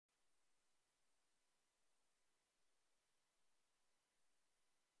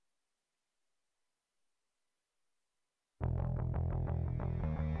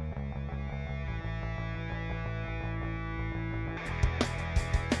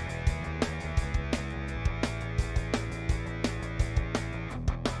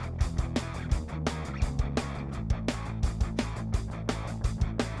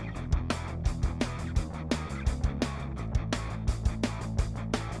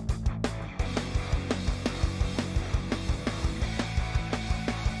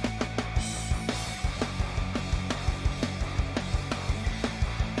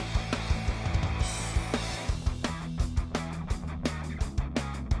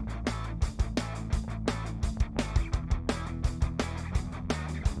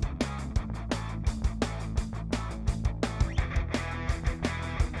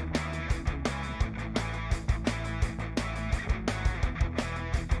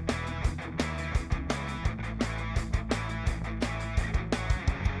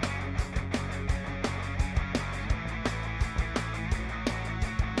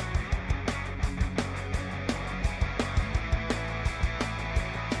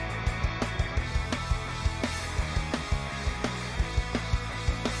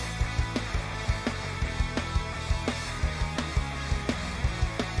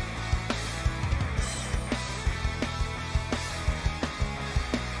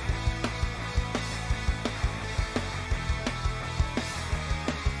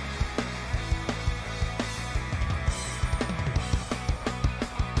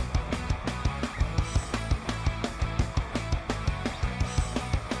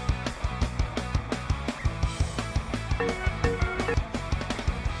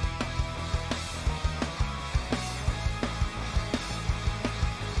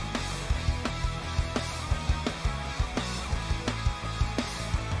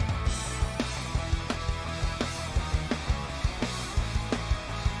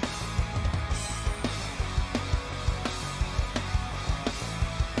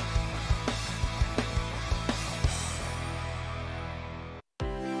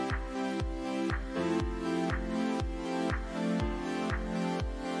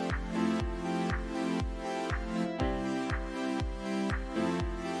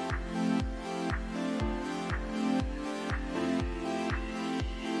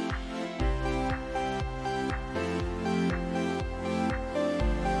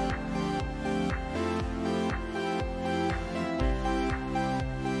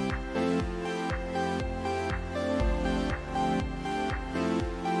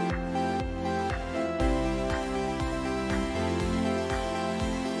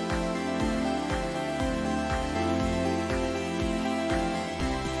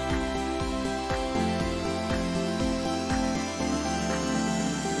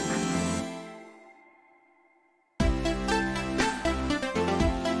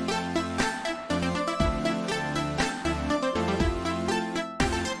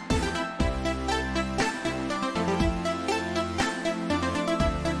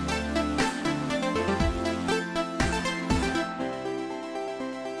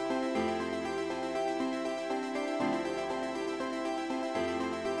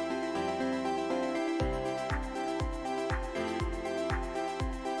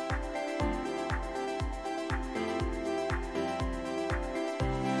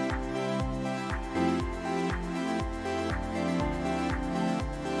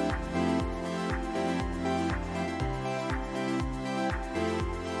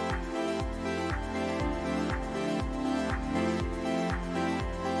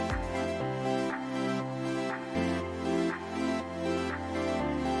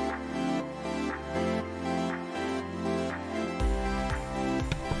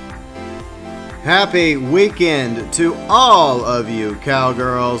Happy weekend to all of you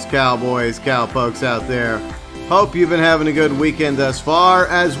cowgirls, cowboys, cowpokes out there. Hope you've been having a good weekend thus far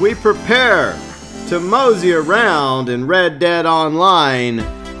as we prepare to mosey around in Red Dead Online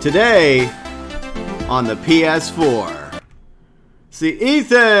today on the PS4. See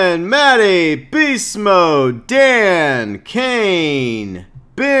Ethan, Maddie, Beast Mode, Dan, Kane,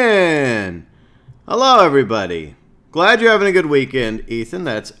 Ben. Hello everybody. Glad you're having a good weekend, Ethan.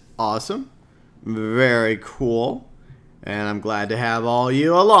 That's awesome. Very cool. And I'm glad to have all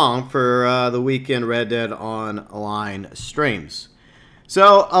you along for the weekend Red Dead Online streams.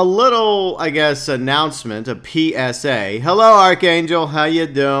 So, a little, I guess, announcement, a PSA. Hello, Archangel. How you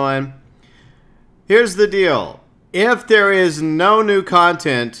doing? Here's the deal. If there is no new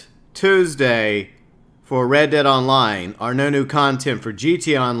content Tuesday for Red Dead Online, or no new content for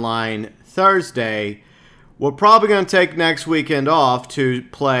GTA Online Thursday, we're probably going to take next weekend off to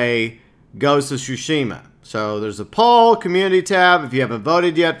play Ghost of Tsushima. So there's a poll, community tab. If you haven't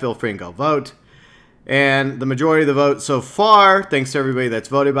voted yet, feel free and go vote. And the majority of the vote so far, thanks to everybody that's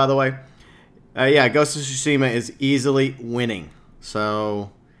voted, by the way, yeah, Ghost of Tsushima is easily winning.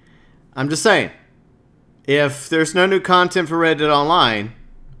 So I'm just saying, if there's no new content for Red Dead Online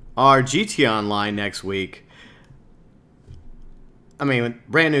or GTA Online next week, I mean,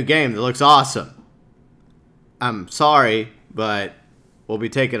 brand new game that looks awesome. I'm sorry, but we'll be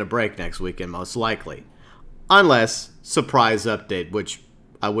taking a break next weekend, most likely. Unless, surprise update, which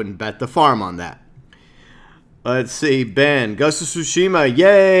I wouldn't bet the farm on that. Let's see, Ben. Ghost of Tsushima,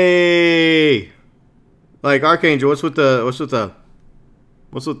 yay! Like, Archangel, what's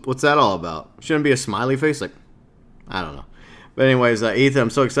that all about? Shouldn't be a smiley face? Like, I don't know. But anyways, Ethan, I'm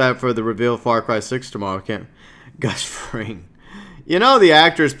so excited for the reveal of Far Cry 6 tomorrow. Gus Fring. You know, the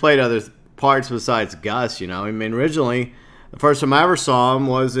actors played other parts besides Gus, you know. I mean, originally, the first time I ever saw him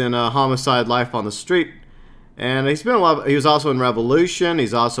was in Homicide: Life on the Street. And he's been a lot. He was also in Revolution.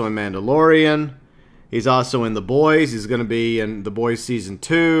 He's also in Mandalorian. He's also in The Boys. He's going to be in The Boys Season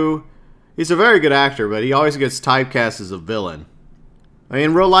 2. He's a very good actor, but he always gets typecast as a villain. I mean,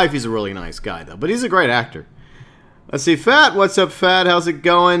 in real life, he's a really nice guy, though. But he's a great actor. Let's see, Fat. What's up, Fat? How's it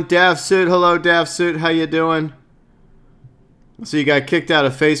going? Dav Suit. Hello, Dav Suit. How you doing? So you got kicked out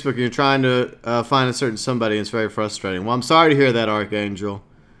of Facebook and you're trying to find a certain somebody, and it's very frustrating. Well, I'm sorry to hear that, Archangel.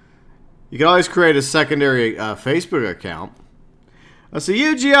 You can always create a secondary Facebook account. Let's see,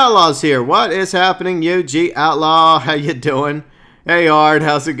 UG Outlaw's here. What is happening, UG Outlaw? How you doing? Hey, Ard,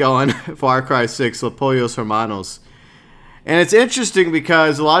 how's it going? Far Cry 6, La Pollos Hermanos. And it's interesting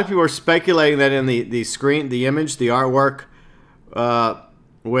because a lot of people are speculating that in the screen, the image, the artwork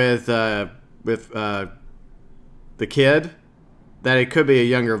with the kid, that it could be a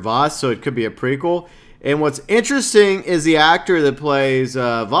younger Voss, so it could be a prequel. And what's interesting is the actor that plays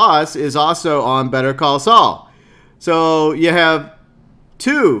Voss is also on Better Call Saul. So you have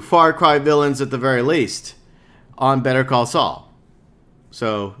two Far Cry villains at the very least on Better Call Saul.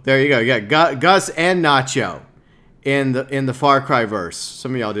 So there you go. You got Gus and Nacho in the Far Cry verse.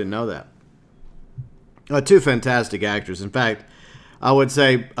 Some of y'all didn't know that. Two fantastic actors. In fact, I would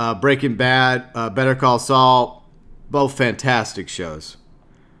say Breaking Bad, Better Call Saul, both fantastic shows.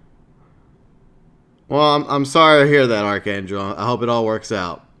 Well, I'm sorry to hear that, Archangel. I hope it all works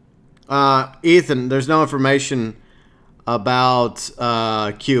out. Ethan, there's no information about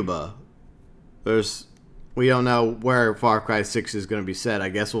Cuba. We don't know where Far Cry 6 is going to be set. I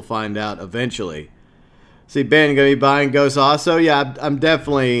guess we'll find out eventually. See, Ben, going to be buying Ghost also? Yeah, I'm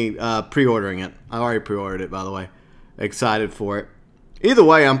definitely pre-ordering it. I already pre-ordered it, by the way. Excited for it. Either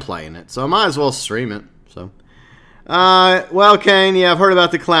way, I'm playing it, so I might as well stream it. So. Well, Kane, yeah, I've heard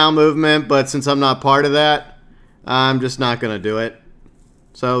about the clown movement, but since I'm not part of that, I'm just not going to do it.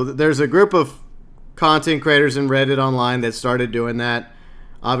 So there's a group of content creators in Reddit Online that started doing that.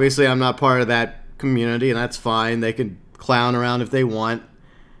 Obviously, I'm not part of that community, and that's fine. They can clown around if they want,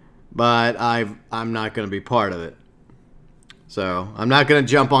 but I'm not going to be part of it. So I'm not going to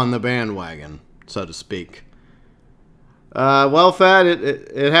jump on the bandwagon, so to speak. Well, Fat,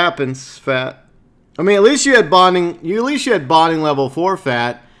 it happens, Fat. I mean, at least you had bonding. At least you had bonding level 4,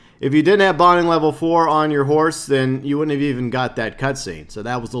 Fat. If you didn't have bonding level 4 on your horse, then you wouldn't have even got that cutscene. So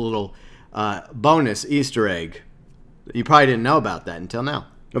that was a little bonus Easter egg. You probably didn't know about that until now,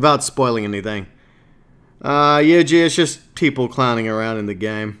 without spoiling anything. Yeah, gee, it's just people clowning around in the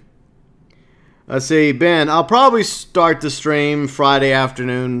game. Let's see, Ben. I'll probably start the stream Friday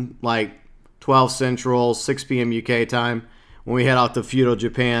afternoon, like 12 Central, 6 p.m. UK time, when we head out to feudal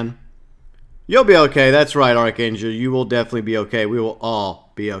Japan. You'll be okay. That's right, Archangel. You will definitely be okay. We will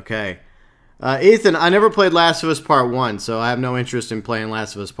all be okay. Ethan, I never played Last of Us Part 1, so I have no interest in playing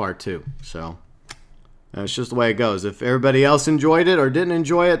Last of Us Part 2. So, It's just the way it goes. If everybody else enjoyed it or didn't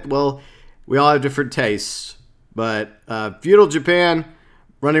enjoy it, well, we all have different tastes. But feudal Japan,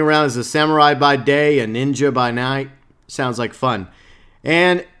 running around as a samurai by day, a ninja by night, sounds like fun.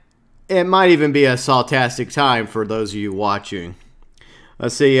 And it might even be a saltastic time for those of you watching.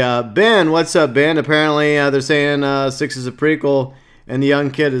 Let's see, Ben, what's up, Ben? Apparently, they're saying 6 is a prequel and the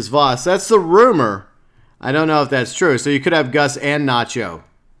young kid is Voss. That's the rumor. I don't know if that's true. So you could have Gus and Nacho.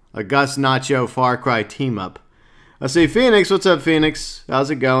 A Gus Nacho Far Cry team up. Let's see, Phoenix, what's up, Phoenix? How's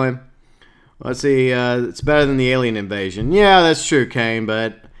it going? Let's see, it's better than the alien invasion. Yeah, that's true, Kane,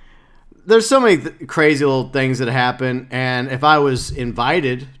 but there's so many crazy little things that happen, and if I was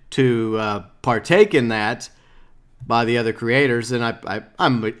invited to partake in that by the other creators, then I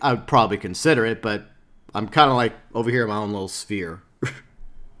would probably consider it, but I'm kind of like over here in my own little sphere.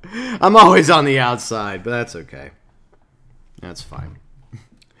 I'm always on the outside, but that's okay. That's fine.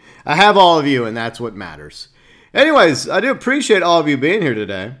 I have all of you, and that's what matters. Anyways, I do appreciate all of you being here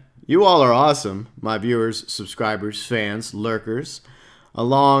today. You all are awesome, my viewers, subscribers, fans, lurkers,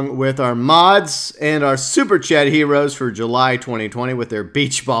 along with our mods and our Super Chat heroes for July 2020 with their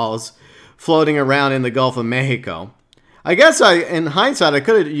beach balls floating around in the Gulf of Mexico. I guess in hindsight, I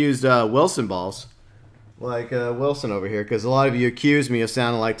could have used Wilson balls, like Wilson over here, because a lot of you accuse me of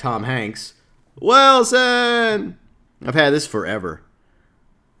sounding like Tom Hanks. Wilson! I've had this forever.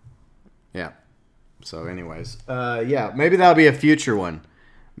 Yeah. So anyways, yeah, maybe that'll be a future one.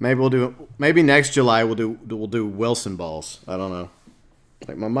 Maybe we'll do. Maybe next July we'll do Wilson balls. I don't know.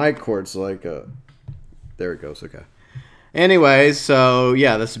 Like my mic cord's like there it goes. Okay. Anyways, so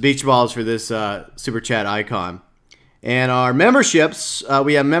yeah, that's the beach balls for this Super Chat icon. And our memberships,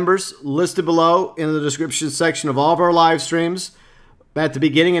 we have members listed below in the description section of all of our live streams, at the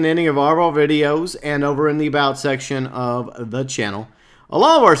beginning and ending of all of our videos, and over in the About section of the channel.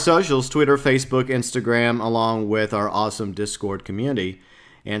 Along with our socials, Twitter, Facebook, Instagram, along with our awesome Discord community.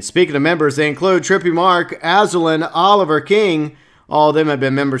 And speaking of members, they include Trippy Mark, Azralynn, Oliver King. All of them have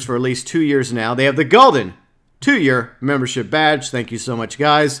been members for at least 2 years now. They have the golden 2-year membership badge. Thank you so much,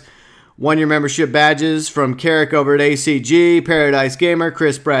 guys. 1-year membership badges from Carrick over at ACG, Paradise Gamer,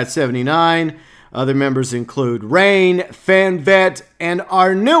 Chris Pratt 79. Other members include Rain, fanvet, and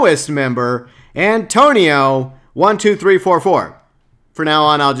our newest member, Antonio 12344. For now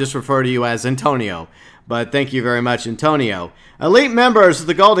on, I'll just refer to you as Antonio. But thank you very much, Antonio. Elite members of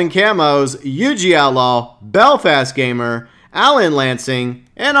the Golden Camos, UG Outlaw, Belfast Gamer, Alan Lansing,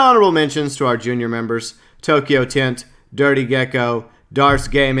 and honorable mentions to our junior members, ToykoTent, Dirty Gecko, Darthz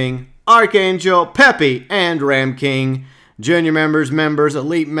Gaming, Archangel, Peppy, and Ramking. Junior members,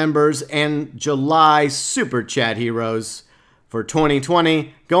 elite members, and July Super Chat heroes for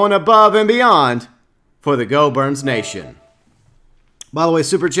 2020, going above and beyond for the GeauxBurns Nation. By the way,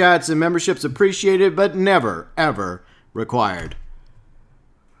 Super Chats and memberships appreciated, but never, ever required.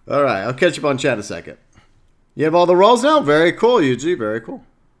 All right, I'll catch up on chat in a second. You have all the roles now? Very cool, UG. Very cool.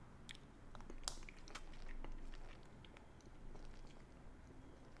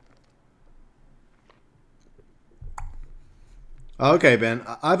 Okay, Ben.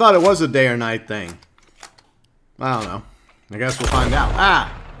 I thought it was a day or night thing. I don't know. I guess we'll find out.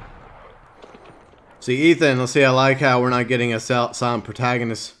 Ah! See, Ethan, let's see, I like how we're not getting a silent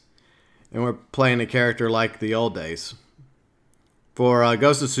protagonist and we're playing a character like the old days. For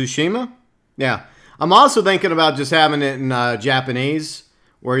Ghost of Tsushima? Yeah. I'm also thinking about just having it in Japanese,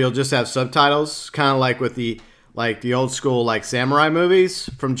 where you'll just have subtitles, kind of like with the old school samurai movies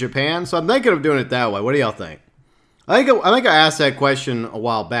from Japan. So I'm thinking of doing it that way. What do y'all think? I think I asked that question a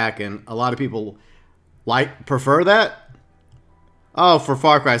while back, and a lot of people prefer that. Oh, for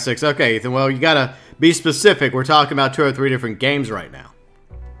Far Cry 6. Okay, Ethan. Well, you gotta be specific. We're talking about 2 or 3 different games right now.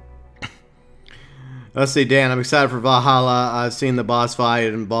 Let's see, Dan. I'm excited for Valhalla. I've seen the boss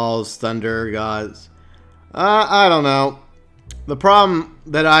fight and Balls, Thunder, Gods. I don't know. The problem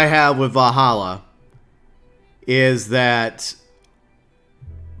that I have with Valhalla is that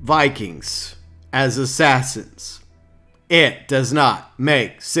Vikings as assassins, it does not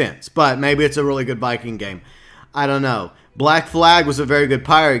make sense. But maybe it's a really good Viking game. I don't know. Black Flag was a very good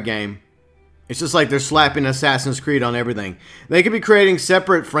pirate game. It's just like they're slapping Assassin's Creed on everything. They could be creating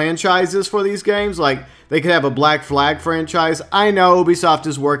separate franchises for these games. Like, they could have a Black Flag franchise. I know Ubisoft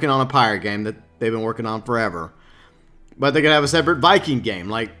is working on a pirate game that they've been working on forever. But they could have a separate Viking game.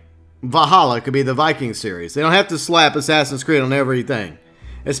 Like, Valhalla could be the Viking series. They don't have to slap Assassin's Creed on everything.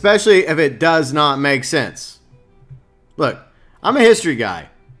 Especially if it does not make sense. Look, I'm a history guy.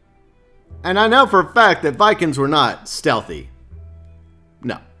 And I know for a fact that Vikings were not stealthy.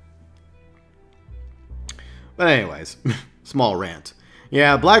 No. But anyways, small rant.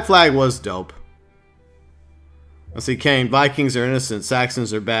 Yeah, Black Flag was dope. Let's see, Kane. Vikings are innocent.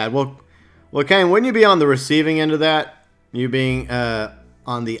 Saxons are bad. Well, Kane, wouldn't you be on the receiving end of that? You being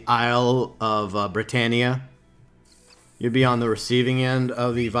on the Isle of Britannia. You'd be on the receiving end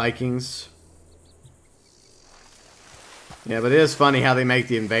of the Vikings. Yeah, but it is funny how they make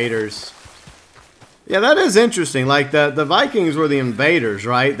the invaders. Yeah, that is interesting. Like, the Vikings were the invaders,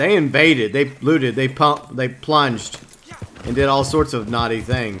 right? They invaded. They looted. They plunged. And did all sorts of naughty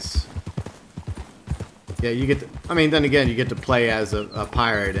things. Yeah, you get to, I mean, then again, you get to play as a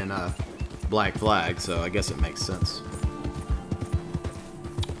pirate in a Black Flag, so I guess it makes sense.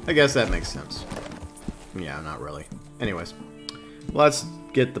 I guess that makes sense. Yeah, not really. Anyways, let's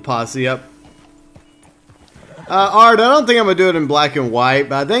get the posse up. Art, I don't think I'm going to do it in black and white,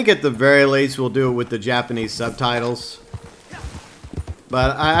 but I think at the very least we'll do it with the Japanese subtitles.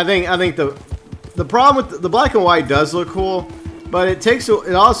 But I think the problem with the black and white does look cool, but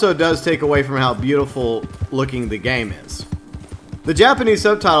it also does take away from how beautiful looking the game is. The Japanese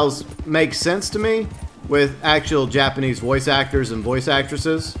subtitles make sense to me with actual Japanese voice actors and voice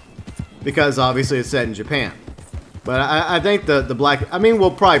actresses, because obviously it's set in Japan. But I think the black, I mean,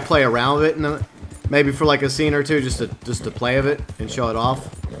 we'll probably play around with it, maybe for like a scene or two, just to play of it and show it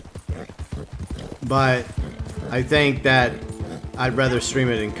off. But I think that I'd rather stream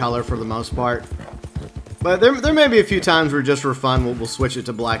it in color for the most part. But there may be a few times where just for fun we'll switch it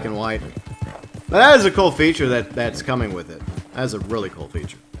to black and white. But that is a cool feature that's coming with it. That's a really cool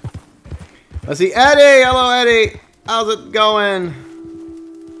feature. Let's see, Eddie! Hello, Eddie! How's it going?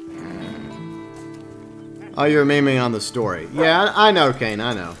 Oh, you're memeing on the story. Yeah, I know, Kane,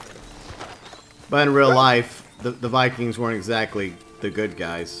 I know. But in real life, the Vikings weren't exactly the good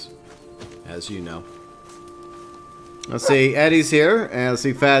guys, as you know. Let's see, Eddie's here, and let's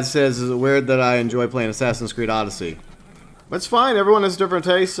see, Fad says, is it weird that I enjoy playing Assassin's Creed Odyssey? That's fine, everyone has different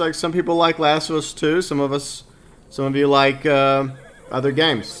tastes. Like, some people like Last of Us 2, some of you like other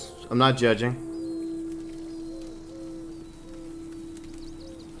games. I'm not judging.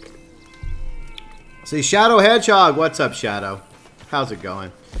 See, Shadow Hedgehog, what's up, Shadow? How's it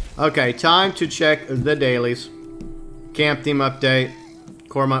going? Okay, time to check the dailies. Camp theme update.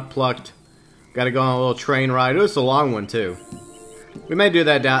 Cormont plucked. Got to go on a little train ride. It was a long one, too. We may do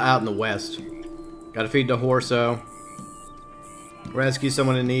that out in the west. Got to feed the Horso. Rescue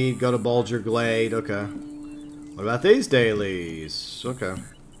someone in need. Go to Bulger Glade. Okay. What about these dailies? Okay.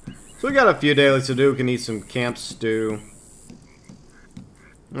 So we got a few dailies to do. We can eat some camp stew.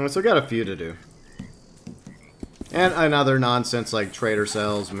 So we got a few to do. And another nonsense like trader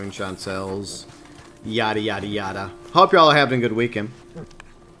cells, moonshine cells, yada yada yada. Hope y'all are having a good weekend.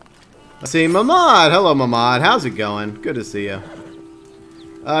 Let's see, Mamad. Hello, Mamad. How's it going? Good to see you.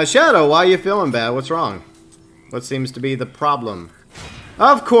 Shadow, why are you feeling bad? What's wrong? What seems to be the problem?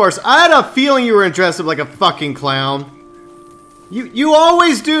 Of course, I had a feeling you were dressed up like a fucking clown. You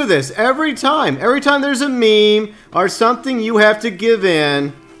always do this, every time. Every time there's a meme or something, you have to give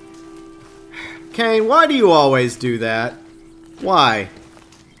in. Kane, why do you always do that? Why?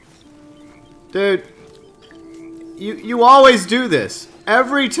 Dude, you always do this.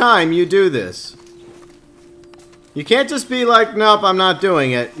 Every time you do this. You can't just be like, nope, I'm not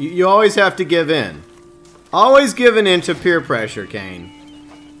doing it. You always have to give in. Always giving in to peer pressure, Kane.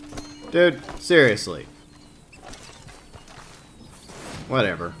 Dude, seriously.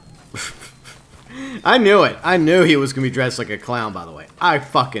 Whatever. I knew it. I knew he was going to be dressed like a clown, by the way. I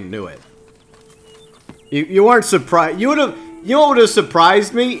fucking knew it. You weren't surprised. You know what would have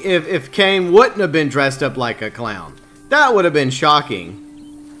surprised me? If Kane wouldn't have been dressed up like a clown. That would have been shocking.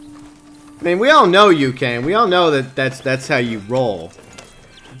 I mean, we all know you, Kane. We all know that that's how you roll.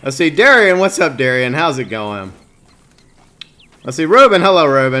 Let's see, Darian. What's up, Darian? How's it going? Let's see, Ruben. Hello,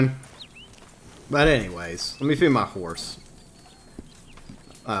 Ruben. But anyways, let me feed my horse.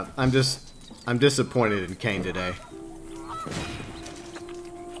 I'm disappointed in Kane today.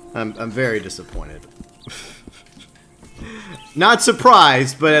 I'm very disappointed. Not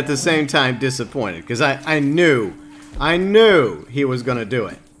surprised, but at the same time disappointed, because I knew he was going to do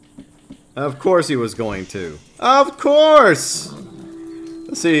it. Of course he was going to. Of course!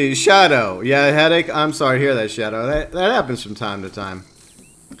 Let's see, Shadow. Yeah, headache? I'm sorry to hear that, Shadow. That happens from time to time.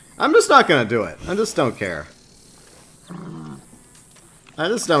 I'm just not going to do it. I just don't care. I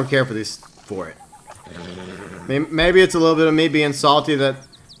just don't care for it. Maybe it's a little bit of me being salty that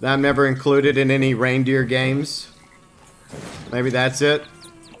I'm never included in any reindeer games. Maybe that's it.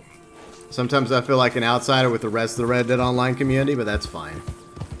 Sometimes I feel like an outsider with the rest of the Red Dead Online community, but that's fine.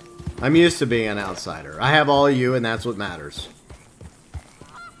 I'm used to being an outsider. I have all of you, and that's what matters.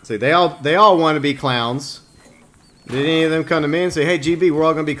 See, they all want to be clowns. Did any of them come to me and say, hey, GB, we're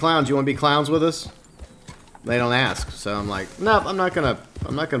all going to be clowns. You want to be clowns with us? They don't ask. So I'm like, nope, I'm not gonna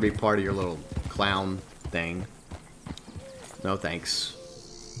be part of your little clown thing. No thanks.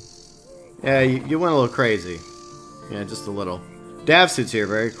 Yeah, you went a little crazy. Yeah, just a little. Davsuit's here,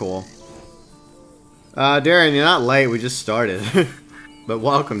 very cool. Darian, you're not late, we just started. But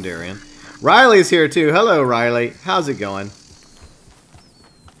welcome, Darian. Riley's here too. Hello, Riley. How's it going?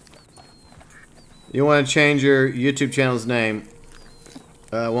 You want to change your YouTube channel's name?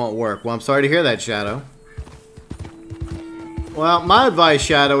 It won't work. Well, I'm sorry to hear that, Shadow. Well, my advice,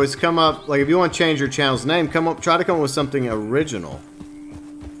 Shadow, is come up, like if you want to change your channel's name, try to come up with something original.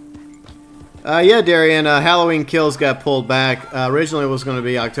 Yeah, Darian, Halloween Kills got pulled back. Originally it was going to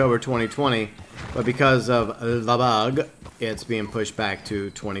be October 2020, but because of the bug, it's being pushed back to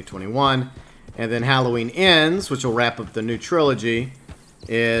 2021. And then Halloween Ends, which will wrap up the new trilogy,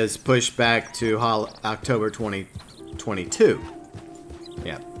 is pushed back to October 2022.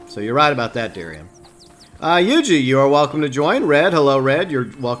 Yeah, so you're right about that, Darian. Yuji, you are welcome to join. Red, hello, Red.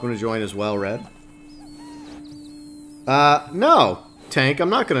 You're welcome to join as well, Red. No, Tank, I'm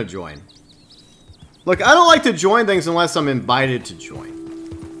not going to join. Look, I don't like to join things unless I'm invited to join.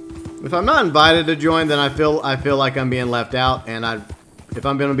 If I'm not invited to join, then I feel like I'm being left out, and if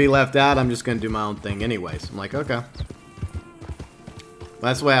I'm going to be left out, I'm just going to do my own thing anyways. I'm like, okay.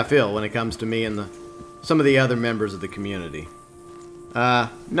 That's the way I feel when it comes to me and some of the other members of the community.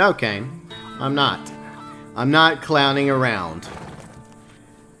 No, Kane. I'm not. I'm not clowning around.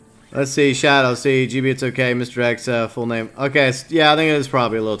 Let's see, Shadow, see, GB, it's okay, Mr. X, full name. Okay, yeah, I think it is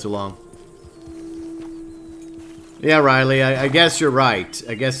probably a little too long. Yeah, Riley, I guess you're right.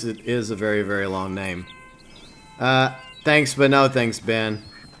 I guess it is a very, very long name. Thanks, but no thanks, Ben.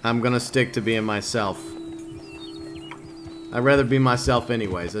 I'm gonna stick to being myself. I'd rather be myself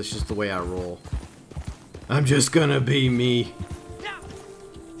anyways. That's just the way I roll. I'm just gonna be me.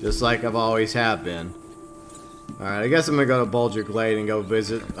 Just like I've always have been. Alright, I guess I'm gonna go to Bulger Glade and go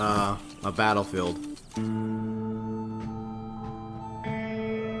visit a battlefield.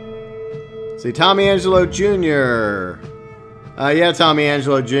 See, Tommy Angelo Jr. Yeah, Tommy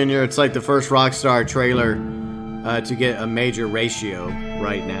Angelo Jr. It's like the first Rockstar trailer to get a major ratio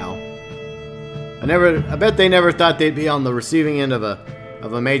right now. I bet they never thought they'd be on the receiving end of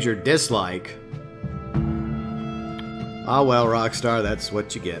a major dislike. Ah, well, Rockstar, that's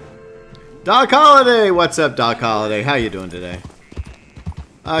what you get. Doc Holiday! What's up, Doc Holiday? How you doing today?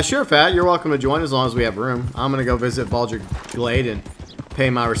 Sure, Fat. You're welcome to join as long as we have room. I'm going to go visit Bulger Glade and pay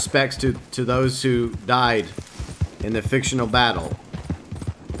my respects to those who died in the fictional battle.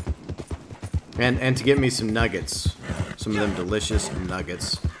 And to get me some nuggets. Some of them delicious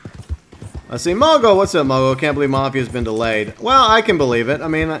nuggets. Let's see, Mogo. What's up, Mogo? Can't believe Mafia's been delayed. Well, I can believe it. I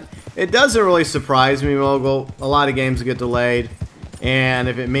mean, it doesn't really surprise me, Mogo. A lot of games get delayed. And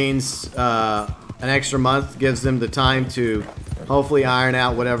if it means an extra month, gives them the time to hopefully iron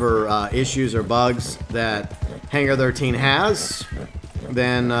out whatever issues or bugs that Hangar 13 has,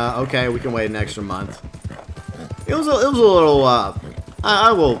 then okay, we can wait an extra month. It was a little.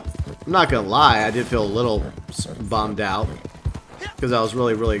 I'm not gonna lie, I did feel a little bummed out because I was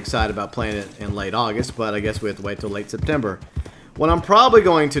really excited about playing it in late August, but I guess we have to wait till late September. What I'm probably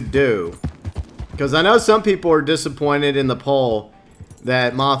going to do, because I know some people are disappointed in the poll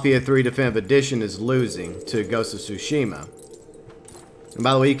that Mafia 3 Definitive Edition is losing to Ghost of Tsushima. And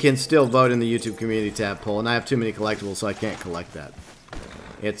by the way, you can still vote in the YouTube Community tab poll, and I have too many collectibles, so I can't collect that.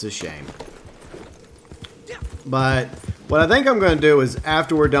 It's a shame. But what I think I'm going to do is,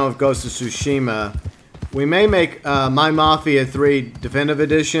 after we're done with Ghost of Tsushima, we may make my Mafia 3 Definitive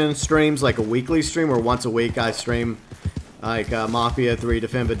Edition streams like a weekly stream, or once a week I stream like Mafia 3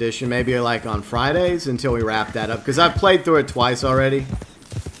 Definitive Edition, maybe like on Fridays until we wrap that up, because I've played through it twice already.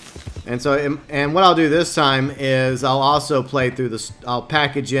 And so, and what I'll do this time is I'll also play through I'll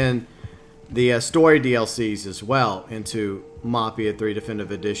package in the story DLCs as well into Mafia 3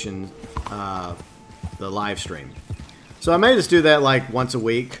 Definitive Edition, the live stream. So I may just do that like once a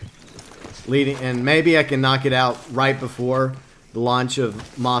week, and maybe I can knock it out right before the launch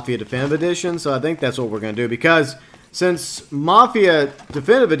of Mafia Definitive Edition. So I think that's what we're going to do, because since Mafia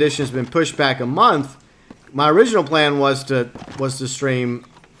Definitive Edition has been pushed back a month, my original plan was to stream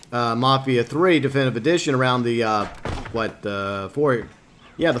Mafia 3 Definitive Edition around the the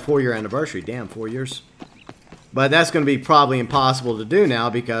 4-year anniversary. Damn, 4 years. But that's going to be probably impossible to do now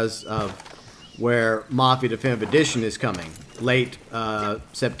because of where Mafia Definitive Edition is coming. Late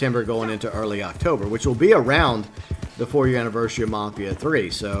September going into early October, which will be around the 4-year anniversary of Mafia 3.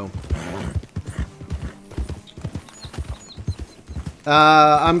 So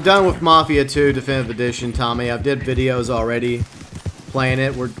I'm done with Mafia 2 Definitive Edition, Tommy. I've did videos already playing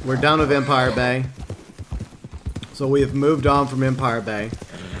it. We're done with Empire Bay. So we have moved on from Empire Bay.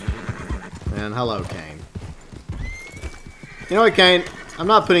 And hello, Kane. You know what, Kane? I'm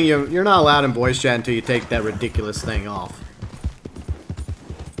not putting you... You're not allowed in voice chat until you take that ridiculous thing off.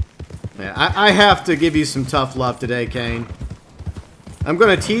 Yeah, I have to give you some tough love today, Kane. I'm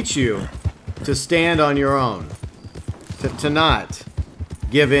going to teach you to stand on your own. To not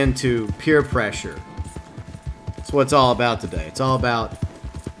give in to peer pressure. That's what it's all about today. It's all about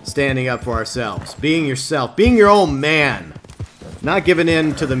standing up for ourselves. Being yourself. Being your own man. Not giving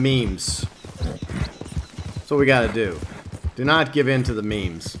in to the memes. That's what we got to do. Do not give in to the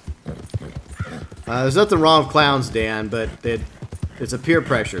memes. There's nothing wrong with clowns, Dan, but it's a peer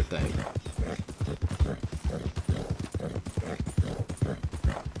pressure thing.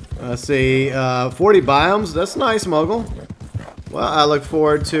 Let's see, 40 biomes. That's nice, Mogul. Well, I look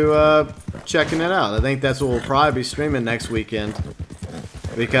forward to checking it out. I think that's what we'll probably be streaming next weekend.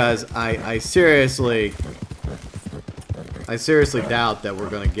 Because I seriously doubt that we're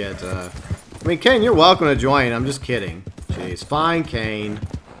going to get... I mean, Kane, you're welcome to join. I'm just kidding. Jeez. Fine, Kane.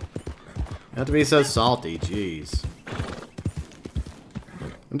 You have to be so salty. Jeez.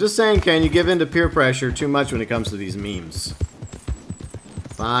 I'm just saying, Kane, you give in to peer pressure too much when it comes to these memes.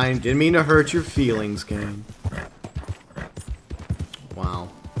 Fine. Didn't mean to hurt your feelings, Kane. Wow.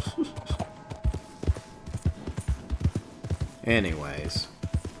 Anyways.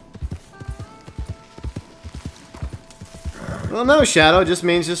 Well, no, Shadow. It just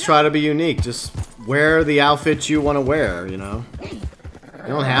means just try to be unique. Just wear the outfit you want to wear, you know? You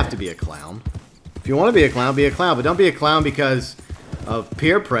don't have to be a clown. If you want to be a clown, be a clown. But don't be a clown because of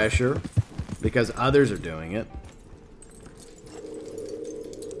peer pressure. Because others are doing it.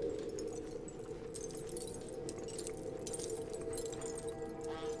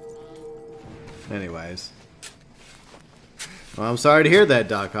 Anyways. Well, I'm sorry to hear that,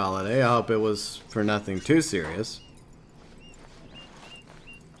 Doc Holiday. I hope it was for nothing too serious.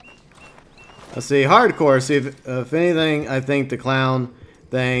 Let's see, hardcore. See, if anything, I think the clown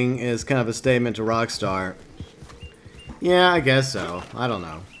thing is kind of a statement to Rockstar. Yeah, I guess so. I don't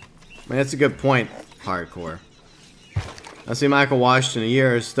know. I mean, that's a good point, hardcore. I see Michael Washington. A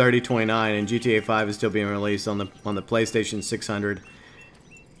year is 3029, and GTA 5 is still being released on the PlayStation 600.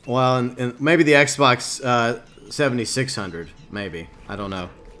 Well, and maybe the Xbox 7600, maybe. I don't know.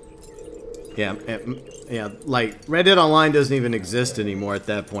 Yeah, yeah. Like Red Dead Online doesn't even exist anymore at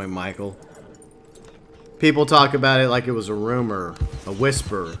that point, Michael. People talk about it like it was a rumor, a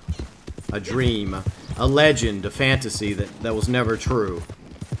whisper, a dream, a legend, a fantasy that was never true.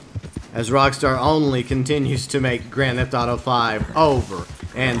 As Rockstar only continues to make Grand Theft Auto 5 over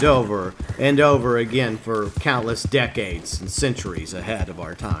and over and over again for countless decades and centuries ahead of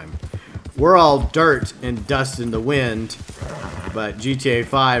our time. We're all dirt and dust in the wind, but GTA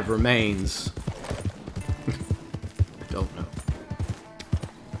 5 remains. Don't know.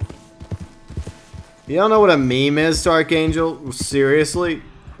 You don't know what a meme is, Archangel? Seriously?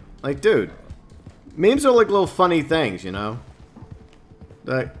 Like, dude. Memes are like little funny things, you know?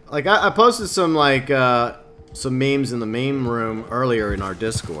 Like I posted some, like, some memes in the meme room earlier in our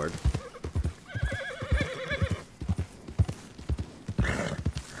Discord.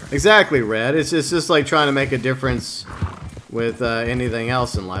 Exactly, Red. It's just like trying to make a difference with anything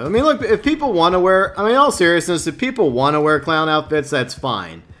else in life. I mean, look, if people want to wear... I mean, in all seriousness, if people want to wear clown outfits, that's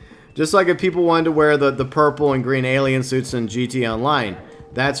fine. Just like if people wanted to wear the purple and green alien suits in GT Online,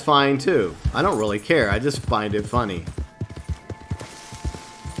 that's fine too. I don't really care. I just find it funny.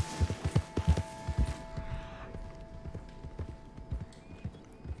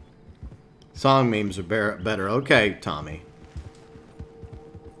 Song memes are better. Okay, Tommy.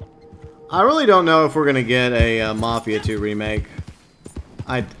 I really don't know if we're gonna get a Mafia 2 remake.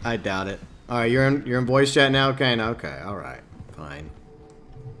 I doubt it. All right, you're in voice chat now, Kane. Okay, all right, fine.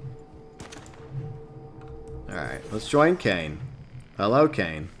 All right, let's join Kane. Hello,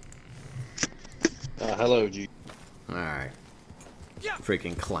 Kane. Hello, G. All right.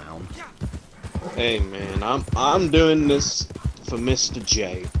 Freaking clown. Hey, man, I'm doing this for Mr.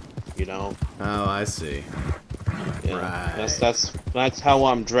 J. You know. Oh, I see. Yeah, right. That's how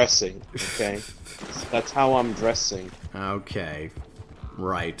I'm dressing. Okay. That's how I'm dressing. Okay.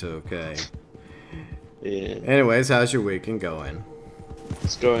 Right. Okay. Yeah. Anyways, how's your weekend going?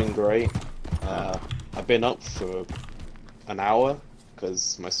 It's going great. I've been up for an hour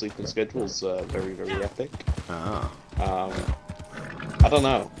because my sleeping schedule is very, very epic. Oh. I don't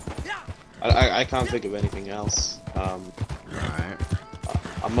know. I can't think of anything else. Alright.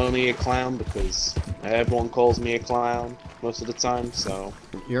 I'm only a clown because everyone calls me a clown most of the time, so...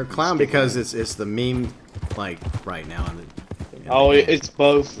 You're a clown because it's the meme, like, right now. Oh, it's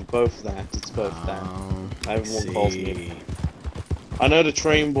both that. It's both that. Everyone calls me. I know the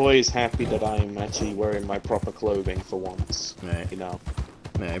train boy is happy that I'm actually wearing my proper clothing for once. Right. You know.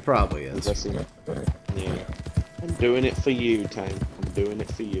 Yeah, it probably is. Yeah. I'm doing it for you, Tank. I'm doing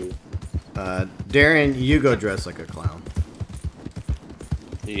it for you. Darian, you go dress like a clown.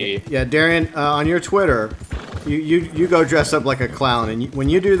 Yeah. Yeah, Darian, on your Twitter, you go dress up like a clown, and when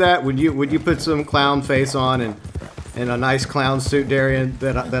you do that, would you put some clown face on and a nice clown suit, Darian?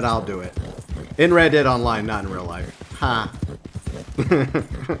 That I'll do it. In Red Dead Online, not in real life. Ha.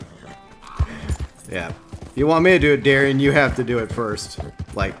 Yeah. You want me to do it, Darian? You have to do it first.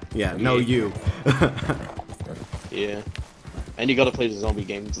 Like, yeah, no, you. Yeah. And you gotta play the zombie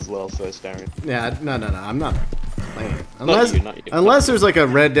games as well first, Darren. Yeah, no, I'm not playing. Not you. Unless there's like a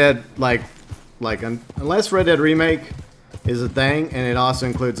Red Dead, unless Red Dead Remake is a thing, and it also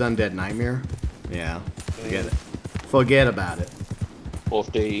includes Undead Nightmare. Yeah, forget it. Forget about it. Or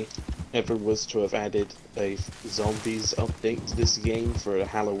if they ever was to have added a zombies update to this game for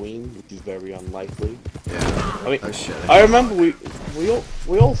Halloween, which is very unlikely. Yeah. I mean, oh, shit. I remember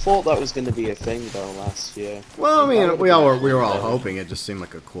we all thought that was going to be a thing though last year. Well, I mean, we were all hoping. It just seemed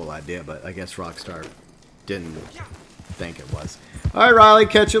like a cool idea, but I guess Rockstar didn't think it was. All right, Riley,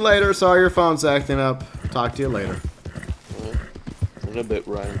 catch you later. Sorry your phone's acting up. Talk to you later. In a bit,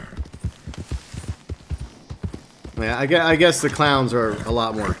 Ryan. Yeah, I guess the clowns are a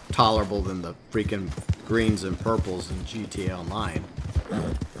lot more tolerable than the freaking greens and purples in GTA Online.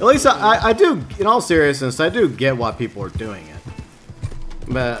 At least I do, in all seriousness, I do get why people are doing it.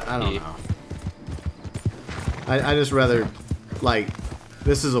 But I don't know. I just rather, like,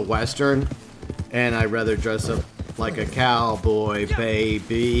 this is a Western, and I'd rather dress up like a cowboy,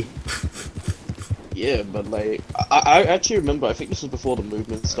 baby. Yeah, but like, I actually remember, I think this was before the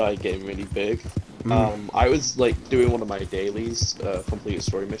movement started getting really big. I was like doing one of my dailies, complete a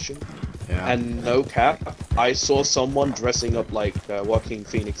story mission, and no cap, I saw someone dressing up like Joaquin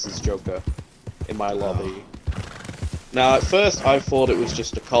Phoenix's Joker in my lobby. Now at first I thought it was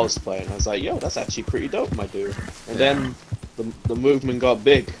just a cosplay, and I was like, yo, that's actually pretty dope, my dude. And then the movement got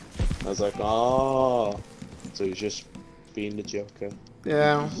big. I was like, oh, so he's just being the Joker.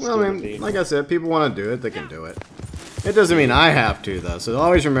 Yeah, well, I mean, like I said, people want to do it, they can do it. It doesn't mean I have to, though, so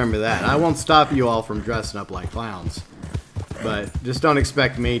always remember that. I won't stop you all from dressing up like clowns, but just don't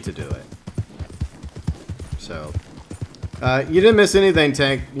expect me to do it. So, you didn't miss anything,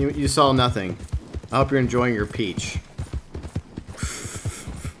 Tank. You saw nothing. I hope you're enjoying your peach.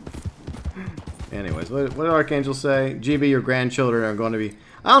 Anyways, what did Archangel say? GB, your grandchildren are going to be...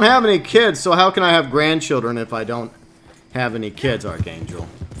 I don't have any kids, so how can I have grandchildren if I don't have any kids, Archangel?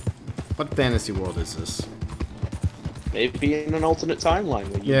 What fantasy world is this? Maybe in an alternate timeline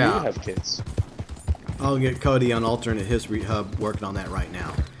where you do have kids. I'll get Cody on alternate history hub working on that right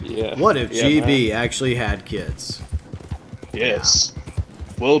now. Yeah. What if GB actually had kids? Yes.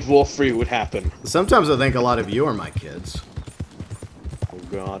 World War III would happen. Sometimes I think a lot of you are my kids. Oh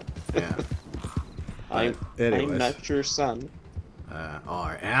God. Yeah. I'm not your son.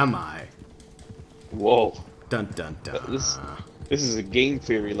 Or am I? Whoa. Dun dun dun. This is a game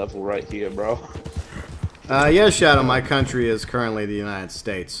theory level right here, bro. Yes, Shadow, my country is currently the United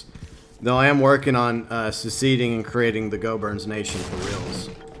States. Though I am working on seceding and creating the GeauxBurns nation for reals.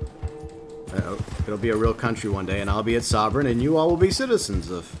 It'll be a real country one day, and I'll be its sovereign, and you all will be citizens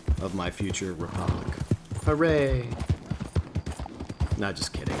of my future republic. Hooray! Not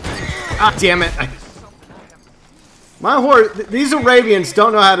just kidding. Ah, damn it! My horse. These Arabians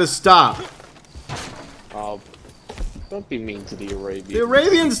don't know how to stop. Oh, don't be mean to the Arabians. The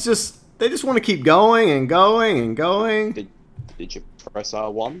Arabians they just want to keep going and going and going. Did you press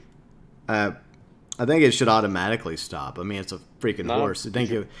R1? I think it should automatically stop. I mean, it's a freaking horse.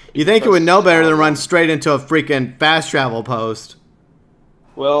 You think it would know better than run straight into a freaking fast travel post?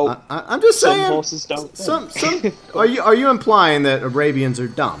 Well, I'm just saying. Some horses don't. Are you implying that Arabians are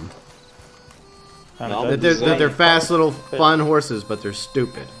dumb? No, that they're fast little fun horses, but they're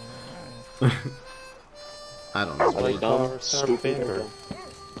stupid. I don't know. Are they dumb, stupid, or...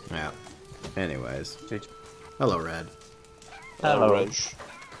 Yeah. Anyways. Hello, Red. Hello, Reg.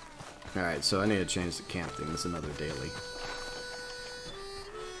 Alright, so I need to change the camp thing. This is another daily.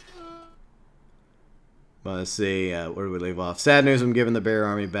 Well, let's see. Where do we leave off? Sad news, I'm giving the Bear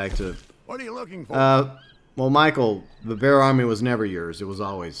Army back to... What are you looking for? Well, Michael, the Bear Army was never yours. It was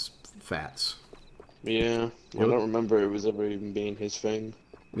always Fat's. Yeah. I don't remember it was ever even being his thing.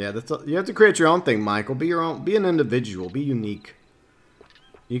 Yeah, you have to create your own thing, Michael. Be your own. Be an individual. Be unique.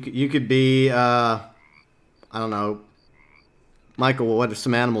 You could be, I don't know, Michael, what are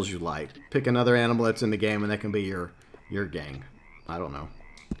some animals you like? Pick another animal that's in the game, and that can be your gang. I don't know.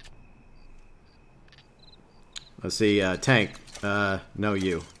 Let's see, Tank. No,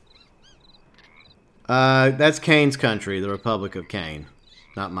 you. That's Kane's country, the Republic of Kane.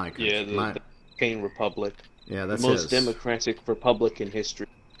 Not my country. Yeah, the Kane Republic. Yeah, that's the most his. democratic republic in history.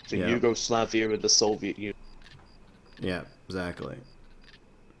 So Yugoslavia with the Soviet Union. Yeah, exactly.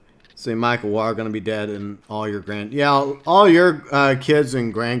 See, Michael, we're going to be dead, and all your all your kids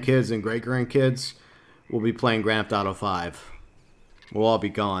and grandkids and great grandkids will be playing Grand Theft Auto 5. We'll all be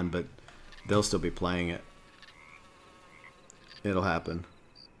gone, but they'll still be playing it. It'll happen.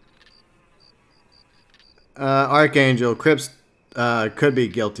 Archangel, Crips could be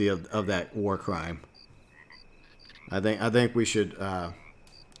guilty of that war crime. I think we should. I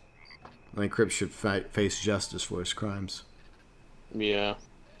think Crips should face justice for his crimes. Yeah.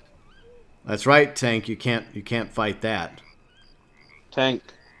 That's right, Tank. You can't fight that. Tank,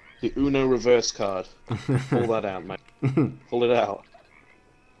 the Uno reverse card. Pull that out, mate. Pull it out.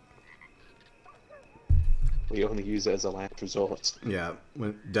 We only use it as a last resort. Yeah,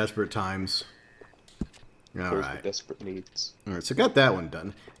 when desperate times. All right. Desperate needs. All right, so got that one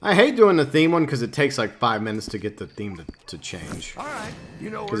done. I hate doing the theme one because it takes like 5 minutes to get the theme to change. All right, you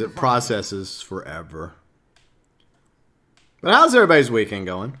know, because it processes forever. But how's everybody's weekend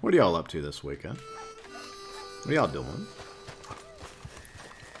going? What are y'all up to this weekend? What are y'all doing?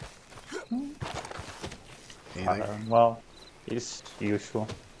 Anything? Well, it's usual.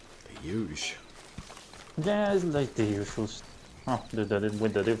 The usual. Yeah, it's like the usual. Oh, with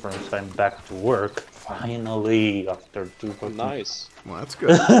the difference, I'm back to work finally after 2 weeks. Nice. Well, that's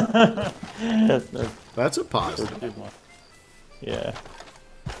good. That's a positive. Yeah.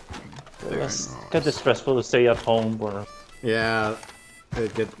 It's kind of stressful to stay at home. Or yeah,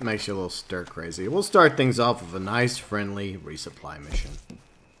 it makes you a little stir crazy. We'll start things off with a nice, friendly resupply mission.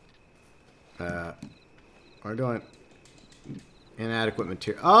 We're doing inadequate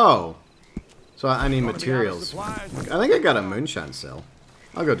material. Oh. So I need materials. I think I got a moonshine cell.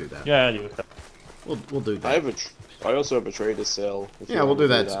 I'll go do that. yeah, you. We'll do that. I also have a trader cell. Yeah, we'll do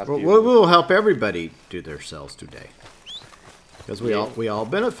that. We'll help everybody do their cells today. Because we all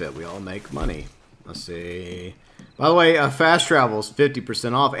benefit. We all make money. Let's see. By the way, fast travel is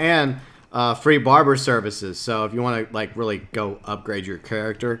 50% off and free barber services. So if you want to like really go upgrade your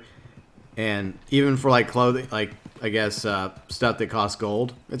character, and even for like clothing, like I guess stuff that costs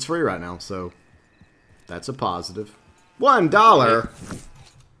gold, it's free right now. So. That's a positive. $1.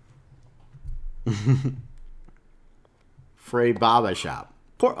 Free barber shop.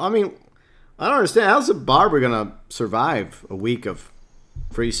 I mean, I don't understand. How's a barber gonna survive a week of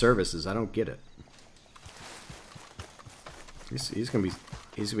free services? I don't get it. He's gonna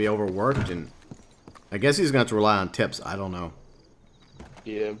be overworked, and I guess he's gonna have to rely on tips. I don't know.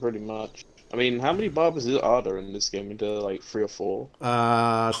 Yeah, pretty much. I mean, how many barbers are there in this game? Into like 3 or 4?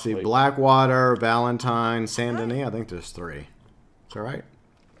 Let's see, like, Blackwater, Valentine, Saint Denis. I think there's 3. Is that right?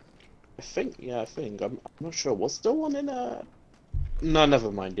 I think. I'm not sure. Was there one in No, never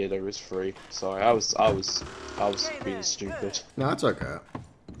mind. Yeah, there is 3. Sorry, I was being stupid. No, it's okay.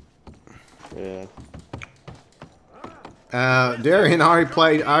 Yeah. Darian I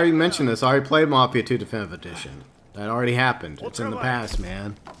already mentioned this. I already played Mafia 2 Definitive Edition. That already happened. It's in the past,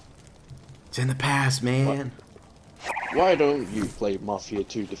 man. It's in the past, man. Why don't you play Mafia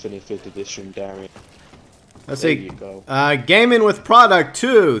 2 Definitive Edition, Darian? Let's see. There you go. Gaming with Product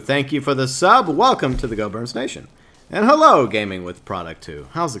 2. Thank you for the sub. Welcome to the GeauxBurns Nation. And hello, Gaming with Product 2.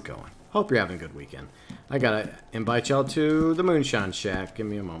 How's it going? Hope you're having a good weekend. I gotta invite y'all to the Moonshine Shack. Give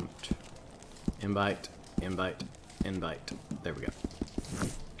me a moment. Invite. There we go.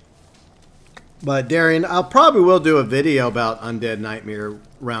 But Darian, I probably will do a video about Undead Nightmare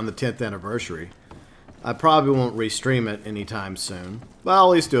around the 10th anniversary. I probably won't restream it anytime soon, but I'll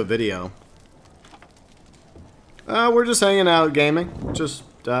at least do a video. We're just hanging out gaming, just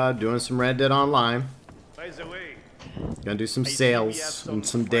doing some Red Dead Online. Gonna do some sales and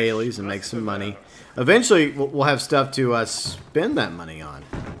some dailies and make some money. Eventually, we'll have stuff to spend that money on.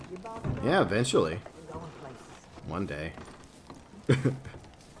 Yeah, eventually. One day.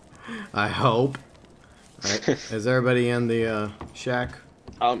 I hope. Right. Is everybody in the shack?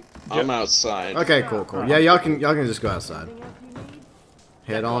 I'm outside. Okay, cool. Yeah, y'all can just go outside.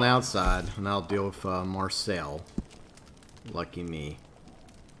 Head on outside, and I'll deal with Marcel. Lucky me.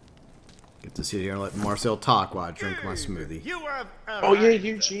 Get to sit here and let Marcel talk while I drink my smoothie. Oh yeah,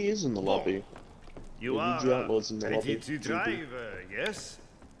 UG is in the lobby. You are ready to drive, yes?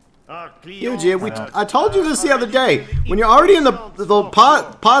 Eugene, I told you this the other day. When you're already in the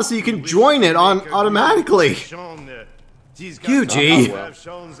posse, you can join it on automatically. Eugene,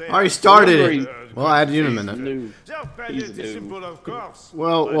 already started it. We'll add you in a minute. He's new.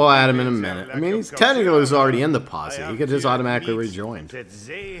 Well, we'll add him in a minute. I mean, he's technically already in the posse. He could just automatically rejoin. It's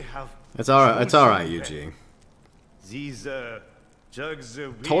alright. It's alright, Eugene.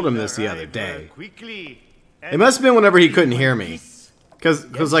 Told him this the other day. It must have been whenever he couldn't hear me.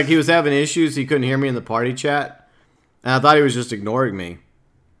 Because like, he was having issues. He couldn't hear me in the party chat. And I thought he was just ignoring me.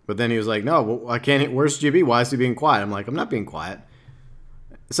 But then he was like, no, well, I can't. Where's GB? Why is he being quiet? I'm like, I'm not being quiet.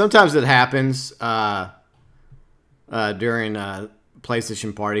 Sometimes it happens during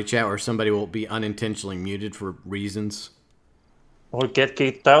PlayStation party chat where somebody will be unintentionally muted for reasons. Or get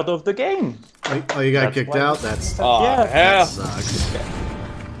kicked out of the game. Oh, you got kicked out? That's... Oh, yeah. that sucks.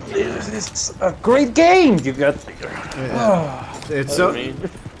 It's a great game. You got... Yeah. It's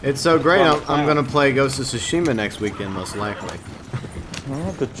so great. I'm going to play Ghost of Tsushima next weekend, most likely.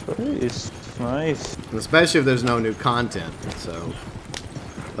 Oh, good choice. Nice. Especially if there's no new content, so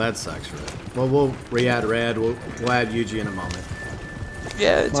that sucks for it. Well, we'll re-add Red. We'll add Yuji in a moment.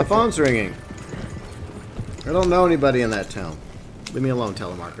 Yeah, it's My phone's ringing. I don't know anybody in that town. Leave me alone,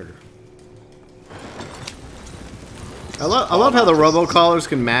 telemarketer. I love how the robocallers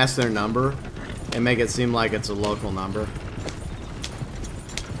can mask their number and make it seem like it's a local number.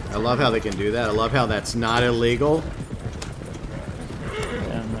 I love how they can do that. I love how that's not illegal.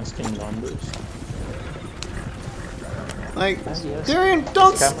 Yeah, masking numbers. Like, Darian,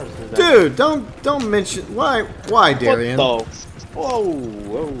 don't mention why, Darian? What the?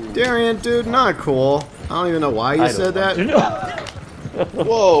 Whoa. Darian, dude, not cool. I don't even know why you said that.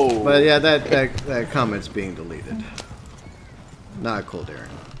 Whoa. But yeah, that comment's being deleted. Not cool, Darian.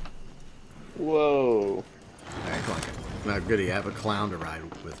 Whoa. Alright, come on. Now, goody, I have a clown to ride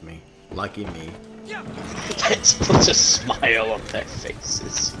with me. Lucky me. Let's put a smile on their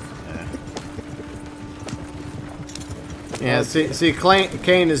faces. Yeah, see,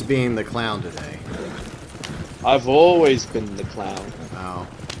 Kane is being the clown today. I've always been the clown. Oh.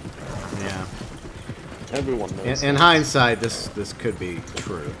 Yeah. Everyone knows. In hindsight, this could be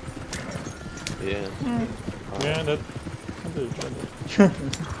true. Yeah. Yeah, that...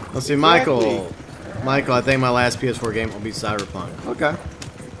 Let's see, Michael, I think my last PS4 game will be Cyberpunk. Okay.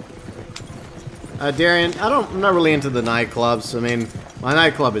 Darian, I'm not really into the nightclubs. I mean, my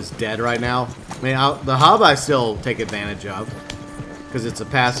nightclub is dead right now. I mean, the hub I still take advantage of because it's a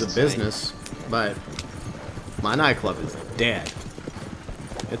passive business, but my nightclub is dead.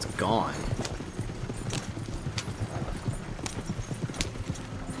 It's gone.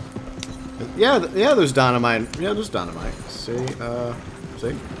 Yeah, there's dynamite. Yeah, there's dynamite. See,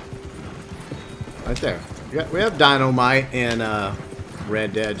 see, right there. Yeah, we have dynamite in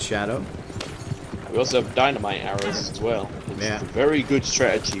Red Dead Shadow. We also have dynamite arrows as well. It's a very good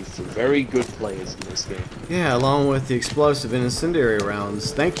strategy for very good players in this game. Yeah, along with the explosive and incendiary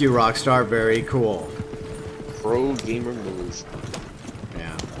rounds. Thank you, Rockstar. Very cool. Pro gamer move.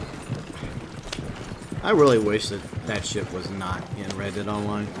 Yeah. I really wish that shit was not in Red Dead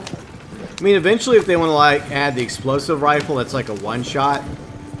Online. I mean, eventually, if they want to like add the explosive rifle, that's like a one-shot.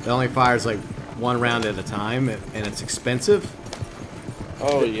 That only fires like one round at a time, and it's expensive.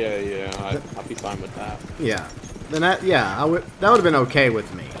 Oh yeah, I'd be fine with that. Yeah, then that would have been okay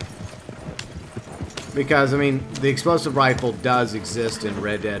with me. Because I mean, the explosive rifle does exist in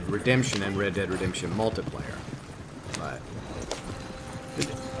Red Dead Redemption and Red Dead Redemption multiplayer. But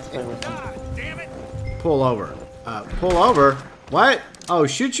Damn it! pull over. Pull over. What? Oh,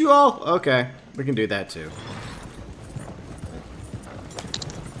 shoot you all? Okay, we can do that too.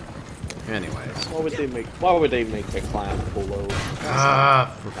 Anyways. Why would they make a clown pull over?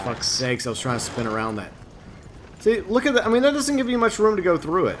 Ah, for fuck's sakes, I was trying to spin around that. See, look at that. I mean, that doesn't give you much room to go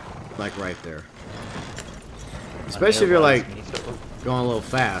through it. Like, right there. Especially if you're, like, going a little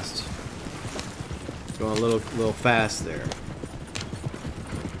fast. Going a little fast there.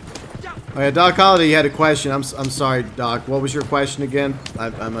 Oh yeah, Doc Holiday, you had a question. I'm sorry, Doc. What was your question again?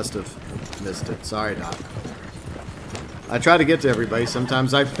 I must have missed it. Sorry, Doc. I try to get to everybody.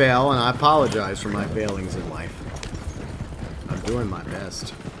 Sometimes I fail, and I apologize for my failings in life. I'm doing my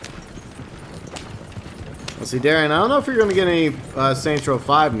best. Let's see, Darian, I don't know if you're going to get any Saints Row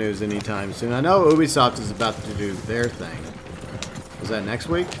 5 news anytime soon. I know Ubisoft is about to do their thing. Was that next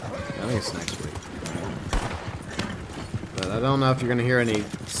week? I think it's next week. But I don't know if you're going to hear any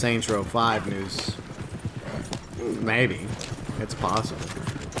Saints Row 5 news. Maybe. It's possible.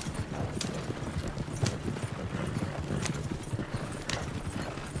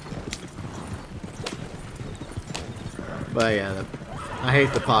 But yeah, I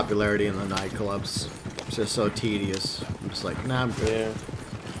hate the popularity in the nightclubs. It's just so tedious. I'm just like, nah, I'm good. Yeah.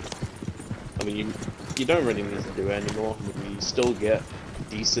 I mean, you don't really need to do it anymore. I mean, you still get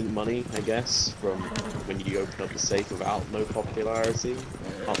decent money, I guess, from when you open up the safe without no popularity.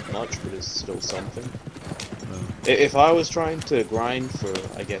 Not much, but it's still something. If I was trying to grind for,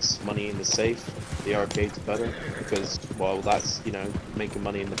 I guess, money in the safe, the arcade's better, because, well, that's, you know, making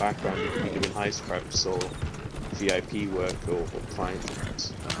money in the background. You can be doing heist preps or VIP work or client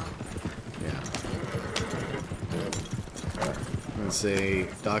things. Yeah. Let's see.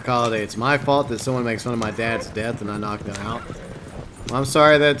 Doc Holiday, it's my fault that someone makes fun of my dad's death and I knocked him out. Well, I'm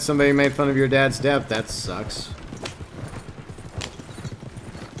sorry that somebody made fun of your dad's death. That sucks.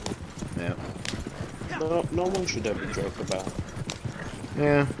 Yeah. No one should ever joke about it.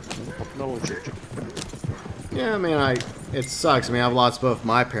 Yeah. No one should joke. Yeah, I mean, it sucks. I mean, I've lost both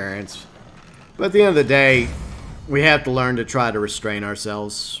my parents. But at the end of the day, we have to learn to try to restrain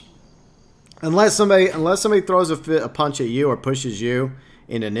ourselves. Unless somebody throws a punch at you or pushes you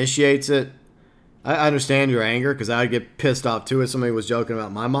and initiates it, I understand your anger, because I would get pissed off too if somebody was joking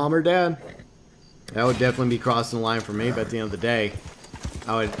about my mom or dad. That would definitely be crossing the line for me. But at the end of the day,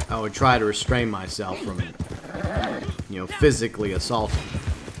 I would try to restrain myself from, you know, physically assaulting.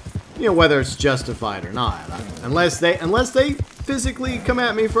 You know, whether it's justified or not. Unless they physically come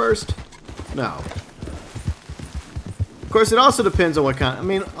at me first, no. Of course, it also depends on what kind. I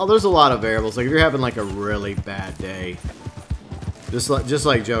mean, there's a lot of variables. Like if you're having like a really bad day, just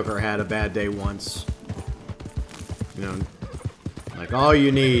like Joker had a bad day once. You know, like all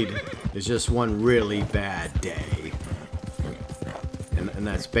you need is just one really bad day, and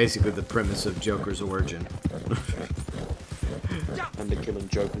that's basically the premise of Joker's origin. And the killing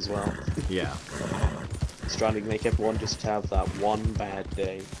joke as well. Yeah. It's trying to make everyone just have that one bad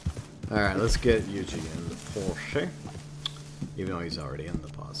day. Alright, let's get Yuji in the posse. Even though he's already in the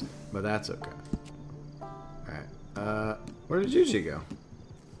posse. But that's okay. Alright. Where did Yuji go?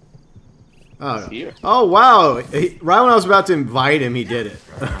 Oh, here. Oh wow! Right when I was about to invite him, he did it.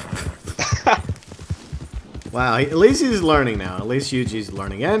 Wow, at least he's learning now. At least Yuji's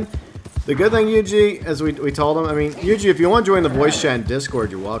learning. And the good thing, Yuji, as we told him, I mean, Yuji, if you want to join the voice chat in Discord,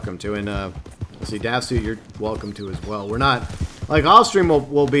 you're welcome to. And, let's see, Darthz, you're welcome to as well. We're not, like, off stream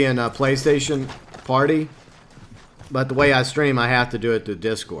will be in a PlayStation party, but the way I stream, I have to do it through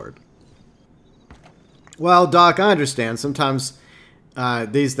Discord. Well, Doc, I understand. Sometimes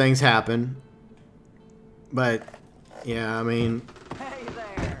these things happen. But, yeah, I mean,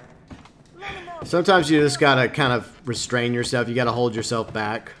 sometimes you just gotta kind of restrain yourself. You gotta hold yourself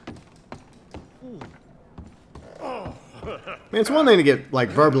back. I mean, it's one thing to get, like,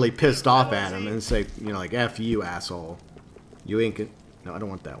 verbally pissed off at him and say, you know, like, F you, asshole. You ain't no, I don't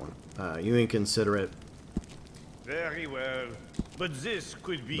want that one. You inconsiderate. Very well. But this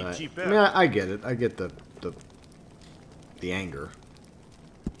could be cheaper. I mean, I get it. I get the anger.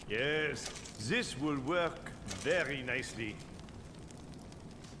 Yes, this will work very nicely.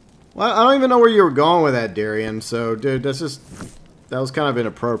 Well, I don't even know where you were going with that, Darian. So, dude, that was kind of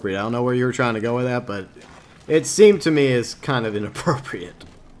inappropriate. I don't know where you were trying to go with that, but it seemed to me as kind of inappropriate.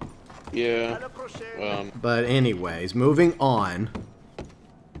 Yeah. But anyways, moving on.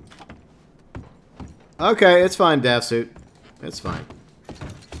 Okay, it's fine, Deathsuit. It's fine.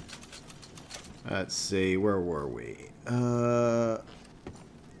 Let's see, where were we?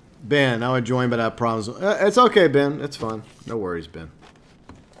 Ben, I would join, but I have problems. It's okay, Ben. It's fine. No worries, Ben.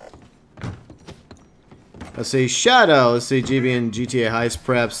 Let's see, Shadow. Let's see, GB and GTA heist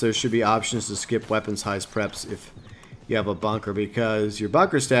preps. There should be options to skip weapons heist preps if you have a bunker, because your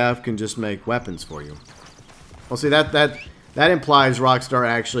bunker staff can just make weapons for you. Well, see, that implies Rockstar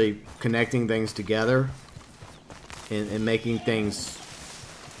actually connecting things together and making things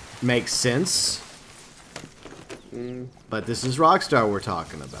make sense. But this is Rockstar we're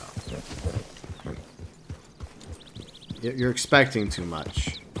talking about. You're expecting too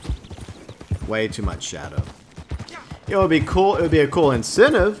much. Way too much, Shadow. It would be cool. It would be a cool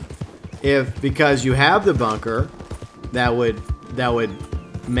incentive if, because you have the bunker, that would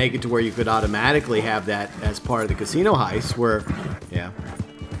make it to where you could automatically have that as part of the casino heist. Where, yeah,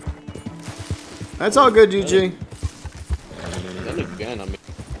 that's all good, GG. Then again, I mean,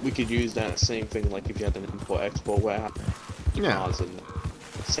 we could use that same thing like if you had an import-export warehouse. Yeah. And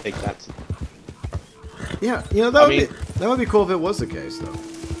take that. Yeah, you know, that would be cool if it was the case, though.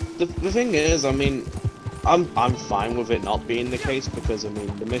 The thing is, I mean, I'm fine with it not being the case, because I mean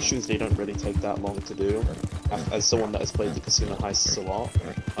the missions, they don't really take that long to do. As someone that has played the casino heists a lot,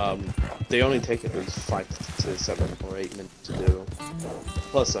 they only take at least 5 to 7 or 8 minutes to do.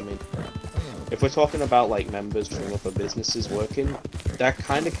 Plus, I mean, if we're talking about like members from other businesses working, that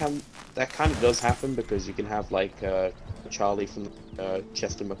kind of does happen, because you can have like Charlie from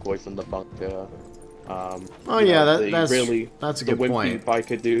Chester McCoy from the bunker, Oh yeah, that's a good the point. wimpy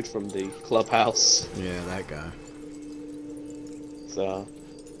biker dude from the clubhouse. Yeah, that guy. So.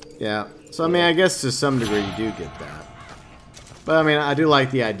 Yeah. So I mean, I guess to some degree you do get that. But I mean, I do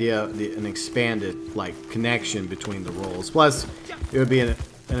like the idea of an expanded like connection between the roles. Plus, it would be an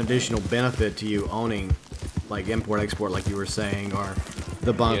additional benefit to you owning like import-export, like you were saying, or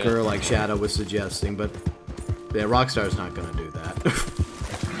the bunker, like Shadow was suggesting. But yeah, Rockstar's not going to do that.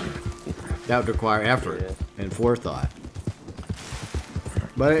 That would require effort and forethought.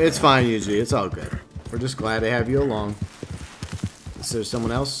 But it's fine usually. It's all good. We're just glad to have you along. Is there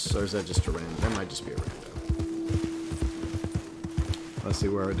someone else, or is that just a random? That might just be a random. Let's see,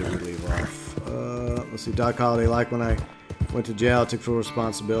 where did we leave off? Let's see, Doc Holiday, like when I went to jail, took full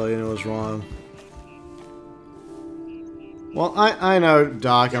responsibility and it was wrong. Well, I know,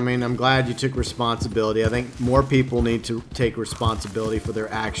 Doc. I mean, I'm glad you took responsibility. I think more people need to take responsibility for their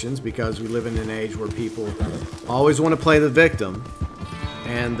actions because we live in an age where people always want to play the victim,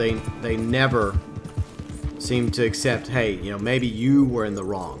 and they never seem to accept, hey, you know, maybe you were in the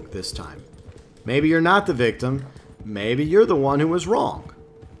wrong this time. Maybe you're not the victim. Maybe you're the one who was wrong.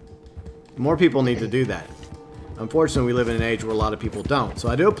 More people need to do that. Unfortunately, we live in an age where a lot of people don't. So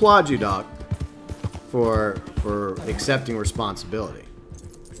I do applaud you, Doc, for accepting responsibility.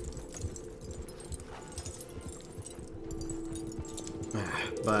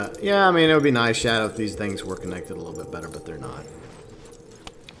 But yeah, I mean, it would be nice, Shadow, if these things were connected a little bit better, but they're not.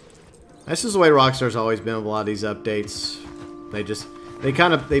 That's just the way Rockstar's always been with a lot of these updates.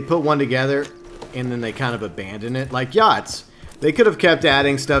 They put one together and then they kind of abandon it. Like yachts. They could have kept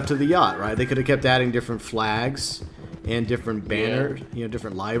adding stuff to the yacht, right? They could have kept adding different flags and different banners, you know,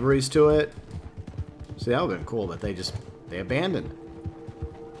 different libraries to it. See, that would have been cool, but they abandoned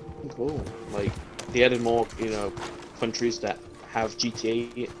it. Cool. Like, they added more, you know, countries that have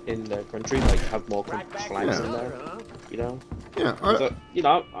GTA in their country, like, have more flags in there, you know? Yeah. So, you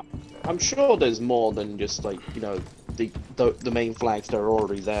know, I'm sure there's more than just, like, you know, the main flags that are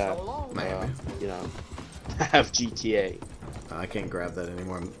already there, you know, have GTA. I can't grab that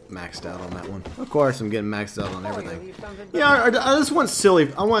anymore. I'm maxed out on that one. Of course, I'm getting maxed out on everything. Yeah, I just want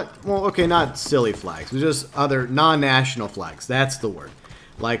silly... well, okay, not silly flags, but just other non-national flags. That's the word.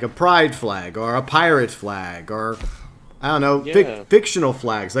 Like a pride flag, or a pirate flag, or, I don't know, fictional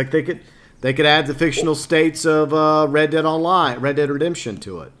flags. Like, they could add the fictional states of Red Dead Online, Red Dead Redemption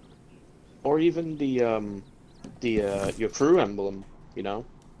to it. Or even your crew emblem, you know?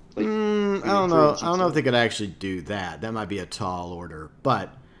 Like, I don't know. I don't know if they could actually do that. That might be a tall order,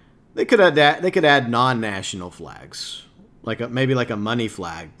 but they could add that. They could add non-national flags, like maybe like a money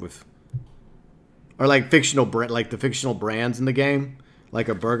flag with, or like like the fictional brands in the game, like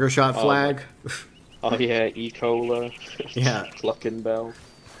a Burger Shot flag. Oh yeah, E-Cola. Yeah, Clucking Bell.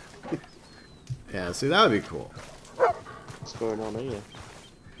 Yeah, see, that would be cool. What's going on here?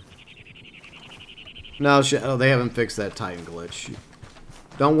 No, they haven't fixed that Titan glitch.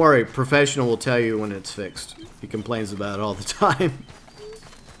 Don't worry, Professional will tell you when it's fixed. He complains about it all the time.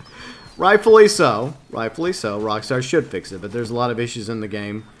 Rightfully so. Rightfully so. Rockstar should fix it, but there's a lot of issues in the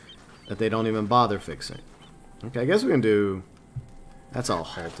game that they don't even bother fixing. Okay, I guess we can do... That's all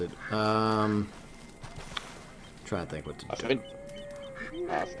halted. Trying to think what to do.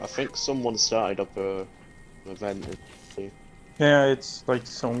 I think someone started up an event. Yeah, it's like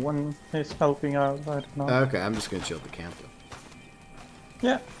someone is helping out, I don't know. Okay, I'm just going to chill at the camp though.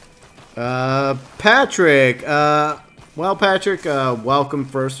 Yeah. Patrick. Well, Patrick, welcome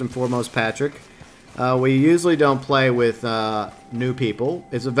first and foremost, Patrick. We usually don't play with new people.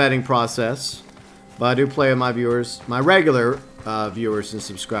 It's a vetting process. But I do play with my viewers, my regular viewers and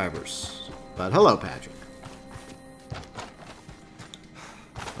subscribers. But hello, Patrick.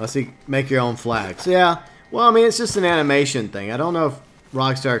 Let's see, make your own flags. Yeah, well, I mean, it's just an animation thing. I don't know if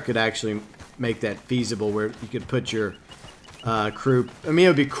Rockstar could actually make that feasible where you could put your crew... I mean, it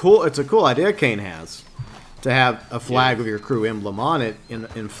would be cool. It's a cool idea Kane has to have a flag with your crew emblem on it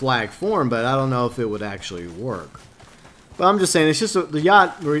in flag form, but I don't know if it would actually work. But I'm just saying, it's just the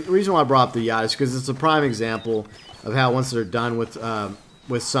yacht... The reason why I brought up the yacht is because it's a prime example of how once they're done with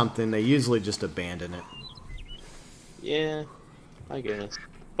something, they usually just abandon it. Yeah, I guess.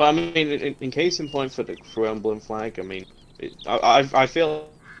 But I mean, in case in point for the crew emblem flag, I mean, I feel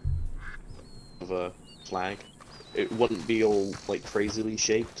of a flag, it wouldn't be all like crazily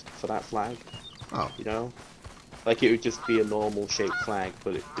shaped for that flag. Oh, you know, like it would just be a normal shaped flag,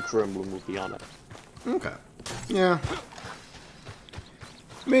 but the crew emblem would be on it. Okay. Yeah.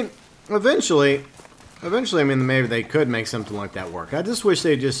 I mean, eventually, I mean, maybe they could make something like that work. I just wish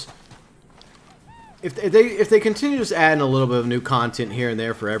they just if they continue just adding a little bit of new content here and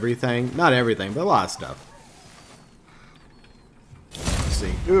there for everything, not everything, but a lot of stuff. Let's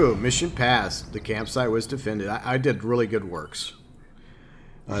see. Ooh, mission passed. The campsite was defended. I did really good works.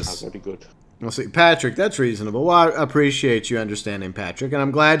 Very good. Let's see, Patrick. That's reasonable. Well, I appreciate you understanding, Patrick, and I'm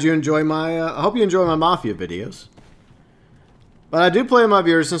glad you enjoy my. I hope you enjoy my Mafia videos. But I do play with my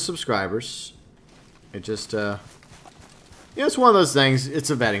viewers and subscribers. It just, yeah, it's one of those things. It's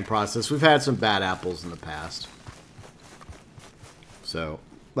a vetting process. We've had some bad apples in the past. So,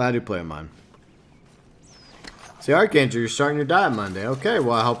 but I do play with mine. See, Archangel, you're starting your diet Monday. Okay,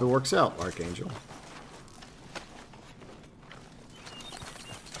 well, I hope it works out, Archangel.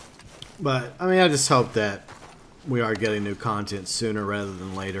 But, I mean, I just hope that we are getting new content sooner rather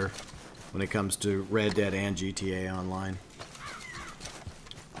than later when it comes to Red Dead and GTA Online.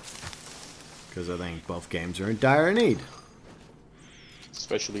 Because I think both games are in dire need.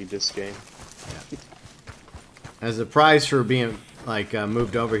 Especially this game. Yeah. As a prize for being, like,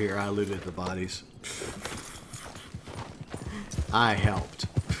 moved over here, I looted the bodies. I helped.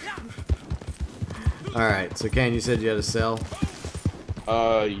 Alright, so Kane, you said you had a cell?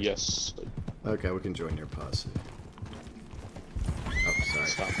 Yes. Okay, we can join your posse. Oh, sorry.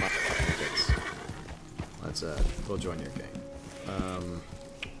 Stop my Let's, we'll join your gang.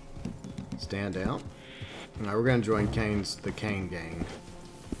 Stand out. Alright, we're gonna join the Kane gang.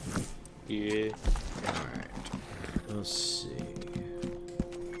 Yeah. Alright. Let's see.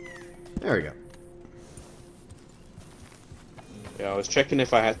 There we go. Yeah, I was checking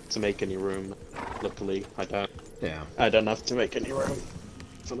if I had to make any room. Luckily, I don't. Yeah. I don't have to make any room.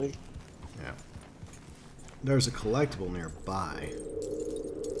 Hopefully. Yeah. There's a collectible nearby.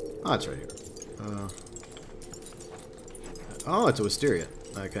 Oh, it's right here. Oh, it's a wisteria.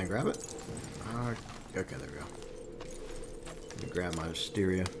 Can I grab it? Okay, there we go. Let me grab my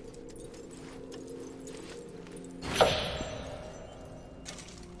wisteria.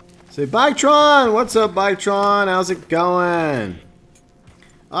 Say, Bytron! What's up, Bytron? How's it going?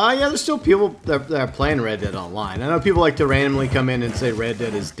 Yeah, there's still people that are playing Red Dead Online. I know people like to randomly come in and say Red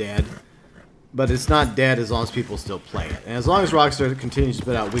Dead is dead. But it's not dead as long as people still play it. And as long as Rockstar continues to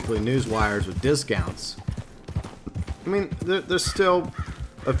put out weekly news wires with discounts, I mean, there's still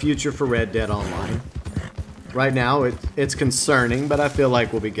a future for Red Dead Online. Right now, it's concerning, but I feel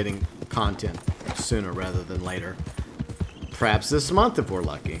like we'll be getting content sooner rather than later. Perhaps this month if we're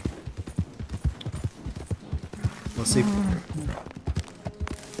lucky. Let's see.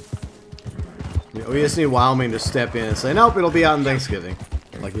 We just need Wyoming to step in and say, nope, it'll be out on Thanksgiving.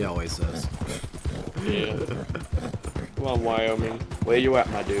 Like he always says. Yeah. Come on, Wyoming. Where you at,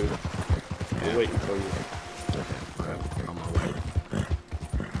 my dude? We're waiting for you. Okay, on my way.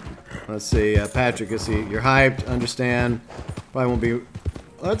 Let's see, Patrick, let's see. You're hyped, understand. Probably won't be...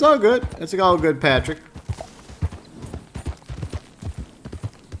 Well, it's all good. It's all good, Patrick.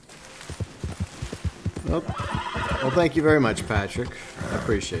 Well, thank you very much, Patrick. I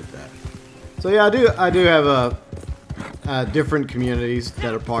appreciate that. So yeah, I do have different communities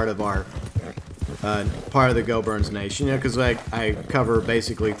that are part of our part of the GeauxBurns Nation. You know, because I cover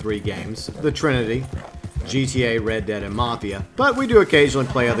basically 3 games: the Trinity, GTA, Red Dead, and Mafia. But we do occasionally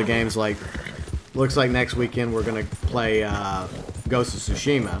play other games. Like, looks like next weekend we're gonna play Ghost of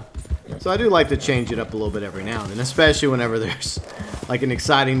Tsushima. So I do like to change it up a little bit every now and then, especially whenever there's like an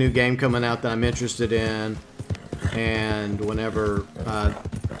exciting new game coming out that I'm interested in, and whenever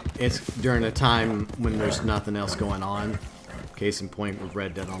it's during a time when there's nothing else going on. Case in point with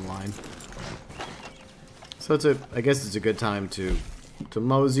Red Dead Online. So I guess it's a good time to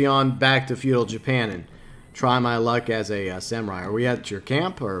mosey on back to feudal Japan and try my luck as a samurai. Are we at your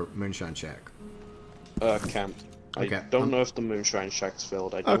camp or Moonshine Shack? Camp. Okay. I don't know if the Moonshine Shack's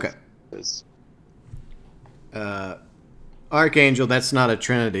filled. I don't. Okay. Is. Archangel, that's not a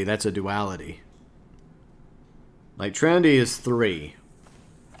trinity, that's a duality. Like, trinity is 3.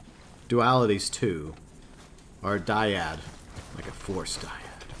 Duality's 2. Or a dyad. Like a force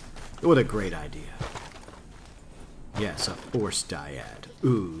dyad. What a great idea. Yes, a force dyad.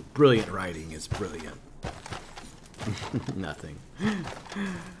 Ooh, brilliant writing is brilliant. Nothing.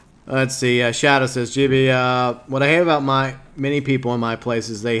 Let's see, Shadow says, GB, what I hate about many people in my place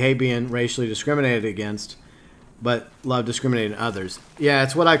is they hate being racially discriminated against, but love discriminating others. Yeah,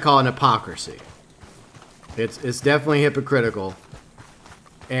 it's what I call an hypocrisy. It's definitely hypocritical.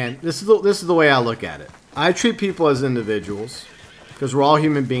 And this is the way I look at it. I treat people as individuals, because we're all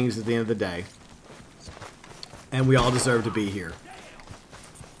human beings at the end of the day. And we all deserve to be here.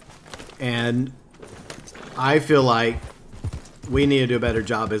 And I feel like we need to do a better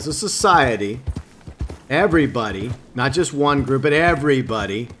job as a society. Everybody, not just one group, but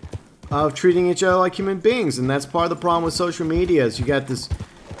everybody, of treating each other like human beings, and that's part of the problem with social media. Is you got this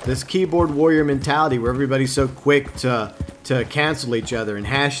keyboard warrior mentality where everybody's so quick to cancel each other and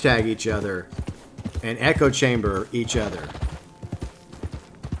hashtag each other and echo chamber each other.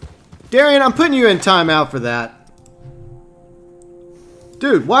 Darian, I'm putting you in timeout for that.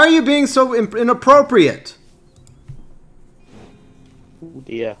 Dude, why are you being so inappropriate?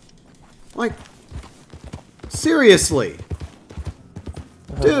 Yeah. Like, seriously.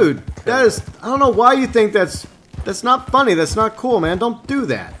 Dude, that is... I don't know why you think that's not funny. That's not cool, man. Don't do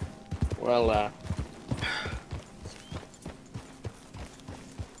that. Well,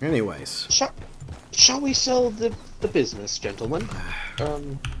 Anyways. Shall we sell the business, gentlemen?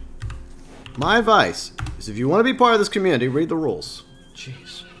 My advice is if you want to be part of this community, read the rules.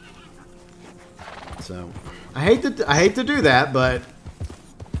 Jeez. So, I hate to do that, but...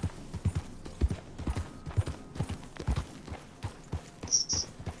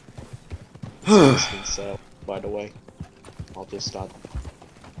 So, by the way, I'll just start.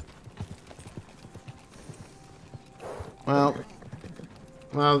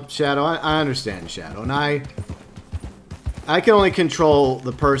 Well, Shadow, I understand, Shadow, and I can only control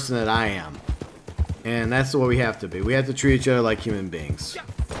the person that I am, and that's what we have to be. We have to treat each other like human beings.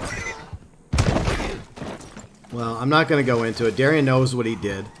 Well, I'm not going to go into it. Darian knows what he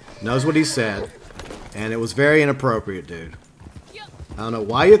did, knows what he said, and it was very inappropriate, dude. I don't know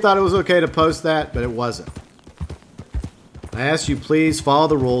why you thought it was okay to post that, but it wasn't. I ask you, please follow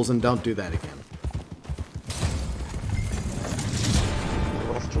the rules and don't do that again.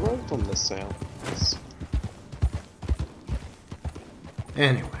 We'll have to vote on this sale.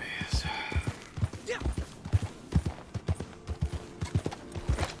 Anyways.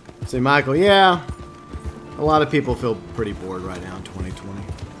 See, Michael, yeah, a lot of people feel pretty bored right now in 2020.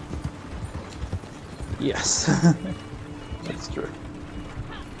 Yes. That's true.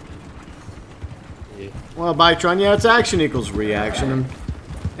 Well, Bytron, yeah, it's action equals reaction,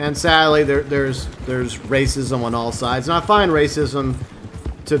 and sadly, there's racism on all sides, and I find racism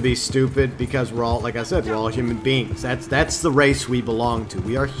to be stupid because we're all, like I said, we're all human beings. That's the race we belong to.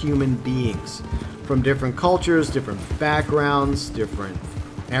 We are human beings from different cultures, different backgrounds, different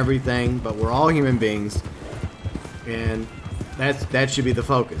everything, but we're all human beings, and that should be the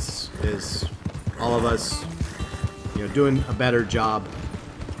focus. Is all of us, you know, doing a better job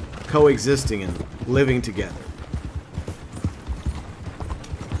coexisting and living together.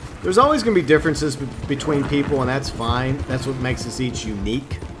 There's always going to be differences between people, and that's fine. That's what makes us each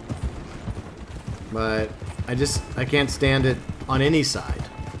unique. But I can't stand it on any side.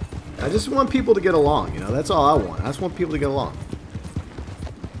 I just want people to get along, you know. That's all I want. I just want people to get along.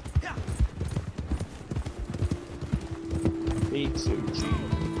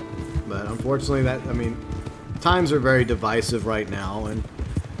 But unfortunately, times are very divisive right now, and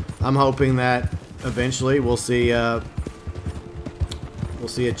I'm hoping that eventually we'll see a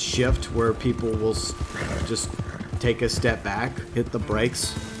shift where people will just take a step back, hit the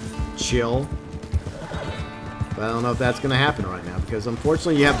brakes, chill. But I don't know if that's going to happen right now, because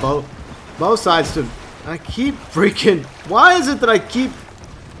unfortunately you have both sides to... I keep freaking... Why is it that I keep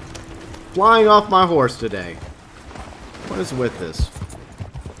flying off my horse today? What is with this?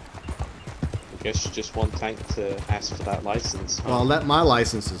 I guess you just want Tank to ask for that license. Well, my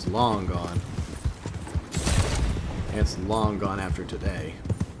license is long gone. It's long gone after today.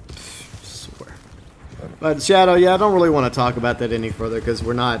 I swear. But Shadow, yeah, I don't really want to talk about that any further because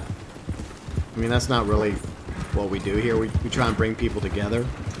we're not... I mean, that's not really what we do here. We try and bring people together.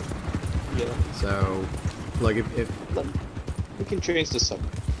 Yeah. So, like, if we can change the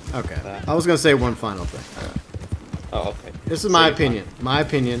subject. Okay. I was going to say one final thing. Oh, okay. This is my opinion. My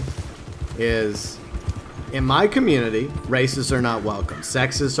opinion is, in my community, racists are not welcome.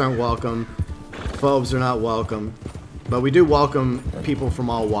 Sexists aren't welcome. Phobes are not welcome. But we do welcome people from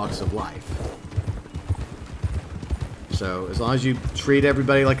all walks of life. So, as long as you treat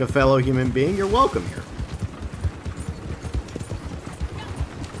everybody like a fellow human being, you're welcome here.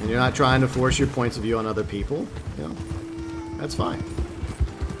 And you're not trying to force your points of view on other people, you know, that's fine.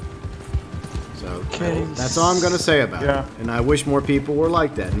 So, that's all I'm going to say about it. And I wish more people were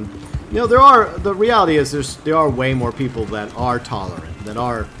like that. And, you know, the reality is there are way more people that are tolerant, that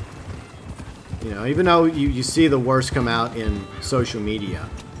are, you know, even though you see the worst come out in social media.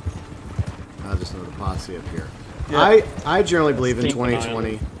 I'll just throw the posse up here. Yeah. I generally believe in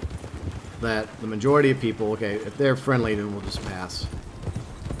 2020 that the majority of people, okay, if they're friendly, then we'll just pass.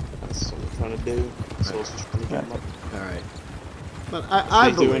 That's what we're trying to do. So right. Trying to get them up. All right. But I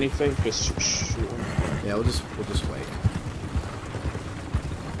if they do anything, just shoot them. Yeah, we'll just wait.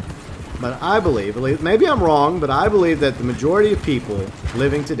 But I believe, maybe I'm wrong, but I believe that the majority of people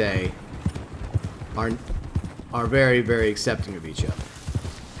living today are very, very accepting of each other.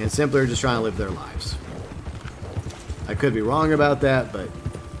 And simply are just trying to live their lives. I could be wrong about that, but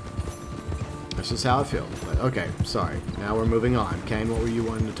that's just how I feel. But okay, sorry. Now we're moving on. Kane, what were you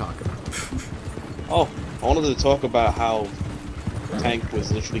wanting to talk about? Oh, I wanted to talk about how Tank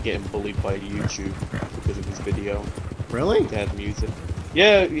was literally getting bullied by YouTube because of his video. Really? He had music.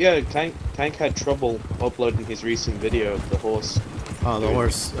 Yeah, Tank had trouble uploading his recent video of the horse. Oh, the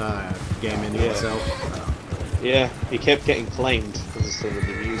horse game into itself? Oh. Yeah, he kept getting claimed because of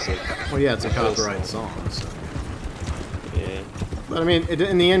the music. Well, yeah, it's a copyright song, so... Yeah. But I mean,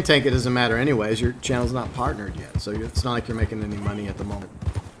 in the end, Tank, it doesn't matter anyways. Your channel's not partnered yet, so it's not like you're making any money at the moment.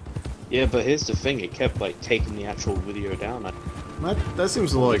 Yeah, but here's the thing, it kept like taking the actual video down. That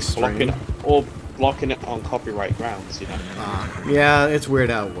seems a little extreme. Blocking it on copyright grounds, you know. Yeah, it's weird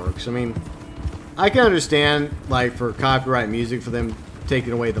how it works. I mean, I can understand, like, for copyright music, for them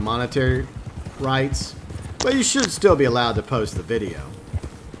taking away the monetary rights, but you should still be allowed to post the video.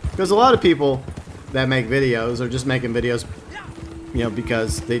 Because a lot of people that make videos are just making videos, you know,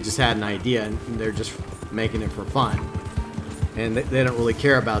 because they just had an idea and they're just making it for fun. And they don't really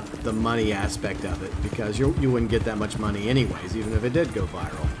care about the money aspect of it, because you wouldn't get that much money anyways, even if it did go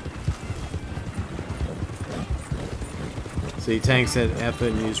viral. See, Tank said F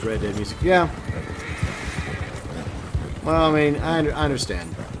and use Red Dead music. Yeah. Well, I mean, I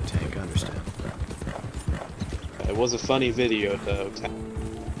understand, Tank. I understand. It was a funny video, though.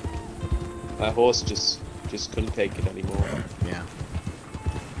 That horse just couldn't take it anymore. Yeah.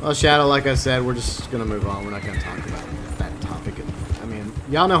 Well, Shadow, like I said, we're just gonna move on. We're not gonna talk about that topic. I mean,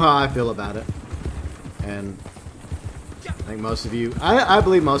 y'all know how I feel about it, and I think most of you, I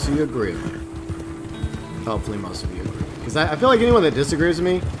believe most of you agree with me. Hopefully, most of you agree. Because I feel like anyone that disagrees with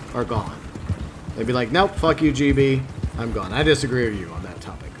me are gone. They'd be like, nope, fuck you, GB, I'm gone. I disagree with you on that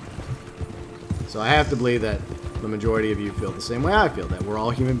topic. So I have to believe that the majority of you feel the same way I feel, that we're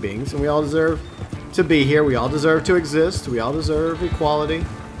all human beings and we all deserve to be here. We all deserve to exist. We all deserve equality.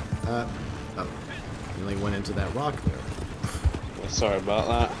 Oh, really went into that rock there. Well, sorry about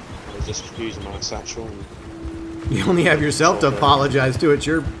that. I was just using my satchel. You only have yourself to apologize to. It's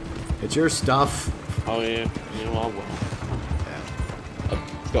your stuff. Oh yeah, you know I will. Yeah.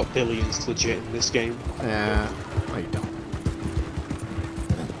 I've got billions legit in this game. Yeah, no, you don't.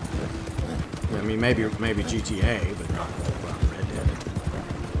 I mean, maybe GTA, but not Red Dead.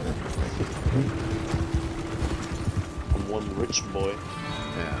 I'm one rich boy.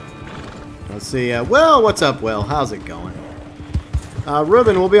 Yeah. Let's see. Will, what's up, Will? How's it going?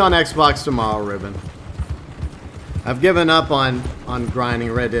 Ruben, we'll be on Xbox tomorrow, Ruben. I've given up on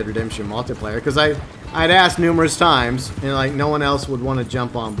grinding Red Dead Redemption multiplayer because I'd asked numerous times and like no one else would want to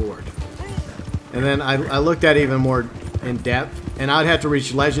jump on board. And then I looked at it even more in depth, and I'd have to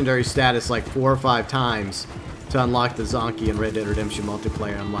reach legendary status like 4 or 5 times to unlock the Zonkey in Red Dead Redemption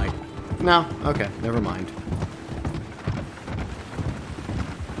multiplayer. I'm like, no, okay, never mind.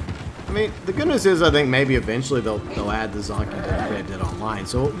 I mean, the good news is I think maybe eventually they'll add the Zonkey to Red Dead Online,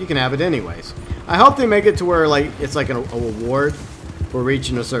 so you can have it anyways. I hope they make it to where like it's like a reward for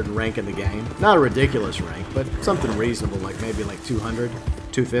reaching a certain rank in the game. Not a ridiculous rank, but something reasonable, like maybe like 200,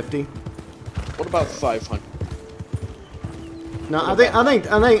 250. What about 500? No, I think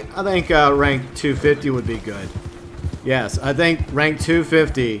rank 250 would be good. Yes, I think rank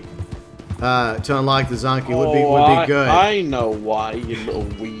 250 to unlock the Zonkey would be good. I know why, you little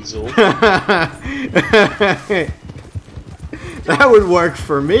weasel. That would work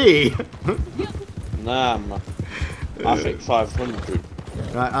for me. Nah, man. I think 500.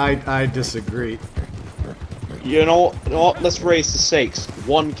 I disagree. You know what? Let's raise the stakes.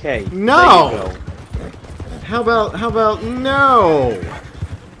 1K. No. There you go. How about no?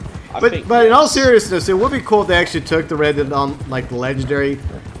 But yes. In all seriousness, it would be cool if they actually took the Red Dead on like the legendary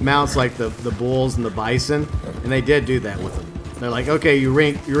mounts, like the bulls and the bison, and they did do that with them. They're like, okay, you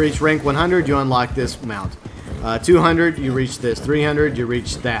reach rank 100, you unlock this mount. 200, you reach this. 300, you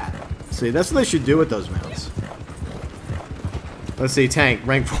reach that. See, that's what they should do with those mounts. Let's see, Tank,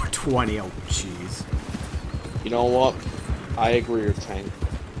 rank 420. Oh, jeez. You know what? I agree with Tank.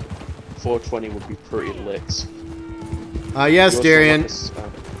 420 would be pretty lit. Yes, Darian.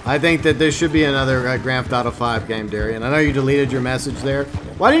 I think that there should be another Grand Theft Auto 5 game, Darian. I know you deleted your message there.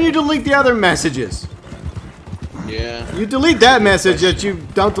 Why didn't you delete the other messages? Yeah. You delete that message, yet you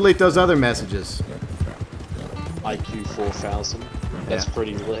don't delete those other messages. IQ 4000. That's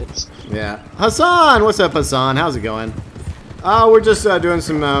pretty lit. Yeah. Hassan! What's up, Hassan? How's it going? We're just doing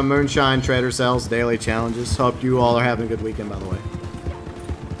some Moonshine Trader Cells daily challenges. Hope you all are having a good weekend, by the way.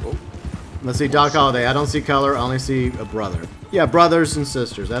 Let's see, Doc Holiday. I don't see color. I only see a brother. Yeah, brothers and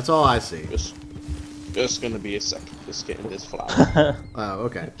sisters. That's all I see. Just gonna be a second. Just getting this flower. Oh,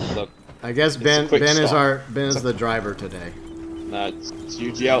 okay. Look. I guess Ben is the driver today. Nah, it's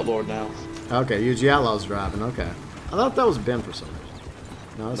UG Outlaw now. Okay, UG Outlaw's driving. Okay. I thought that was Ben for some reason.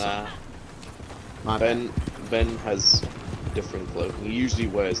 No, nah. Not. Ben has different clothing. He usually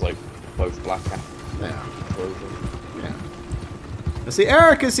wears like both black and clothing. Yeah. I see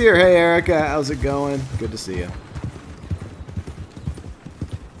Erica's here. Hey Erica, how's it going? Good to see you.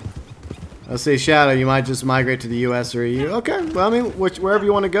 Let's see, Shadow, you might just migrate to the US or EU. Okay, well, I mean, wherever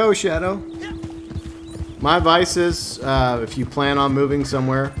you want to go, Shadow. My advice is, if you plan on moving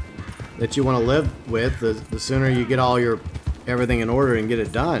somewhere that you want to live with, the sooner you get all everything in order and get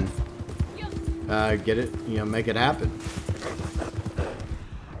it done, get it, make it happen.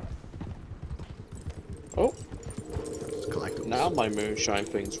 Oh, now my moonshine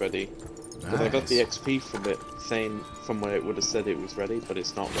thing's ready. Because I got the XP from it, saying from where it would have said it was ready, but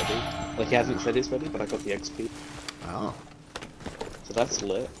it's not ready. Like, he hasn't said it's ready, but I got the XP. Oh. So that's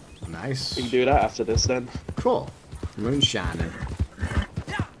lit. Nice. We can do that after this then. Cool. Moonshining.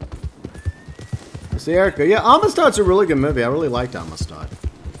 See, Erica. Yeah, Amistad's a really good movie. I really liked Amistad.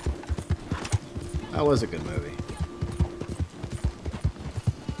 That was a good movie.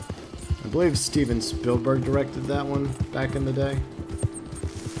 I believe Steven Spielberg directed that one back in the day.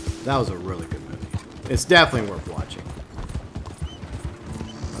 That was a really good movie. It's definitely worth watching.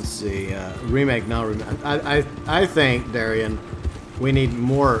 Let's see. Remake, no remake. I think, Darian, we need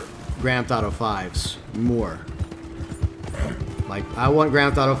more Grand Theft Auto 5s. More. Like, I want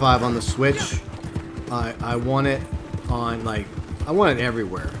Grand Theft Auto 5 on the Switch. I want it on, like, I want it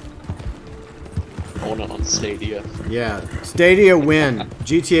everywhere. I want it on Stadia. Yeah. Stadia win.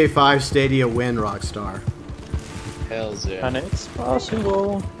 GTA 5 Stadia win, Rockstar. Hells yeah. And it's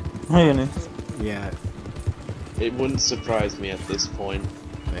possible. Yeah. It wouldn't surprise me at this point.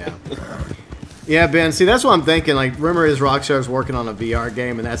 Yeah. Yeah, Ben, see, that's what I'm thinking. Like, rumor is Rockstar's working on a VR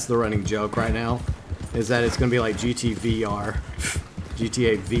game, and that's the running joke right now, is that it's going to be like GTA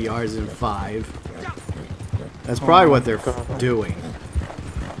VR is in 5. That's probably what they're doing.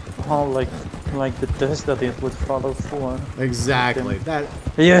 Oh, like the test that it would follow 4. Exactly.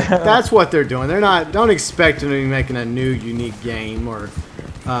 Yeah. That's what they're doing. They're not. Don't expect them to be making a new, unique game or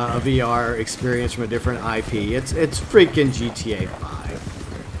a VR experience from a different IP. It's freaking GTA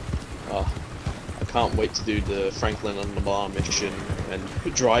 5. Oh, I can't wait to do the Franklin and Lamar mission and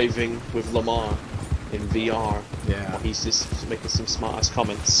driving with Lamar in VR. Yeah. He's just making some smart-ass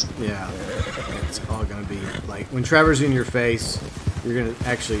comments. Yeah. It's all gonna be like when Trevor's in your face, you're gonna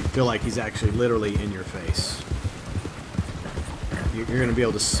actually feel like he's actually literally in your face. You're gonna be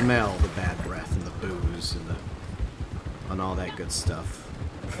able to smell the bad breath and the booze and all that good stuff.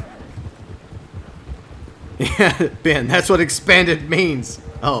 Yeah, Ben, that's what expanded means.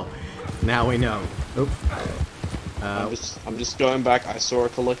 Oh, now we know. Oop. I'm just going back. I saw a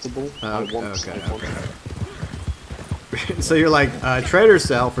collectible. Okay. So you're like trader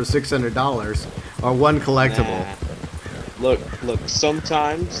sell for $600 or one collectible. Nah. Look.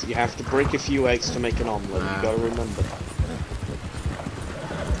 Sometimes you have to break a few eggs to make an omelet. You gotta remember that.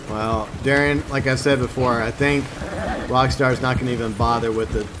 Well, Darren, like I said before, I think Rockstar's not gonna even bother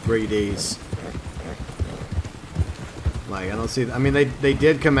with the 3Ds. Like, I don't see. I mean, they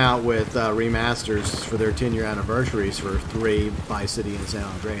did come out with remasters for their 10-year anniversaries for 3, Vice City, and San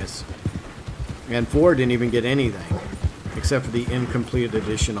Andreas, and 4 didn't even get anything except for the incomplete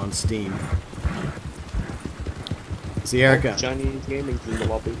edition on Steam. See, Erica. Chinese gaming in the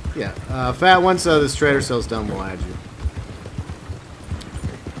lobby. Yeah, Fat. Once this trader sale's done, we'll add you.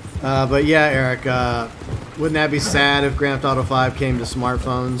 But yeah, Eric, wouldn't that be sad if Grand Theft Auto 5 came to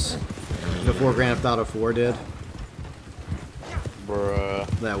smartphones before Grand Theft Auto 4 did? Bruh.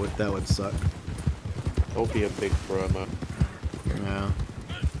 That would suck. That'll be a big promo. Yeah.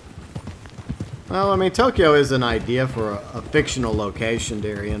 Well, I mean, Tokyo is an idea for a fictional location,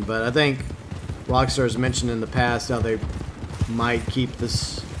 Darian, but I think Rockstar's mentioned in the past how they might keep the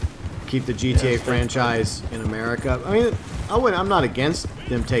GTA franchise in America. I mean, I'm not against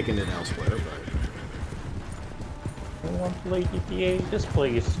them taking it elsewhere, but You want to play GTA? Just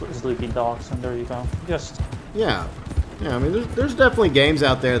play Sleeping Dogs, and there you go. Just yeah. I mean, there's definitely games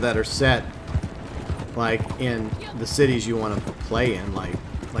out there that are set like in the cities you want to play in, like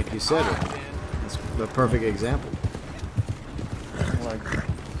you said. It's the perfect example. Like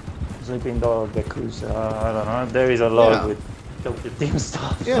Sleeping Dog, Yakuza, I don't know. There is a lot with Tokyo Team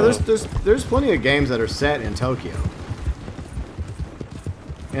stuff. Yeah, so. there's plenty of games that are set in Tokyo.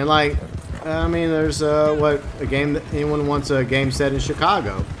 And like, I mean, there's a game that anyone wants a game set in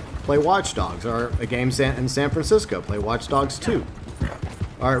Chicago. play Watch Dogs. Or a game in San Francisco, play Watch Dogs 2.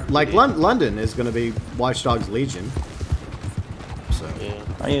 Or like London is going to be Watch Dogs Legion. So Yeah.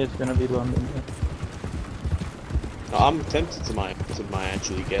 Oh, yeah, it's gonna be London. No, I'm tempted to might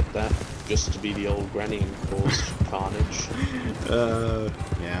actually get that, just to be the old granny and cause carnage.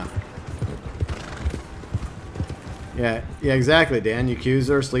 Yeah. Yeah, exactly, Dan.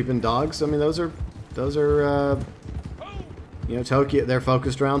 Yakuza, Sleeping Dogs. I mean, those are, you know, Tokyo. They're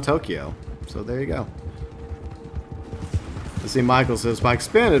focused around Tokyo. So there you go. Let's see, Michael says, by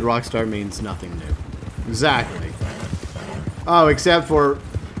expanded, Rockstar means nothing new. Exactly. Oh, except for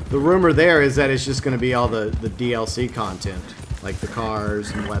the rumor there is that it's just going to be all the DLC content, like the cars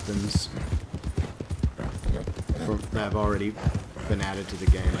and weapons that have already been added to the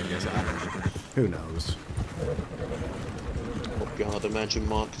game, I guess. I don't know. Who knows? Oh god, imagine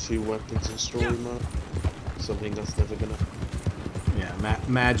Mark II weapons in story mode. Something that's never gonna... Yeah,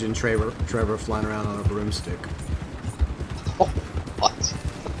 imagine Trevor flying around on a broomstick. Oh, what?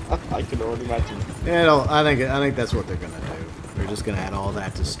 I can only imagine. Yeah, I think that's what they're gonna do. They're just gonna add all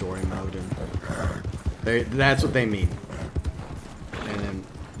that to story mode, and that's what they mean. And then,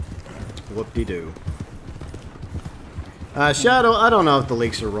 whoop-de-doo. Shadow, I don't know if the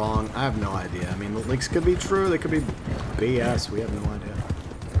leaks are wrong. I have no idea. I mean, the leaks could be true. They could be BS. We have no idea.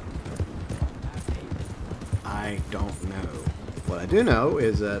 I don't know. What I do know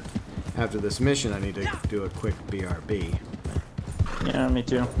is that after this mission, I need to do a quick BRB. Yeah, me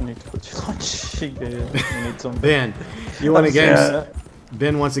too. I need to put you on. You need some. Ben, you want a game?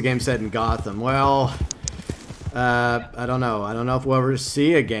 Ben wants a game set in Gotham. Well, I don't know. I don't know if we'll ever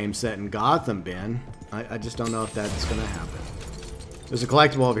see a game set in Gotham, Ben. I just don't know if that's gonna happen. There's a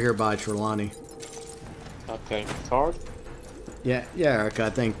collectible over here by Trelawney. Okay, card? Yeah, Erica. I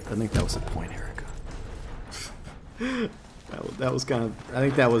think that was the point, Erica. that was kind of. I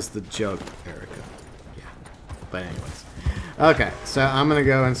think that was the joke, Erica. Yeah. But anyways. Okay, so I'm gonna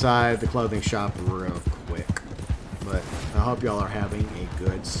go inside the clothing shop real quick. But I hope y'all are having a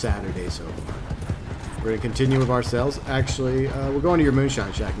good Saturday so far. We're gonna continue with our sales. Actually, we're going to your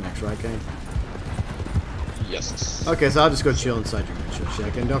Moonshine Shack next, right, Kane? Yes. Okay, so I'll just go chill inside your Moonshine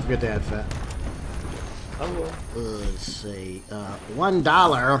Shack, and don't forget to add fat. I will. Let's see,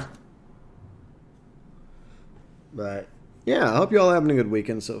 $1. But yeah, I hope y'all are having a good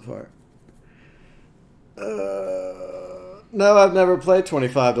weekend so far. No, I've never played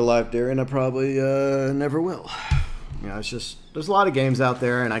 25 to Life Dairy, and I probably never will. You know, it's just there's a lot of games out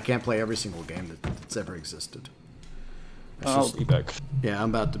there, and I can't play every single game that's ever existed. I'll be back. Yeah, I'm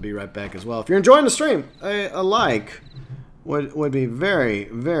about to be right back as well. If you're enjoying the stream, a like would be very,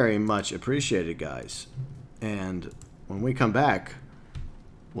 very much appreciated, guys. And when we come back,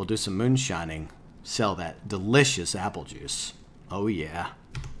 we'll do some moonshining, sell that delicious apple juice. Oh yeah.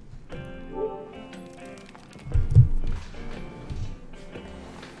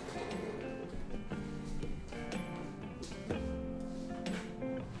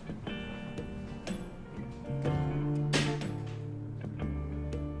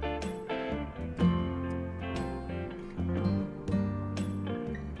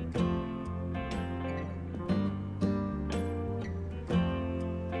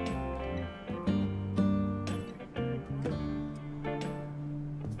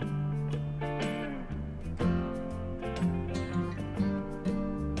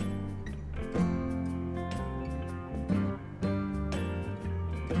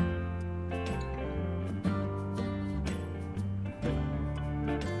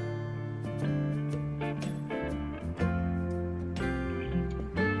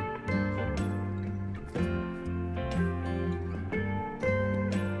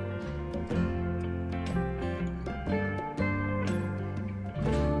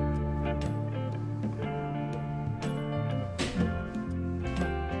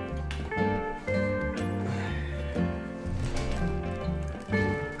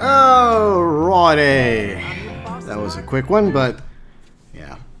 Alrighty. That was a quick one, but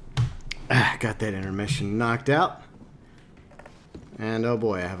yeah. Got that intermission knocked out. And oh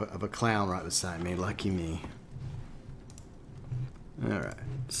boy, I have a clown right beside me. Lucky me. Alright.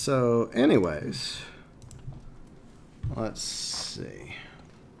 So, anyways. Let's see.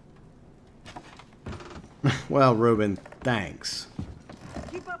 Well, Ruben, thanks.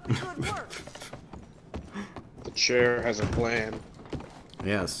 Keep up the good work. The chair has a plan.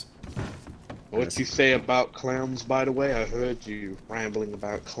 Yes. What you say about clowns, by the way? I heard you rambling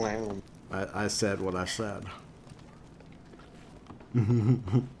about clowns. I said what I said.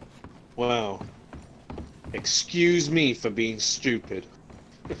 Well, excuse me for being stupid.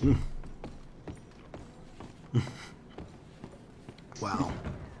 Wow.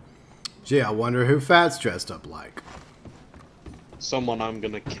 Gee, I wonder who Fat's dressed up like. Someone I'm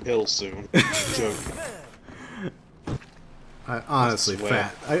gonna kill soon. Joke. Honestly,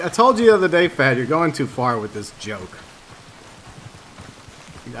 Fat. I told you the other day, Fat, you're going too far with this joke.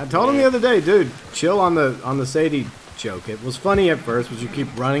 I told him the other day, dude, chill on the Sadie joke. It was funny at first, but you keep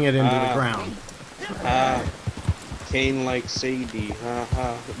running it into the ground. Kane like Sadie,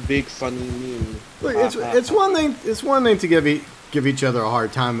 haha. Big funny meme. Look, it's one thing. It's one thing to give each other a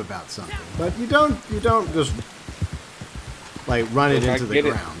hard time about something, but you don't just like run it into the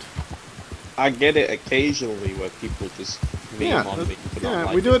ground. I get it occasionally where people just meme on me.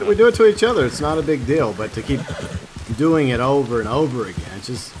 Yeah, we do it to each other. It's not a big deal, but to keep doing it over and over again, it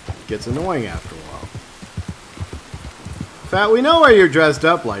just gets annoying after a while. Fat, we know why you're dressed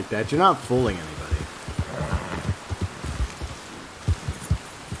up like that. You're not fooling anybody.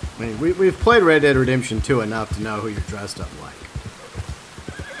 I mean, we've played Red Dead Redemption 2 enough to know who you're dressed up like.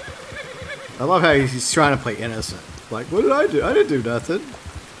 I love how he's trying to play innocent. Like, what did I do? I didn't do nothing.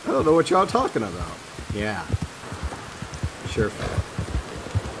 I don't know what y'all talking about. Yeah. Sure,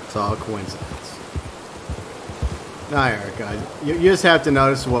 Fat. It's all coincidence. Nah, Erica, you just have to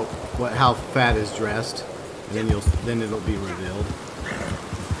notice how Fat is dressed, and then it'll be revealed.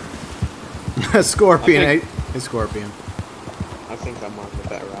 Scorpion, hey Scorpion. I think I might have a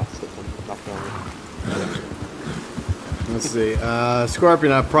better outfit than not going. Let's see.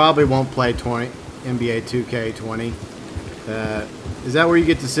 Scorpion, I probably won't play NBA 2K20. Is that where you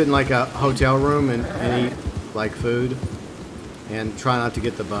get to sit in like a hotel room and eat like food and try not to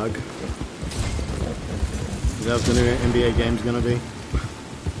get the bug? Is that what the new NBA game's gonna be?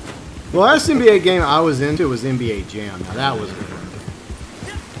 The last NBA game I was into was NBA Jam. Now that was a good one.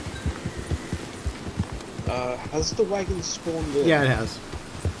 Has the wagon spawned in? Yeah, it has.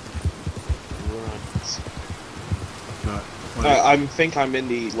 Right. I think I'm in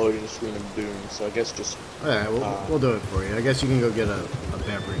the loading screen of Doom, so I guess just... Yeah, we'll do it for you. I guess you can go get a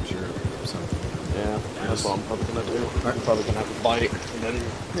beverage or something. Yeah, that's what I'm probably going to do. I'm probably going to have a bite and then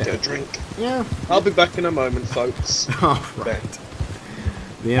get a drink. Yeah. I'll be back in a moment, folks. All right.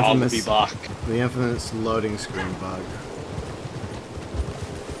 I'll be back. The infamous loading screen bug.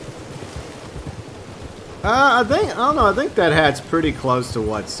 I think that hat's pretty close to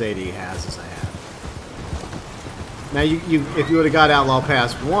what Sadie has as a hat. Now, if you would have got Outlaw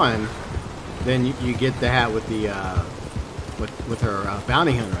Pass 1, then you get the hat with the with her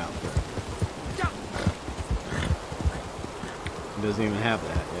bounty hunter outfit. It doesn't even have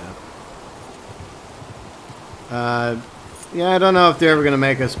that yet. Yeah, I don't know if they're ever going to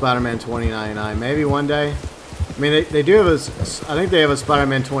make a Spider-Man 2099. Maybe one day. I mean, they do have I think they have a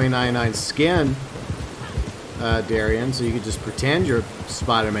Spider-Man 2099 skin, Darian, so you could just pretend you're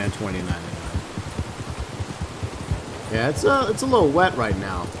Spider-Man 2099. Yeah, it's a little wet right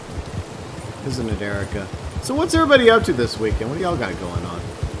now, isn't it, Erica? So what's everybody up to this weekend? What do y'all got going on?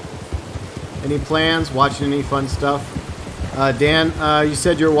 Any plans? Watching any fun stuff? Dan, you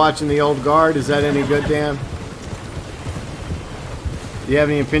said you're watching The Old Guard. Is that any good, Dan? Do you have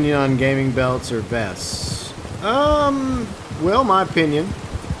any opinion on gaming belts or vests? Well, my opinion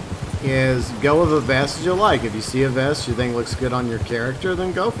is go with a vest you like. If you see a vest you think looks good on your character,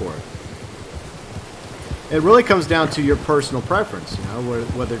 then go for it. It really comes down to your personal preference, you know,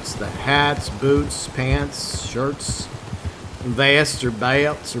 whether it's the hats, boots, pants, shirts, vests, or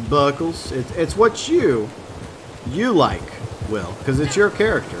belts, or buckles. It's what you like, Will, because it's your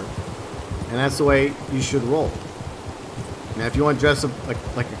character, and that's the way you should roll. Now, if you want to dress up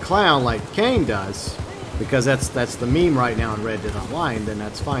like a clown, like Kane does, because that's the meme right now in Red Dead Online, then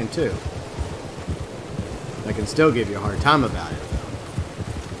that's fine too. I can still give you a hard time about it,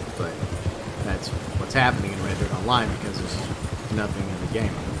 though. But that's what's happening in Red Dead Online because there's nothing in the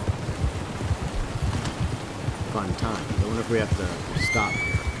game. Fun time. I wonder if we have to stop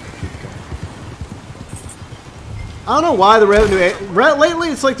here. Keep going. I don't know why the lately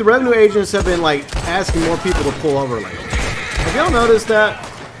it's like the revenue agents have been like asking more people to pull over lately. Have y'all noticed that?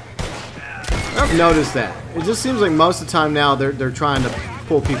 I've noticed that. It just seems like most of the time now they're trying to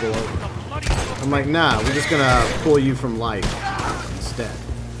pull people over. I'm like, nah, we're just gonna pull you from life instead.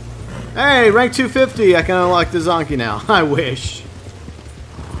 Hey, rank 250, I can unlock the Zonky now. I wish.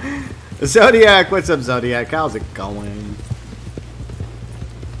 Zodiac, what's up, Zodiac? How's it going?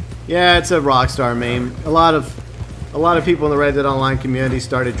 Yeah, it's a Rockstar meme. A lot of people in the Red Dead Online community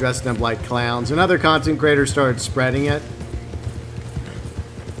started dressing up like clowns, and other content creators started spreading it.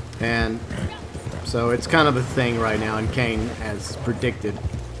 And so it's kind of a thing right now, and Kane, as predicted,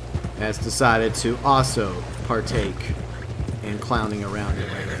 has decided to also partake in clowning around in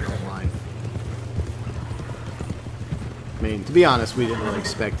Red Dead Online. I mean, to be honest, we didn't really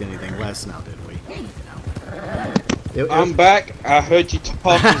expect anything less now, did we? I'm back. I heard you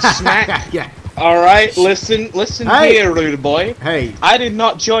talking smack. Yeah. Alright, listen Hey. here, rude boy. Hey. I did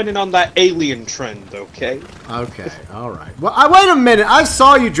not join in on that alien trend, okay? Okay, alright. Well, wait a minute. I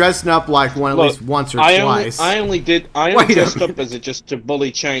saw you dressing up like one at Look, least once or I twice. only Wait dressed a up as just to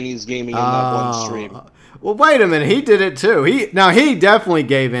bully Chinese gaming in that one stream. Well, wait a minute. He did it too. He definitely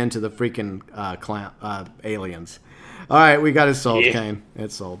gave in to the freaking aliens. Alright, we got it sold, Yeah. Kane.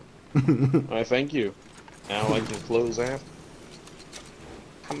 It's sold. Alright, thank you. Now I can close out.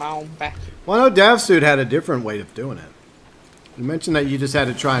 Come on back. Well, I know DavSuit had a different way of doing it. You mentioned that you just had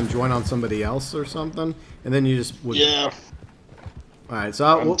to try and join on somebody else or something, and then you just would... Yeah. Alright,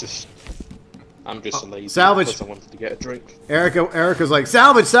 so... I'm just lazy salvage. because I wanted to get a drink. Erica's like,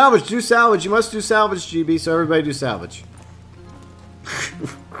 salvage, do salvage. You must do salvage, GB, so everybody do salvage.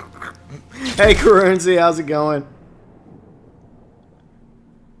 Hey, Karunzi, how's it going?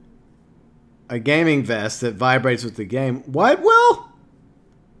 A gaming vest that vibrates with the game. What, Will?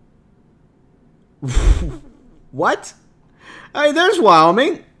 What? Hey, there's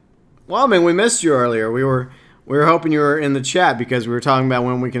Wyoming. Wyoming, we missed you earlier. We were hoping you were in the chat because we were talking about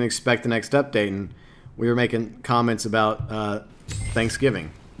when we can expect the next update, and we were making comments about Thanksgiving,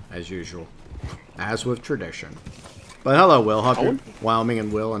 as usual, as with tradition. But hello, Will. Hope you're Wyoming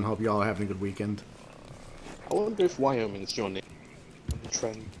and Will, and hope you all are having a good weekend. I wonder if Wyoming's joining the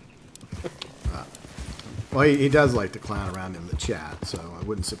trend. Well, he does like to clown around in the chat, so it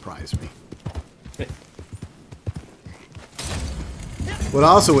wouldn't surprise me. What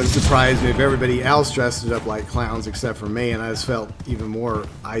also would surprise me if everybody else dressed up like clowns except for me, and I just felt even more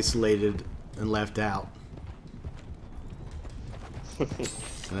isolated and left out.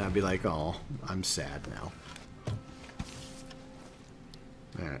 And I'd be like, oh, I'm sad now.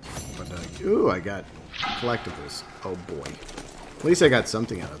 Alright, ooh, I got collectibles. Oh boy. At least I got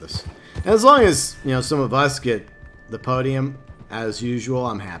something out of this. And as long as, you know, some of us get the podium, as usual,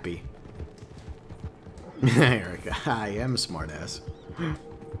 I'm happy. Erica, I am a smartass.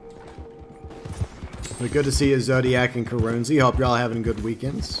 But good to see you, Zodiac and Karunzi. Hope you're all having good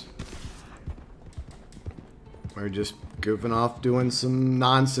weekends. We're just goofing off doing some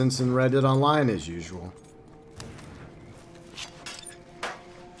nonsense in Reddit online as usual.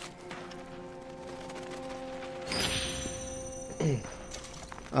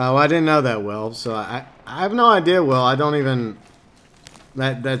 Well, I didn't know that, Will. So I have no idea, Will. I don't even...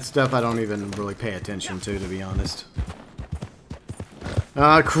 That stuff I don't even really pay attention to be honest.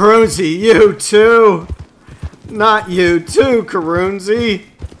 Karunzi, you too! Not you too, Karunzi!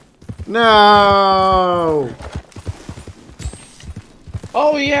 No!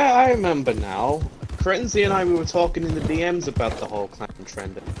 Oh yeah, I remember now. Crenzy and I, we were talking in the DMs about the whole clown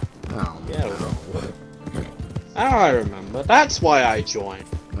trend. Oh, yeah. no. Now I remember. That's why I joined.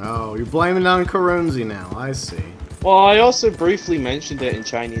 Oh, you're blaming it on Karunzi now. I see. Well, I also briefly mentioned it in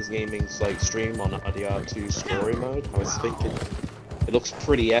Chinese Gaming's stream on RDR2 story mode. I was thinking it looks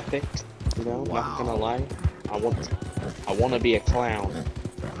pretty epic, you know. Not gonna lie. I want to be a clown.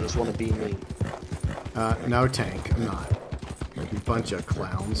 I just want to be me. No, Tank. I'm not. You bunch of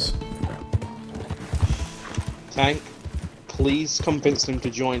clowns. Tank, please convince them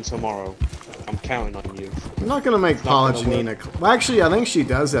to join tomorrow. I'm counting on you. I'm not gonna make Paula Janina. Well, actually, I think she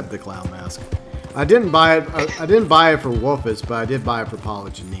does have the clown mask. I didn't buy it. I didn't buy it for Wolfus, but I did buy it for Paula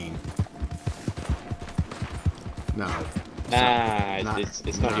Janine. No. Nah,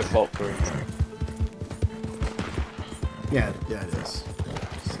 it's not your fault, Corinne. Yeah, it is.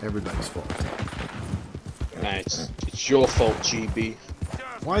 It's everybody's fault. Nice. It's your fault, GB.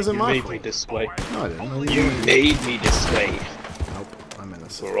 Why is it my fault? You made me this way. No, I didn't. You made me this way. Nope, I'm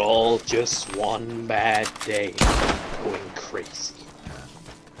innocent. We're all just one bad day going crazy.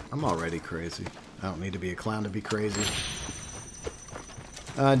 I'm already crazy. I don't need to be a clown to be crazy.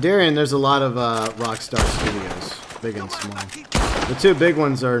 Darian, there's a lot of Rockstar Studios, big and small. The two big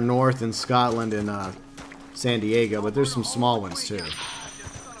ones are North in Scotland and San Diego, but there's some small ones too.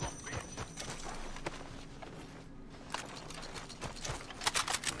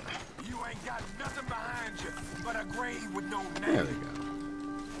 There we go.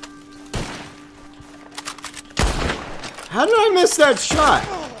 How did I miss that shot?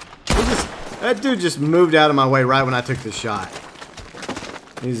 That dude just moved out of my way right when I took the shot.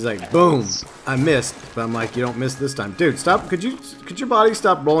 He's like, boom, I missed. But I'm like, you don't miss this time. Dude, stop. Could your body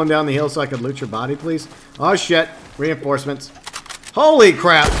stop rolling down the hill so I could loot your body, please? Oh, shit. Reinforcements. Holy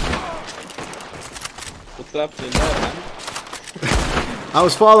crap. What's up in there, man? I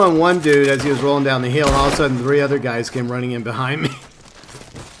was following one dude as he was rolling down the hill, and all of a sudden 3 other guys came running in behind me.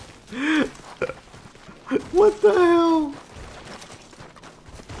 What the hell?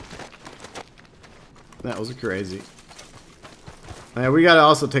 That was crazy. Man, we gotta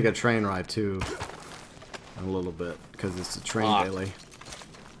also take a train ride too. A little bit, because it's a train daily.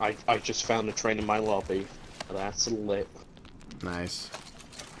 I just found a train in my lobby. That's lit. Nice.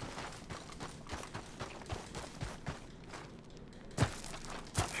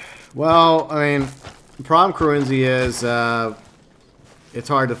 Well, I mean, the problem, Karunzi, is it's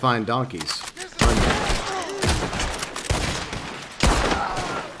hard to find donkeys.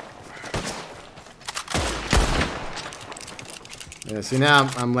 Yeah, see, now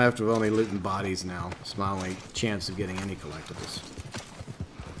I'm left with only looting bodies now. It's my only chance of getting any collectibles.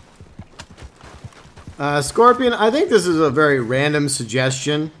 Scorpion, I think this is a very random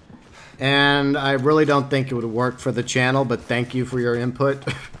suggestion, and I really don't think it would work for the channel, but thank you for your input.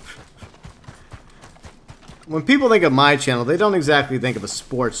 When people think of my channel, they don't exactly think of a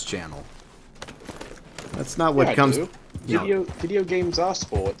sports channel. That's not what comes... Video games are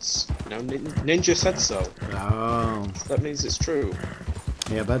sports. You know, Ninja said so. Oh. That means it's true.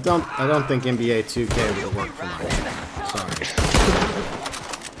 Yeah, but I don't think NBA 2K would work for my channel. Sorry.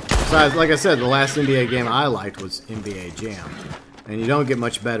 Besides, like I said, the last NBA game I liked was NBA Jam. And you don't get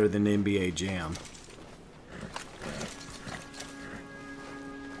much better than NBA Jam.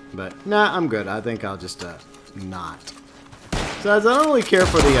 But, nah, I'm good. I think I'll just, not. Besides, I don't really care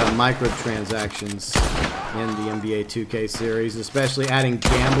for the microtransactions in the NBA 2K series, especially adding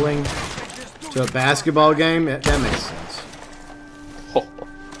gambling to a basketball game. That makes sense. Oh.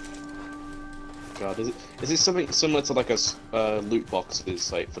 God, is it something similar to like a loot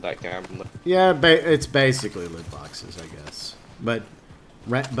boxes like for that game? Yeah, it's basically loot boxes, I guess. But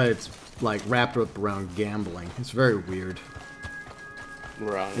it's like wrapped up around gambling. It's very weird.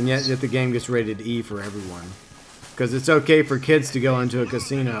 Right. And yet the game gets rated E for everyone. Because it's okay for kids to go into a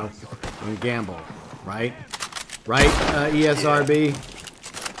casino and gamble, right? Right, ESRB?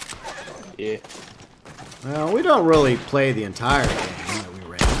 Yeah. Well, we don't really play the entire game that we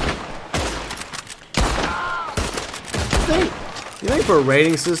rate. You think for a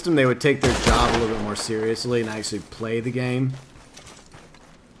rating system they would take their job a little bit more seriously and actually play the game?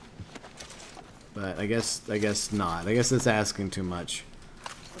 But I guess not. I guess that's asking too much.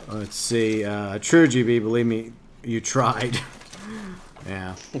 Let's see. True GB, believe me, you tried.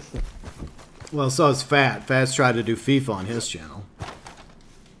 Yeah. Well, so is Fat. Fat's tried to do FIFA on his channel.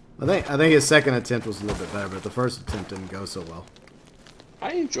 I think his second attempt was a little bit better, but the first attempt didn't go so well.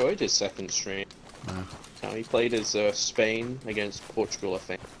 I enjoyed his second stream. He played as Spain against Portugal, I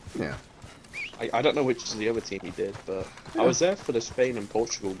think. Yeah. I don't know which is the other team he did, but yeah. I was there for the Spain and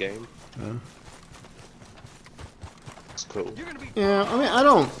Portugal game. It's cool. Yeah, I mean, I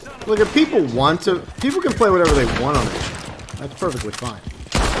don't... Look, if people want to... People can play whatever they want on their channel. That's perfectly fine.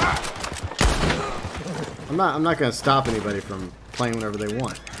 I'm not going to stop anybody from playing whatever they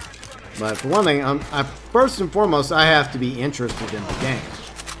want. But for one thing, first and foremost, I have to be interested in the game.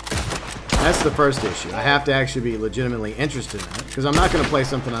 That's the first issue. I have to actually be legitimately interested in it, because I'm not going to play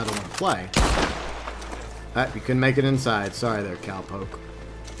something I don't want to play. You couldn't make it inside. Sorry there, Cowpoke.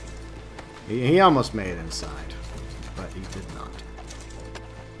 He almost made it inside, but he did not.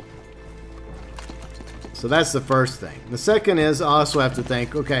 So that's the first thing. The second is I also have to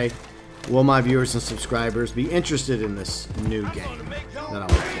think, okay, will my viewers and subscribers be interested in this new game that I want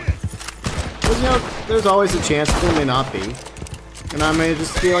to play? Because, you know, there's always a chance they may not be. And I may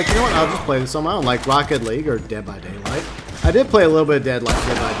just be like, you know what, I'll just play this on my own, like Rocket League or Dead by Daylight. I did play a little bit of Dead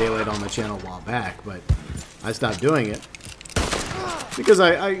by Daylight on the channel a while back, but I stopped doing it. Because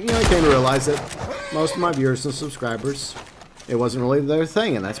I came to realize that most of my viewers and subscribers, it wasn't really their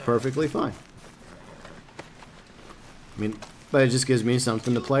thing, and that's perfectly fine. I mean, but it just gives me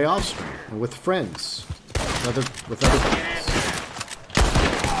something to play off stream and with friends, with other friends.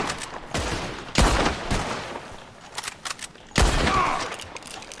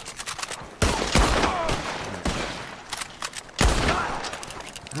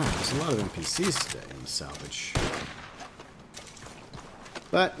 There's a lot of NPCs today in the salvage.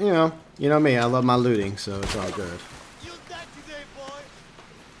 But, you know me, I love my looting, so it's all good.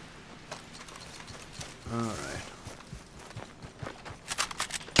 Alright.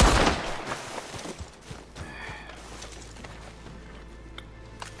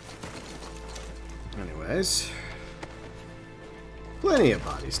 Anyways. Plenty of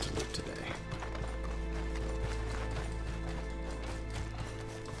bodies to loot today.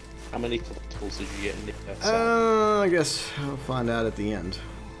 How many collectibles did you get in that? I guess I'll find out at the end.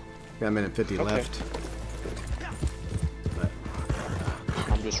 Got a minute 50 left. But,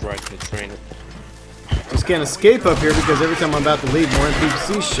 I'm just riding the train. Just can't escape up here because every time I'm about to leave, more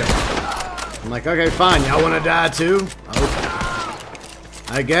NPCs show up. I'm like, okay, fine. Y'all want to die too? Okay.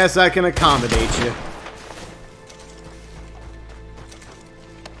 I guess I can accommodate you.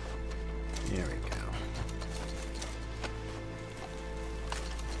 There we go.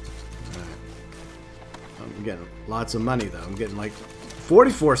 Alright. I'm getting lots of money, though. I'm getting like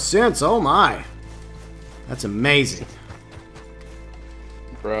 44 cents. Oh, my. That's amazing.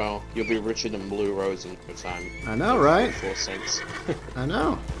 Bro, you'll be richer than Blue Rose in no time. I know, right? 4 cents. I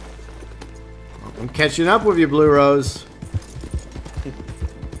know. Well, I'm catching up with you, Blue Rose.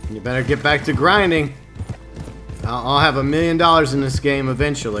 You better get back to grinding. I'll have $1 million in this game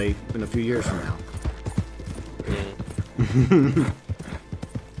eventually, in a few years from now. Yeah.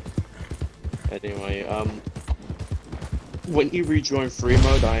 Anyway, when you rejoin free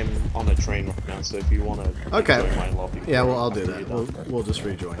mode, I'm on a train right now, so if you want to join my lobby... Yeah, well, I'll do that. We'll just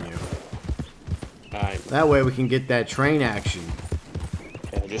rejoin you. Alright. That way we can get that train action.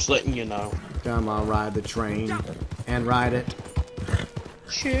 Yeah, just letting you know. Come on, ride the train. And ride it.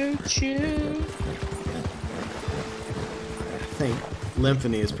 Choo choo. I think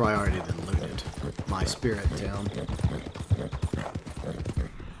Lymphony is probably already been looted. My spirit town.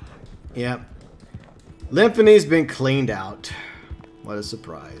 Yep. Lymphony's been cleaned out. What a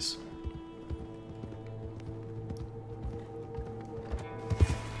surprise.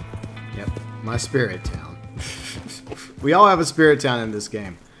 Yep. My spirit town. We all have a spirit town in this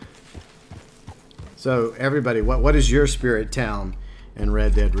game. So, everybody, what is your spirit town in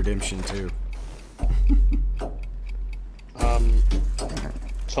Red Dead Redemption 2?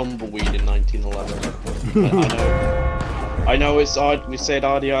 Tumbleweed in 1911. I know it's odd, we said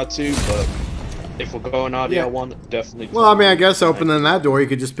RDR2, but if we're going RDR1, definitely. Well, I mean, I guess opening that door, you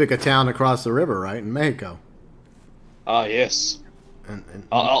could just pick a town across the river, right, in Mexico. Ah, yes. And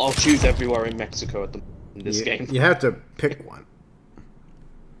I'll choose everywhere in Mexico in this game. You have to pick one.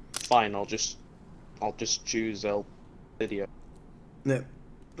 Fine, I'll just choose El Video. Yeah.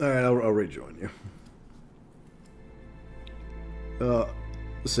 All right, I'll rejoin you.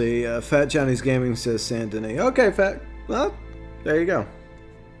 Let's see, Fat Johnny's Gaming says San Denis. Okay, Fat. Well, there you go.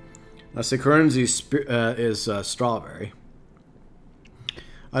 I say currency is strawberry.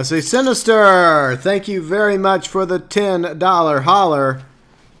 I say Sinister. Thank you very much for the $10 holler.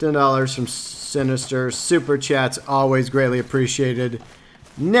 $10 from Sinister. Super chats always greatly appreciated.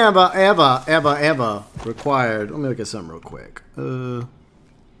 Never, ever, ever, ever required. Let me look at something real quick.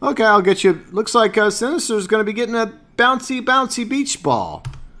 Okay, I'll get you. Looks like Sinister's going to be getting a bouncy, bouncy beach ball.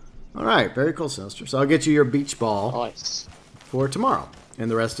 All right, very cool, Sinister. So I'll get you your beach ball for tomorrow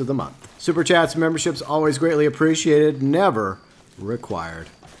and the rest of the month. Super chats, memberships, always greatly appreciated. Never required.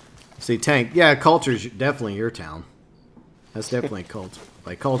 See, Tank. Yeah, culture's definitely your town. That's definitely culture.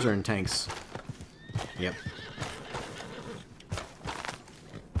 Like culture and tanks. Yep.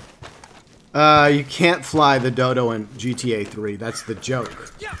 You can't fly the Dodo in GTA 3. That's the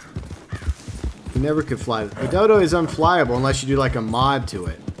joke. You never could fly. The Dodo is unflyable unless you do like a mod to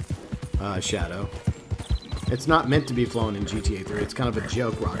it. Shadow. It's not meant to be flown in GTA 3. It's kind of a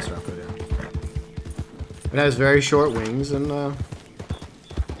joke Rockstar put in. It has very short wings and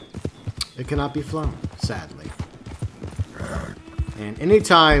it cannot be flown, sadly. And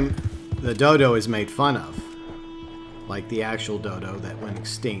anytime the Dodo is made fun of, like the actual Dodo that went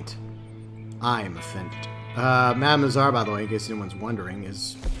extinct, I am offended. Madame Nazar, by the way, in case anyone's wondering,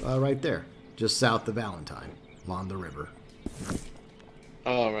 is right there, just south of Valentine, along the river.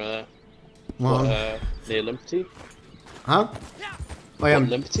 Oh, right. Well, near Limpety? Huh? Oh, yeah,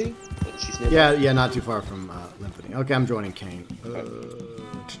 Limpety? She's near yeah, not too far from Limpety. Okay, I'm joining Kane.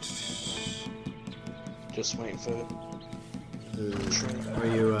 Just waiting for it. Are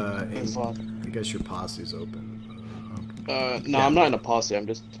you in? I guess your posse's open. No, yeah. I'm not in a posse. I'm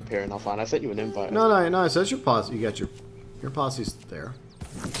just appearing offline. I sent you an invite. No. It says your posse. You got your posse's there.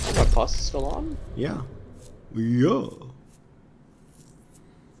 My posse's still on? Yeah. Yeah.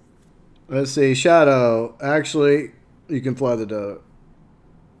 Let's see. Shadow. Actually, you can fly the Dodo.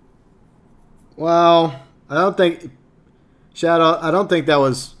 Well, I don't think... Shadow, I don't think that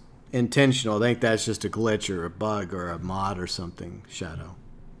was intentional. I think that's just a glitch or a bug or a mod or something, Shadow.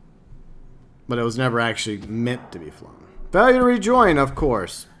 But it was never actually meant to be flown. Failure to rejoin, of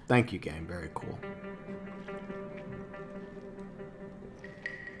course. Thank you, game. Very cool.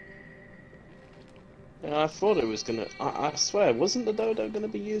 Yeah, I thought it was gonna... I swear, wasn't the Dodo gonna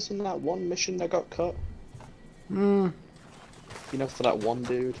be used in that one mission that got cut? You know, for that one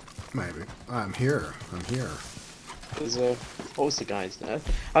dude? Maybe. I'm here. There's what was the guy's name?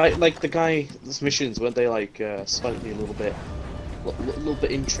 Like the guy, those missions, weren't they like slightly a little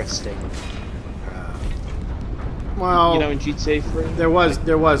bit interesting? Well, you know, in GTA 3, there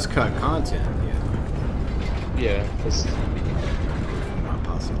was cut content. Yeah. My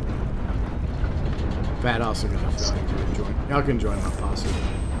posse. Fat also gonna join. Y'all can join my posse.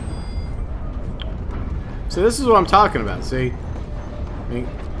 So this is what I'm talking about. See, I mean,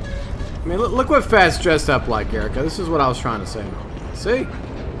 look what Fast dressed up like, Erica. This is what I was trying to say. See,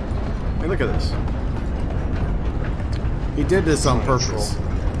 I mean, look at this. He did this on purpose.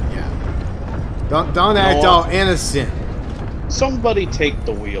 Yeah. Don't act all innocent. Somebody take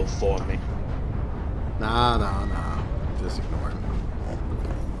the wheel for me. Nah. Just ignore him.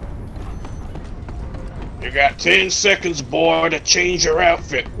 You got 10 seconds, boy, to change your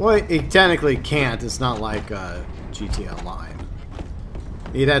outfit. Well, he technically can't. It's not like GTA Online.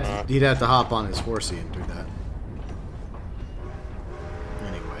 He'd have to hop on his horsey and do that.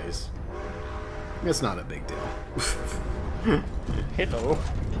 Anyways, it's not a big deal. Hello.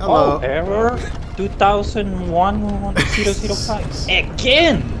 Hello. Oh, error 2001-005.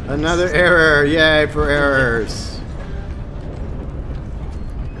 Again! Another error. Yay for errors.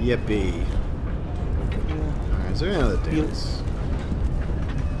 Yippee. Alright, is there any other dailies?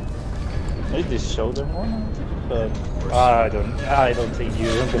 Maybe just show them one, but I don't think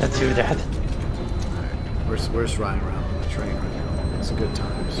you're gonna do that. Alright, we're just riding around on the train right now. It's good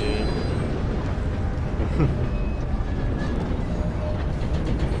times. Yeah.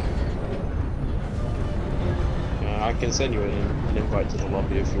 I can send you an invite to the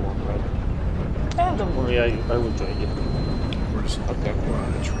lobby if you want, right? Yeah, don't worry, I will join you. We're just Okay. we're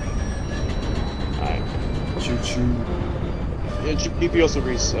on the train. Alright. Choo choo. Yeah, GP also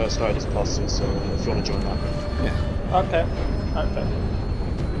restarted his classes, so if you want to join that. Yeah. Okay.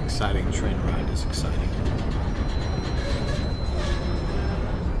 Exciting train ride is exciting.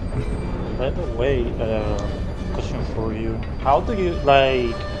 By the way, question for you. How do you,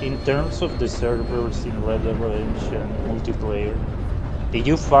 like, in terms of the servers in Red Dead Redemption multiplayer, did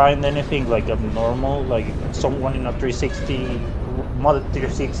you find anything like abnormal, like someone in a 360, mod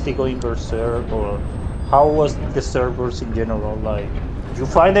 360 going berserk, or how was the servers in general like? Did you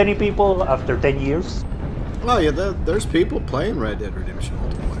find any people after 10 years? Oh yeah, there's people playing Red Dead Redemption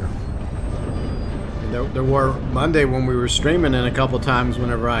multiplayer. And there were Monday when we were streaming, and a couple times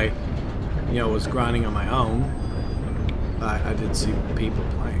whenever I, was grinding on my own, I did see people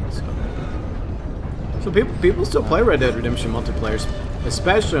playing. So people still play Red Dead Redemption multiplayer,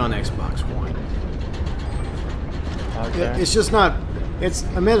 especially on Xbox One. Okay. It's just not.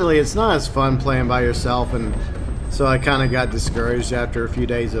 Admittedly, it's not as fun playing by yourself, and so I kind of got discouraged after a few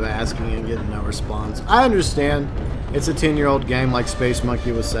days of asking and getting no response. I understand it's a 10-year-old game, like Space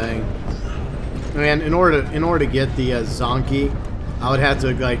Monkey was saying, and in order to get the Zonky, I would have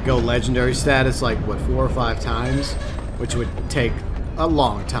to go legendary status like 4 or 5 times, which would take a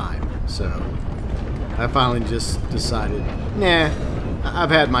long time. So I finally just decided, nah, I've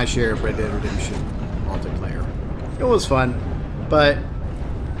had my share of Red Dead Redemption multiplayer. It was fun, but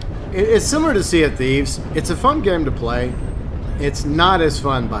it's similar to Sea of Thieves. It's a fun game to play. It's not as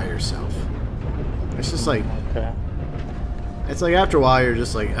fun by yourself. It's just like, Okay. it's like after a while you're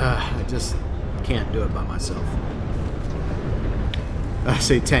just like, I just can't do it by myself. I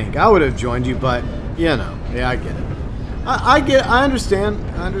say Tank. I would have joined you, but yeah, I get it. I understand.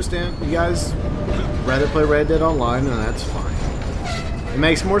 You guys rather play Red Dead Online, and that's fine. It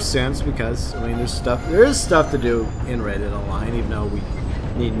makes more sense because there is stuff to do in Red Dead Online, even though we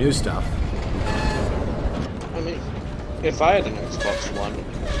need new stuff. I mean, if I had an Xbox One,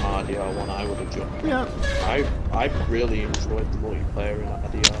 RDR1, I would have joined. Yeah. I really enjoyed the multiplayer in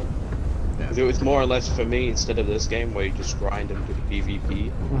RDR. Yeah. It was more or less for me, instead of this game where you just grind and do the PvP.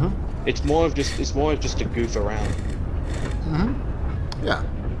 It's more of just a goof around. Yeah.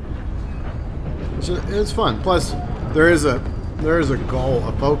 It's fun. Plus, there is a goal,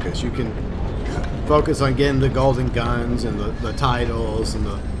 a focus. You can focus on getting the golden guns and the titles and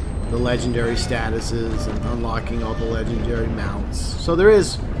the legendary statuses and unlocking all the legendary mounts. So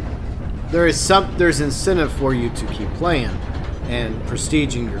there's incentive for you to keep playing and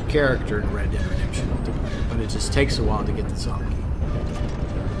prestiging your character in Red Dead Redemption multiplayer, but it just takes a while to get the zombie.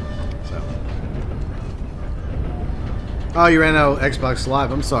 So, oh, you ran out of Xbox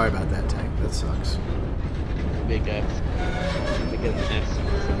Live. I'm sorry about that, Tank. That sucks. Big F. Big F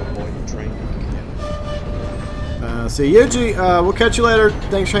from the boy train. So Yuji, we'll catch you later.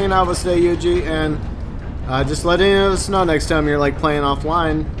 Thanks for hanging out with us today, Yuji, and just letting us know next time you're playing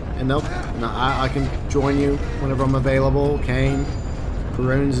offline, and I can join you whenever I'm available. Kane,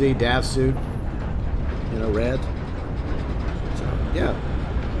 Perunzi, Daftsuit, Red. So, yeah,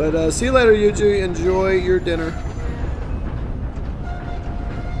 but see you later, Yuji. Enjoy your dinner.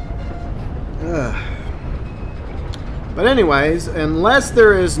 But anyways, unless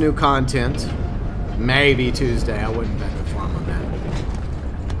there is new content. Maybe Tuesday. I wouldn't bet the farm on that.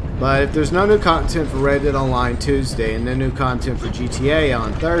 But if there's no new content for Red Dead Online Tuesday and no new content for GTA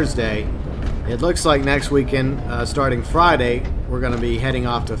on Thursday, It looks like next weekend, starting Friday, we're going to be heading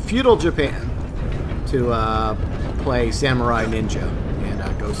off to feudal Japan to play Samurai Ninja and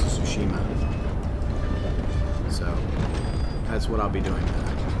Ghost of Tsushima. So that's what I'll be doing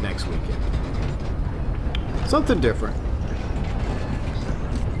next weekend. Something different.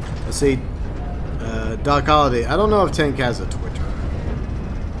 Let's see. Doc Holiday. I don't know if Tank has a Twitter.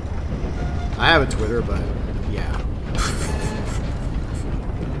 I have a Twitter, but yeah.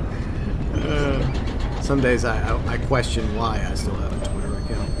 Some days I question why I still have a Twitter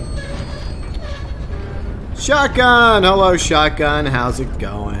account. Shotgun! Hello, Shotgun. How's it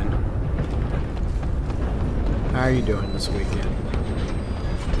going? How are you doing this weekend?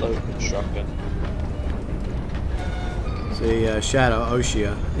 Hello, Shotgun. See, Shadow,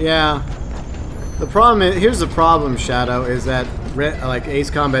 Oshia. Yeah. The problem is, here's the problem, Shadow, is that like Ace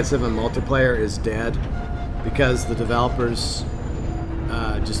Combat 7 multiplayer is dead because the developers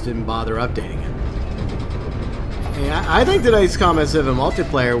just didn't bother updating it. And I think that Ace Combat 7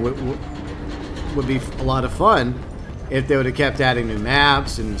 multiplayer would be a lot of fun if they would have kept adding new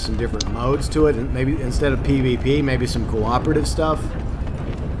maps and some different modes to it, and maybe instead of PvP, maybe some cooperative stuff.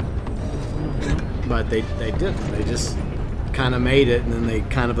 But they didn't. They just kind of made it and then they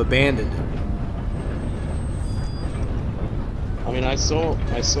kind of abandoned it. I mean, I saw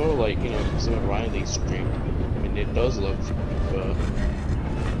like, you know, some of Riley's stream. I mean, it does look good.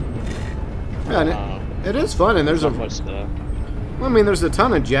 Yeah, and it is fun, and there's not much there. Well, I mean, there's a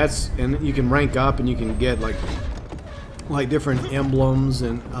ton of jets, and you can rank up, and you can get like different emblems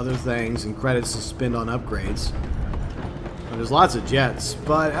and other things, and credits to spend on upgrades. And there's lots of jets,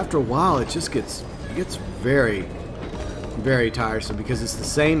 but after a while, it gets very, very tiresome because it's the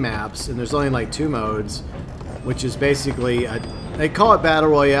same maps, and there's only like 2 modes, which is basically they call it Battle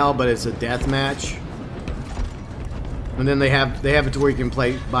Royale, but it's a death match. And then they have it to where you can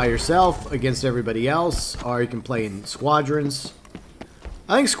play by yourself against everybody else, or you can play in squadrons.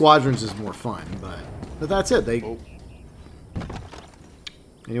 I think squadrons is more fun, but that's it.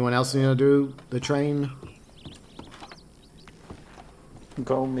 Anyone else need to do the train?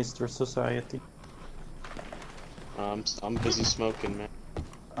 Go, Mr. Society. I'm busy smoking, man.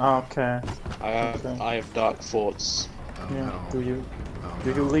 Okay. I have dark thoughts. Oh, Yeah. no. Do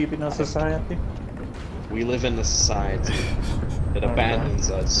you live in a society? We live in a society that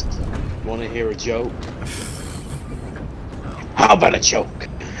abandons us. Want to hear a joke? How about a joke?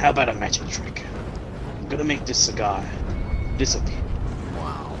 How about a magic trick? I'm gonna make this cigar disappear.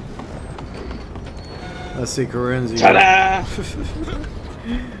 Wow. Let's see, Karunzi. Ta-da!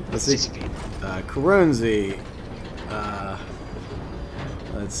 Let's see, Karunzi.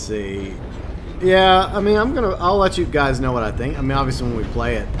 Let's see. Yeah, I mean, I'll let you guys know what I think. I mean, obviously when we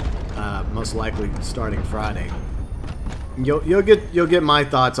play it, most likely starting Friday, you'll get my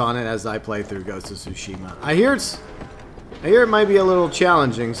thoughts on it as I play through Ghost of Tsushima. I hear it might be a little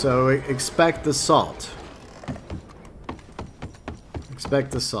challenging, so expect the salt.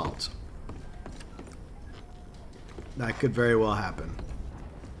 Expect the salt. That could very well happen.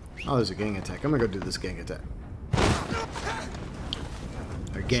 Oh, there's a gang attack. I'm gonna go do this gang attack.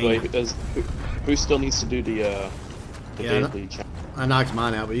 Who still needs to do the daily challenge? I knocked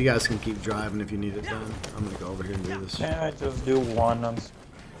mine out, but you guys can keep driving if you need it done. I'm gonna go over here and do this. Yeah, I just do one.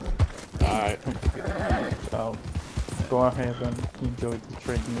 Alright. So, go ahead and enjoy the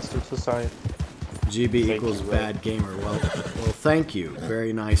train, Mr. Society. GB Thank equals you, bad gamer. Well, thank you.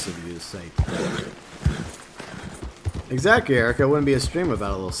 Very nice of you to say. Exactly, Erica. It wouldn't be a stream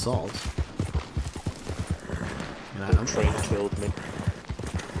without a little salt. And The train killed me.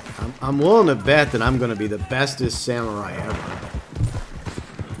 I'm willing to bet that I'm going to be the bestest samurai ever.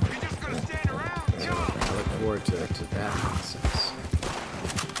 So I look forward to that nonsense.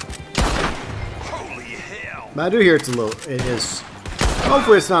 Holy hell! But I do hear it is,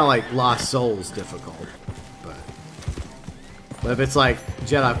 hopefully it's not like Lost Souls difficult. But if it's like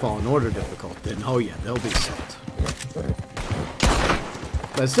Jedi Fallen Order difficult, then oh yeah, there'll be salt.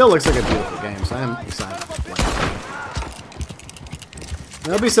 But it still looks like a beautiful game, so I am excited to play it.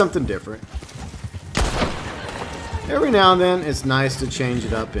 There'll be something different. Every now and then, it's nice to change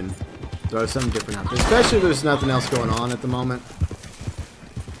it up and throw something different out there. Especially if there's nothing else going on at the moment.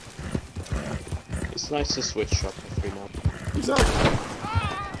 It's nice to switch up every now and then. Exactly.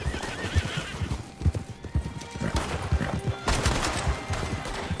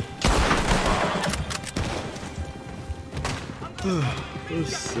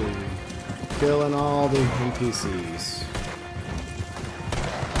 Let's see. Killing all the NPCs.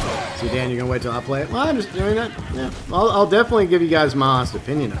 See, Dan, you're gonna wait till I play it? Well, I'm just doing that. Yeah, I'll definitely give you guys my honest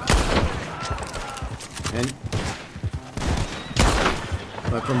opinion about it. And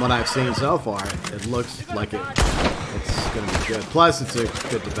But from what I've seen so far, it looks like it's going to be good. Plus, it's a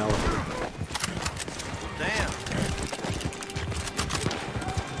good developer. Damn.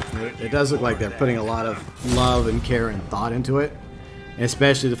 It does look like they're putting a lot of love and care and thought into it, and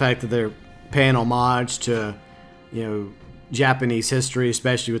especially the fact that they're paying homage to, you know, Japanese history,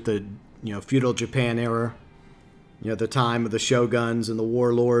 especially with the, you know, feudal Japan era, you know, the time of the shoguns and the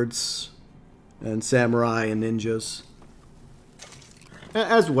warlords and samurai and ninjas,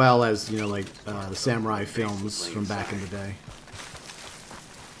 as well as, you know, like the samurai films from back in the day.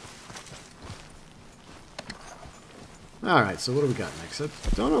 Alright, so what do we got next? I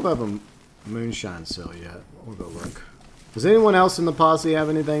don't know if I have a moonshine sale yet. We'll go look. Does anyone else in the posse have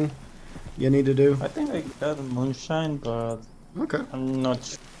anything you need to do? I think I got a moonshine, but Okay. I'm not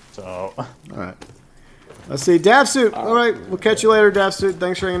sure. So. Alright. Let's see. Davsuit! Alright, we'll catch you later, Davsuit.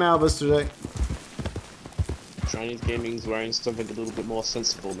 Thanks for hanging out with us today. Chinese Gaming's wearing something a little bit more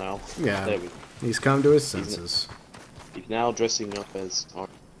sensible now. Yeah. There we go. He's come to his senses. He's now dressing up as...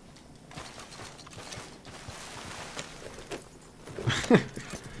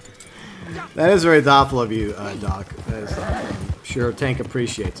 That is very thoughtful of you, Doc. That is, I'm sure Tank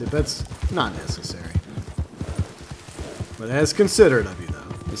appreciates it. That's not necessary. But that is considerate of you,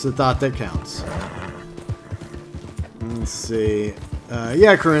 though. It's the thought that counts. Let's see.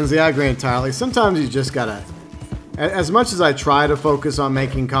 Yeah, Corinzi, I agree entirely. Sometimes you just gotta... As much as I try to focus on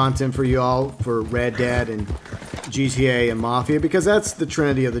making content for you all, for Red Dead and GTA and Mafia, because that's the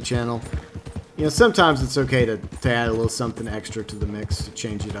trinity of the channel, you know, sometimes it's okay to add a little something extra to the mix, to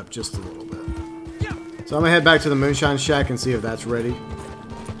change it up just a little bit. So I'm going to head back to the Moonshine Shack and see if that's ready.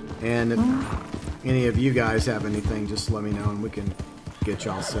 And if any of you guys have anything, just let me know and we can get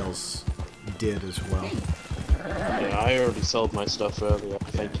y'all sales did as well. Yeah, I already sold my stuff earlier.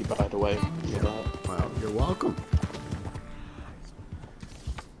 Thank you, by the way, for that. Well, you're welcome.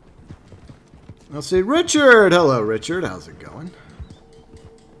 Let's see, Richard! Hello, Richard. How's it going?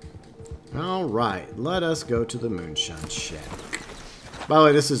 Alright, let us go to the Moonshine Shack. By the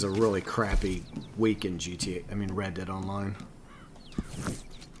way, this is a really crappy week in GTA. I mean, Red Dead Online.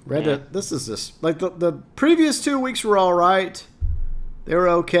 Red Dead, this is just... Like, the previous 2 weeks were alright. They were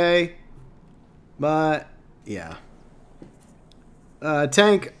okay. But, yeah.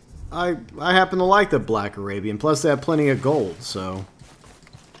 Tank, I happen to like the Black Arabian. Plus, they have plenty of gold, so...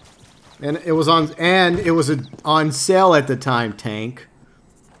 And it was on sale at the time, Tank.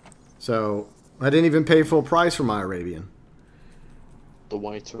 So, I didn't even pay full price for my Arabian. The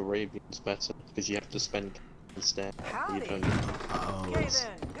white Arabian's better, because you have to spend instead. You don't.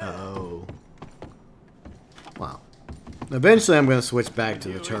 Oh. Wow. Eventually, I'm going to switch back to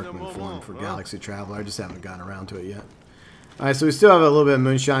the Turkmen form for Galaxy Traveler. I just haven't gotten around to it yet. Alright, so we still have a little bit of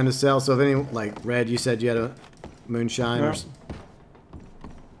moonshine to sell. So if any, like, Red, you said you had a moonshine? Yeah.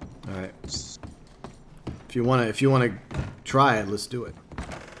 Alright. If you want to try it, let's do it.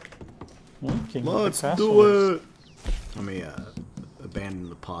 Let's do it! Let me abandon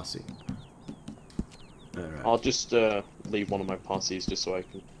the posse. Alright. I'll just leave one of my posses just so I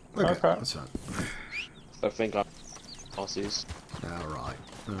can. Okay, that's fine. I think I'm posses. Alright.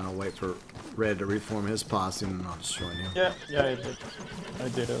 And I'll wait for Red to reform his posse and I'll just join you. Yeah, I did. I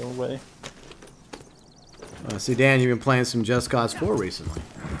did it away. See, Dan, you've been playing some Just Cause 4 recently.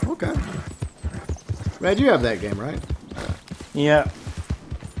 Okay. Red, you have that game, right? Yeah.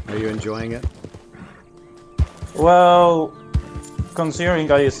 Are you enjoying it? Well, considering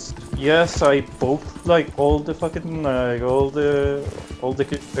yes, I both like all the fucking all the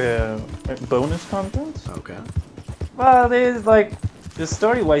bonus content. Okay. But it's like the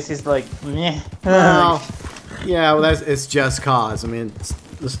story-wise is like meh. Well, yeah, well, it's Just Cause. I mean,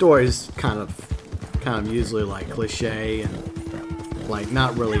 the story's kind of usually like cliche and like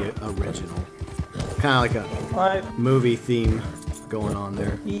not really original. Kind of like a movie theme going on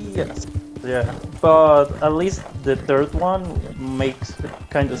there. Yes. Yeah, but at least the third one makes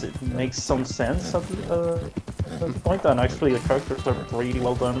some sense at that point, and actually the characters are pretty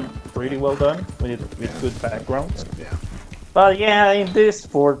well done with good backgrounds. Yeah. But yeah, in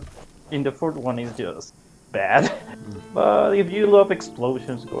the fourth one is just bad. But if you love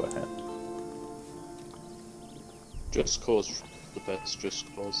explosions, go ahead. Just Cause the best.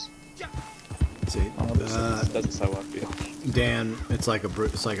 Just Cause. See, That's how I feel. Dan, it's like a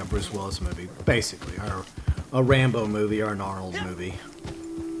Bruce Willis movie, basically, or a Rambo movie, or an Arnold movie.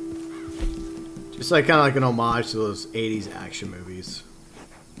 Just like kind of like an homage to those '80s action movies.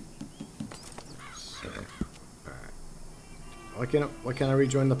 So, all right. Why can't I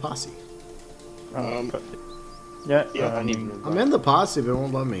rejoin the posse? Yeah. I'm in the posse, but it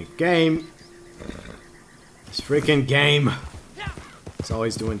won't let me. Game. This freaking game. It's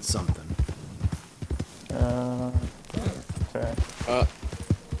always doing something. Okay.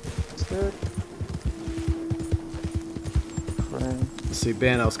 See,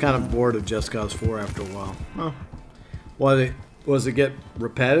 Ben, I was kind of bored of Just Cause 4 after a while. Huh. Was it get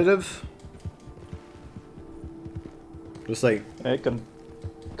repetitive? Just like... I can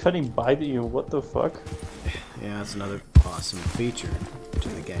invite you, what the fuck? Yeah, that's another awesome feature to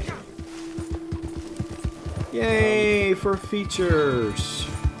the game. Yay for features!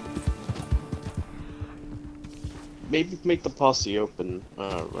 Maybe make the posse open,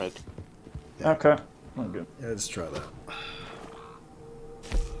 Red. Yeah. Okay. Okay. Yeah, let's try that.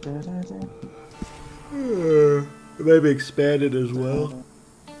 Maybe expanded as well.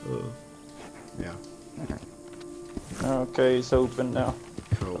 Yeah. Okay, it's open now.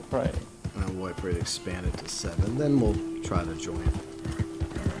 Cool. Right. And I'll wait for it to expand it to 7. Then we'll try to join.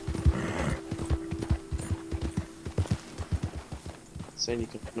 Saying you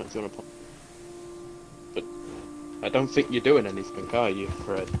can not join a posse. But I don't think you're doing anything, are you,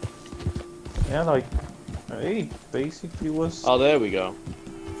 Fred? Yeah, like, hey, basically was... Oh, there we go.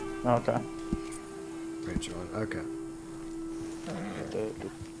 Okay. Great join. Okay.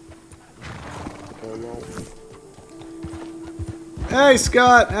 Hey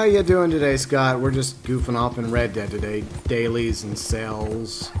Scott, how you doing today, Scott? We're just goofing off in Red Dead today. Dailies and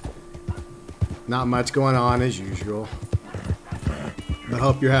sales. Not much going on as usual. I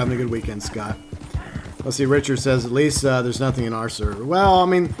hope you're having a good weekend, Scott. Let's see, Richard says, at least there's nothing in our server. Well, I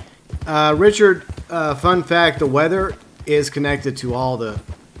mean, Richard, fun fact, the weather is connected to all the,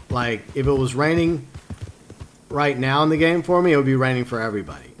 like, if it was raining right now in the game for me, it would be raining for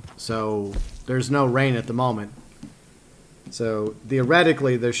everybody. So, there's no rain at the moment. So,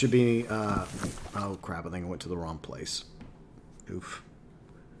 theoretically, there should be, oh crap, I think I went to the wrong place. Oof.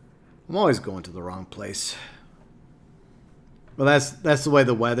 I'm always going to the wrong place. Well, that's the way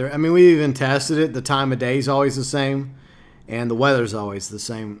the weather, I mean, we even tested it, the time of day is always the same, and the weather's always the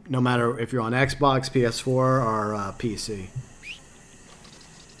same, no matter if you're on Xbox, PS4, or PC.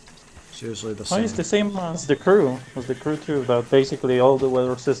 It's usually the same. Oh, it's the same as the crew. As the crew too, that basically all the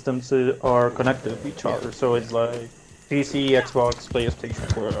weather systems are connected to each other, so it's like PC, Xbox, PlayStation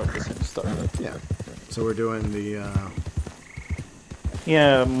 4 are the same stuff. Yeah. So we're doing the,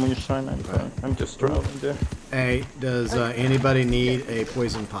 Yeah, moonshine, I'm just traveling there. Hey, does anybody need a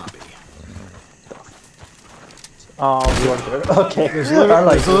poison poppy? Oh, you are there. Okay. There's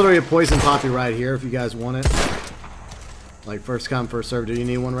literally a poison poppy right here if you guys want it. Like first come, first serve. Do you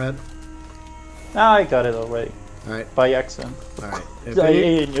need one, Red? I got it already. Alright. By accident. Alright.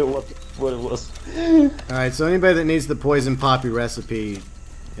 I knew what it was. Alright, so anybody that needs the poison poppy recipe,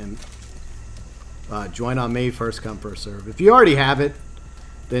 and join on me, first come, first serve. If you already have it,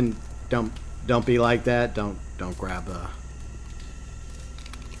 then don't be like that. Don't grab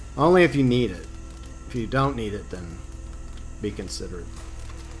only if you need it. If you don't need it, then be considerate.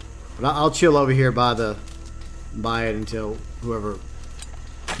 But I'll chill over here by it until whoever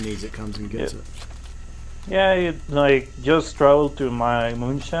needs it comes and gets it. Yeah, you like just travel to my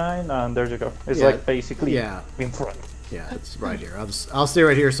moonshine and there you go. It's like basically in front. Yeah, it's right here. I'll stay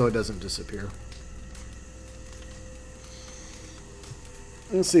right here so it doesn't disappear.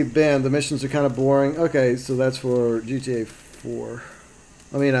 Let's see, Ben, the missions are kind of boring. Okay, so that's for GTA 4.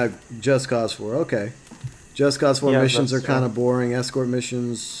 I mean, Just Cause 4. Okay. Just Cause 4 missions are kind of boring. Escort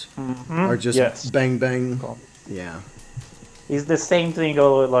missions are just bang, bang. Cool. Yeah. It's the same thing,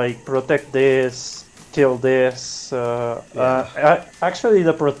 like, protect this, kill this. Actually,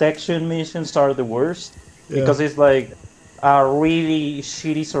 the protection missions are the worst. Because it's like a really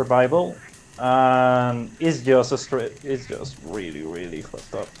shitty survival. And it's just really, really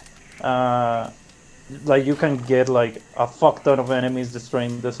fucked up. Like you can get like a fuck ton of enemies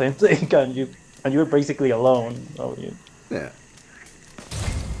destroying the same thing, and you're basically alone. So yeah.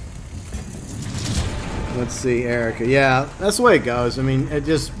 Let's see, Erica. Yeah, that's the way it goes. I mean, it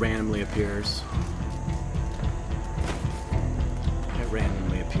just randomly appears. It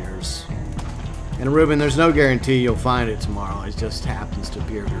randomly appears. And Ruben, there's no guarantee you'll find it tomorrow. It just happens to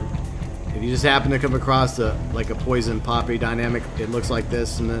appear. If you just happen to come across like a poison poppy dynamic, it looks like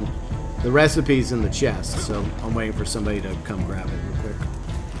this, and then the recipe's in the chest, so I'm waiting for somebody to come grab it real quick.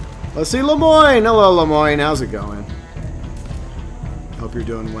 Let's see, Lemoyne! Hello, Lemoyne. How's it going? Hope you're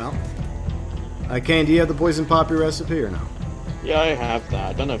doing well. Kane, do you have the poison poppy recipe or no? Yeah, I have that.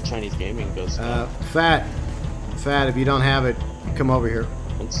 I don't know if Chinese Gaming does that. Fat, if you don't have it, come over here.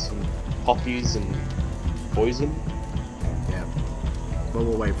 Want some poppies and poison? Yeah. But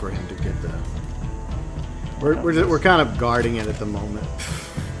we'll wait for him to get the... We're kind of guarding it at the moment.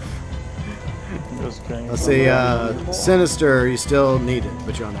 Just going Let's from see, anymore. Sinister, you still need it,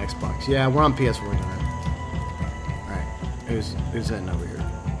 but you're on Xbox. Yeah, we're on PS4 doing it. Alright, who's heading over here?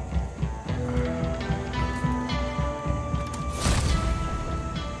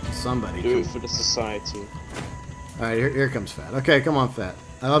 Somebody. Do it for the society. Alright, here comes Fat. Okay, come on, Fat.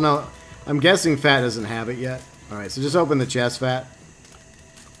 I don't know. I'm guessing Fat doesn't have it yet. Alright, so just open the chest, Fat.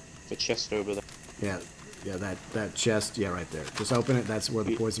 The chest over there. Yeah, that chest. Yeah, right there. Just open it. That's where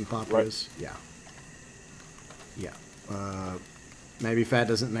the poison popper is. Yeah. Yeah. Maybe Fat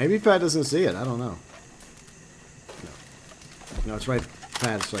doesn't see it. I don't know. No, it's right.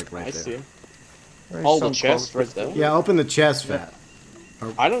 Fat's like right I there. see it. Oh, the chest right there? Yeah, open the chest, Fat.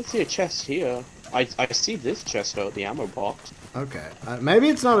 I don't see a chest here. I see this chest though, the ammo box. Okay. Maybe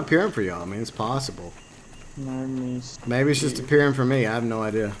it's not appearing for y'all. I mean, it's possible. Maybe it's just appearing for me. I have no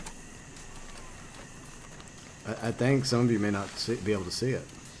idea. I think some of you may not be able to see it.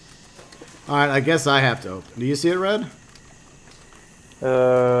 Alright, I guess I have to open. Do you see it, Red?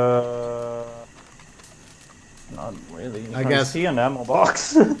 Not really. I guess. See an ammo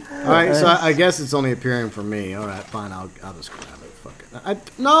box. Alright, so I guess it's only appearing for me. Alright, fine. I'll just grab it. Fuck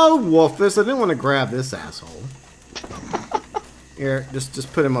it. No, Wolfus. I didn't want to grab this asshole. Here,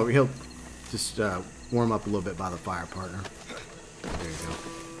 just put him over. He'll just warm up a little bit by the fire, partner. There you go.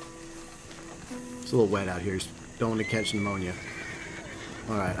 It's a little wet out here. Don't want to catch pneumonia.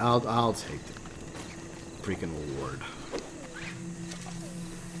 Alright, I'll take the freaking reward.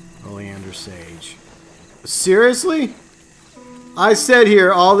 Oleander Sage. Seriously? I sat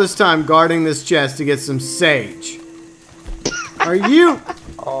here all this time guarding this chest to get some sage. Are you?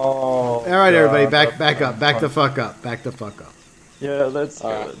 Oh. Alright, everybody, back up. Back the fuck up. Back the fuck up. Yeah, that's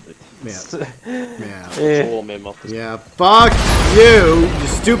good. Yeah. Yeah, fuck you, you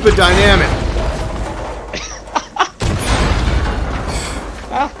stupid dynamic.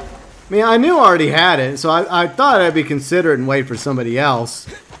 I mean, I knew I already had it, so I thought I'd be considerate and wait for somebody else.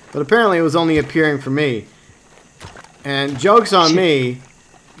 But apparently it was only appearing for me. And joke's on me,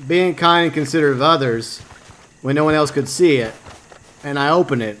 being kind and considerate of others when no one else could see it. And I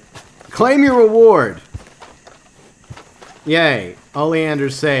open it. Claim your reward. Yay. Oleander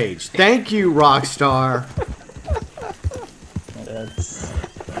Sage. Thank you, Rockstar. That's...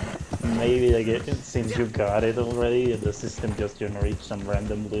 Maybe like since you got it already, the system just generates some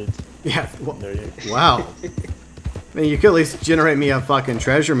random loot. Yeah, wow. I mean, you could at least generate me a fucking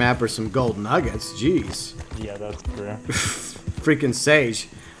treasure map or some gold nuggets. Jeez. Yeah, that's true. Freaking Sage.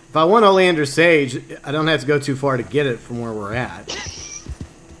 If I want Oleander Sage, I don't have to go too far to get it from where we're at.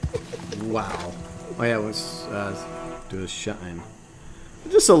 Wow. Oh yeah, let's do a shine.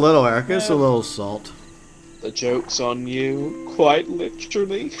 Just a little, Erica. Just a little salt. The joke's on you, quite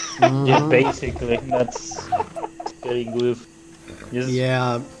literally. Yeah, basically, that's very good.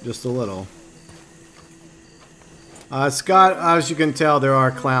 Yeah, just a little. Scott, as you can tell, there are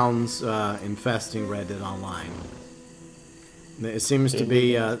clowns infesting Reddit online. It seems to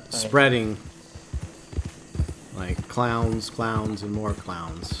be spreading. Like clowns, and more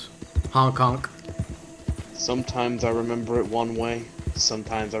clowns. Honk honk. Sometimes I remember it one way,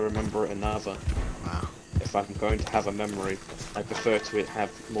 sometimes I remember it another. Wow. If I'm going to have a memory, I prefer to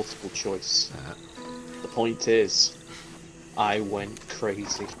have multiple choice. The point is, I went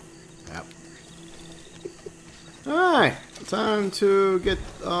crazy. Yep. Alright, time to get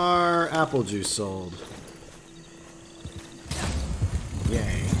our apple juice sold.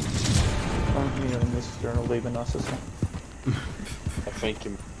 Yay. I'm here in this journal leaving us as well. Thank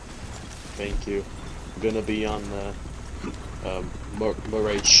you. Thank you. I'm gonna be on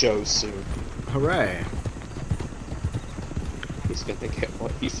Murray's show soon. Hooray. He's gonna get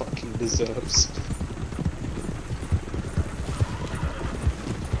what he fucking deserves.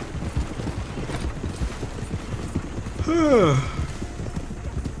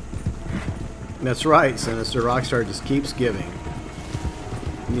 That's right, Sinister. Rockstar just keeps giving.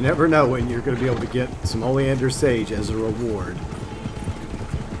 You never know when you're going to be able to get some Oleander Sage as a reward.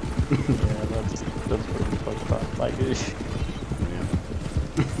 Yeah, that's pretty fucked up, like ish.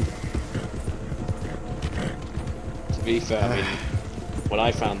 To be fair, I mean, when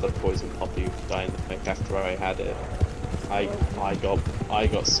I found the poison poppy dynamic after I had it, I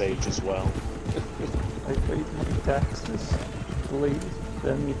got sage as well. I paid my taxes. Please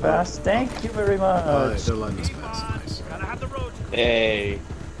let me pass. Thank you very much. They're letting us pass. Nice. Hey,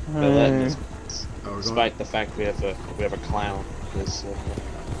 they're letting us pass. Despite the fact we have a clown.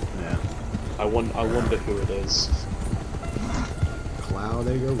 Yeah. I wonder who it is. Cloud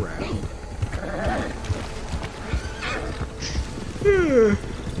they go round.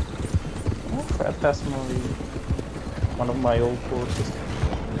 Oh crap, that's one of my old courses.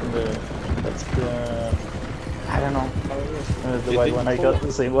 That's the... I don't know. The white one I got,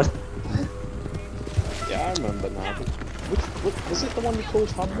 the same one. Yeah, I remember now. Which, was it the one you called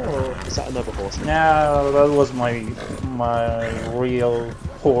Humber, or is that another horse? No, that was my real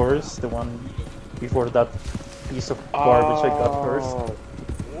horse, the one before that piece of garbage I got first.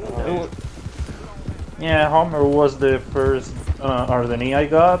 Yeah, Hummer was the first Ardeni I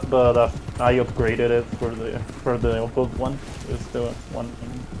got, but I upgraded it for the gold one. It's the one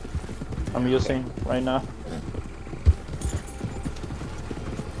I'm using right now.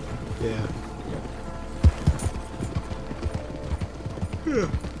 Yeah.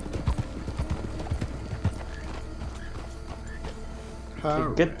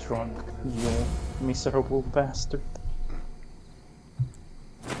 Get drunk, you miserable bastard.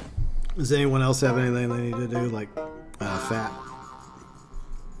 Does anyone else have anything they need to do, like fat?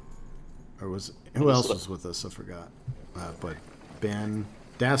 Or was who else was with us? I forgot. But Ben,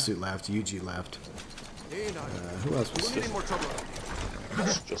 Darthz left, Yuji left. Who else was?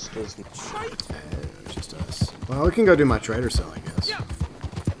 Just us. Just us. Well, we can go do my trader sale, I guess.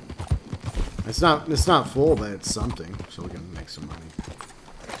 It's not full, but it's something, so we can make some money.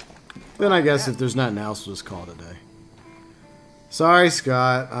 Then I guess if there's nothing else, we'll just call it a day. Sorry,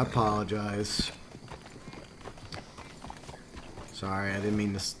 Scott. I apologize. Sorry, I didn't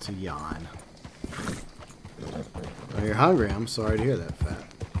mean this to yawn. Oh, you're hungry. I'm sorry to hear that, Fat.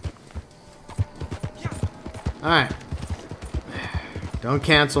 Alright. Don't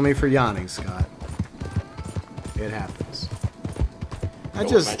cancel me for yawning, Scott. It happens.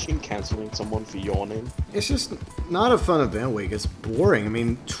 Imagine canceling someone for yawning. It's just not a fun event week. It's boring. I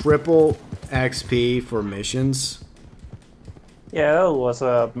mean, triple XP for missions. Yeah,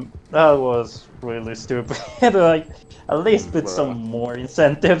 that was really stupid. Like, at least put some more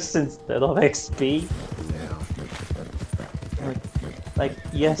incentives instead of XP. Yeah. Like,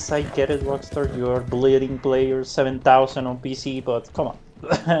 yes, I get it, Rockstar. You are bleeding players, 7,000 on PC, but come on.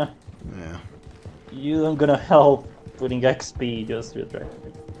 Yeah. You aren't gonna help putting XP just to attract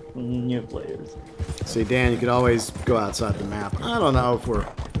new players. See, Dan, you could always go outside the map. I don't know if we're...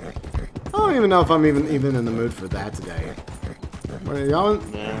 I don't even know if I'm even in the mood for that today. What are y'all?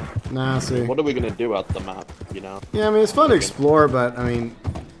 Nah. Nah, see. What are we gonna do out the map, you know? Yeah, I mean, it's fun to explore, but, I mean,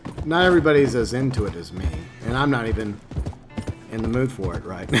 not everybody's as into it as me. And I'm not even in the mood for it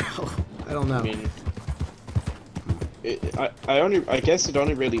right now. I don't know. I mean, I guess it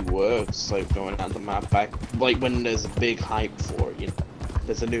only really works, like, going out the map like, when there's a big hype for it, you know?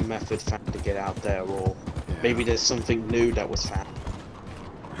 There's a new method found to get out there, or maybe there's something new that was found.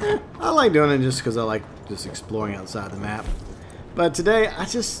 I like doing it just because I like just exploring outside the map. But today,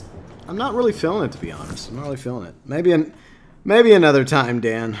 I'm not really feeling it, to be honest. I'm not really feeling it. Maybe another time,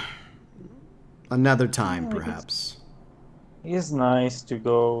 Dan. Another time, perhaps. It's nice to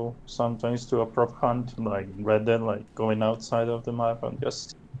go sometimes to a prop hunt like Red Dead, like going outside of the map and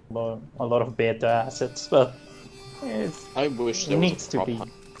just a lot of beta assets, but I wish there was a prop to be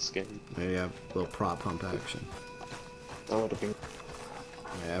hunt skin. Yeah, a little prop pump action. That would have been...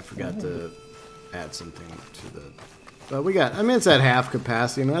 Yeah, I forgot to add something to the... But we got... I mean, it's at half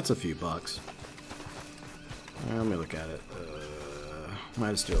capacity, and that's a few bucks. Let me look at it.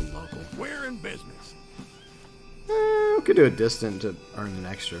 Might just do a local. We're in business. We could do a distant to earn an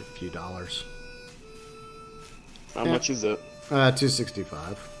extra few dollars. How much is it?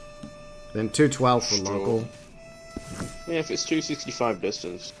 $265. Then $212 for local. Yeah, if it's 265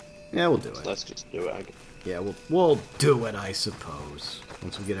 distance. Yeah, we'll do it. Let's just do it, I guess. Yeah, we'll do it, I suppose.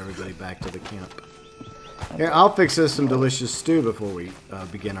 Once we get everybody back to the camp. Here, I'll fix us some delicious stew before we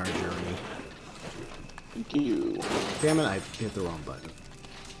begin our journey. Thank you. Damn it, I hit the wrong button.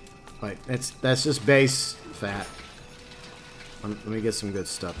 Wait, that's just base fat. Let me get some good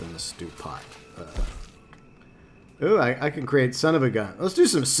stuff in the stew pot. Ooh, I can create son of a gun. Let's do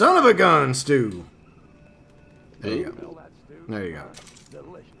some son of a gun stew. There you go. There you go.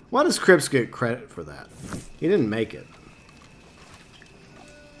 Why does Cripps get credit for that? He didn't make it.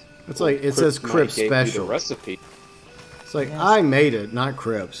 It's like it says Cripps special. Recipe. It's like I made it, not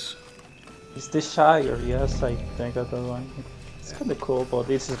Cripps. It's the Shire, yes, I think I got that one. It's kind of cool, but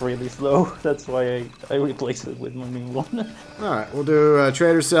this is really slow. That's why I replaced it with my new one. Alright, we'll do a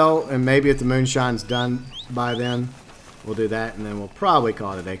trader sell, and maybe if the moonshine's done by then, we'll do that, and then we'll probably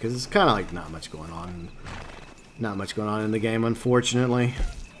call it a day, because it's kind of like not much going on. Not much going on in the game, unfortunately.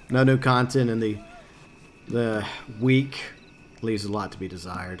 No new content in the week. Leaves a lot to be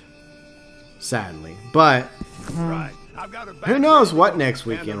desired. Sadly. But Right. who knows what next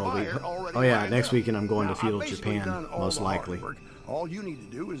weekend will be. Oh yeah, next weekend I'm going to feudal Japan, most likely. All you need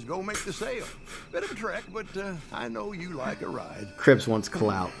to do is go make the sale. Bit of a trek, but I know you like a ride. Crips wants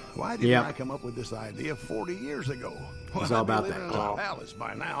clout. Why didn't I come up with this idea 40 years ago? It's all about that clout. Palace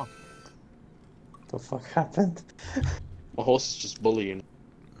by now. The fuck happened? My horse is just bullying.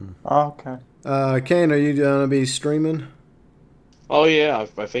 Oh, okay. Kane, are you gonna be streaming? Oh yeah,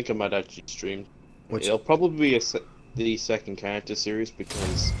 I think I might actually stream. It'll probably be the second character series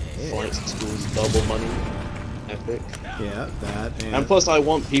because flight school's double money. Epic. Yeah, that. And plus, I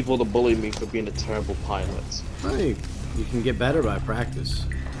want people to bully me for being a terrible pilot. Hey, you can get better by practice.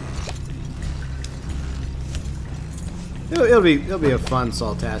 It'll be a fun,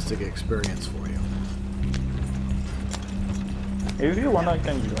 saltastic experience for you. If you want, I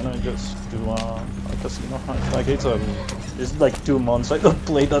can just do a casino hunt. Like it's like 2 months I don't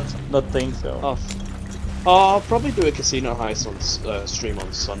play that thing, so. Oh. I'll probably do a casino heist on stream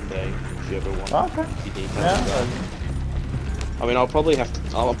on Sunday if you ever want. Okay. Yeah. I mean, I'll probably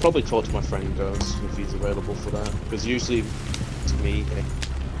talk to my friend Darthz if he's available for that. Because usually, to me,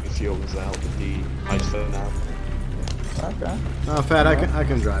 if he was out with the heist for now. Okay. Oh, Fat, I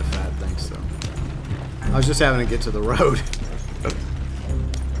can drive Fat, thanks though. I was just having to get to the road.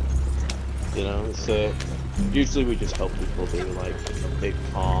 You know, it's usually we just help people do like big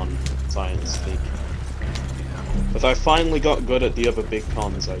con, science sneak. But I finally got good at the other big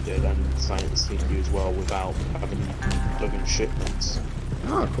cons I did, and science sneaky as well, without having dug in shipments.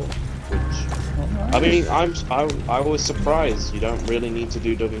 Oh, cool. Which, I mean, I was surprised. You don't really need to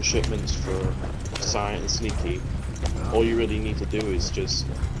do dug in shipments for science sneaky. All you really need to do is just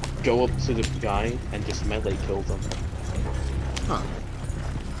go up to the guy and just melee kill them. Huh.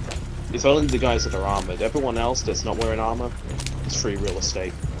 It's only the guys that are armored. Everyone else that's not wearing armor, it's free real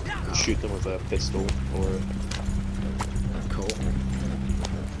estate. You shoot them with a pistol or. Cool.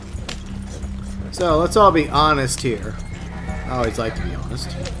 So let's all be honest here. I always like to be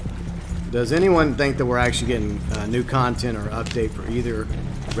honest. Does anyone think that we're actually getting new content or update for either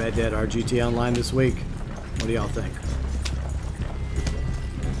Red Dead or GTA Online this week? What do y'all think?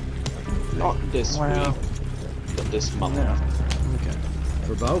 Not this week, but this month. Yeah. Okay.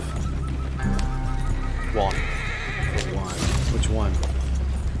 For both? One. For one. Which one?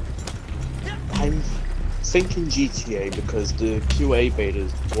 I'm thinking GTA because the QA beta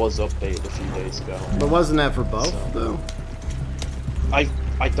was updated a few days ago. But wasn't that for both, though? I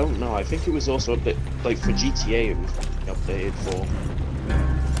don't know. I think it was also updated, like for GTA it was updated for.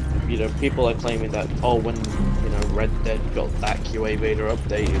 You know, people are claiming that, oh, when, you know, Red Dead got that QA beta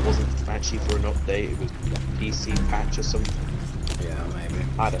update, it wasn't actually for an update, it was a PC patch or something. Yeah, maybe.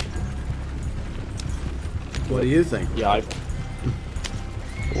 I don't know. What do you think? Yeah,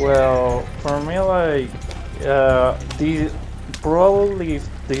 Well, for me, like, probably if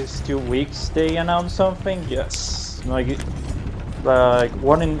these 2 weeks they announce something, yes. Like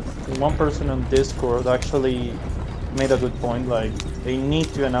one person on Discord actually made a good point. Like, they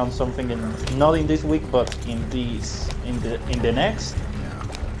need to announce something not in this week, but in the next,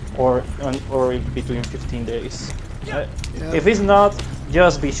 or between 15 days. If it's not,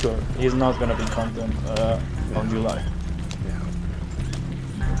 just be sure it's not gonna be content on July.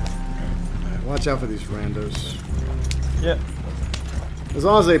 Watch out for these randos. Yeah. As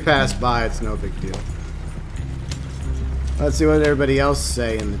long as they pass by, it's no big deal. Let's see what everybody else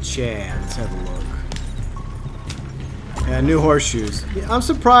say in the chat. Let's have a look. New horseshoes. Yeah, I'm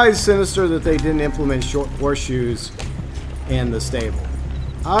surprised, Sinister, that they didn't implement short horseshoes in the stable.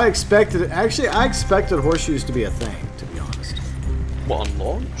 I expected horseshoes to be a thing, to be honest. what, on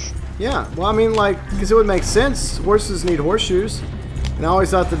launch? Yeah, well, I mean, like, because it would make sense. Horses need horseshoes. And I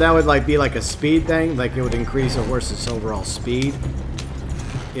always thought that would, like, be like a speed thing. Like, it would increase a horse's overall speed.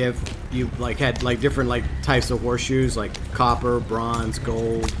 If you, like, had, like, different, like, types of horseshoes, like copper, bronze,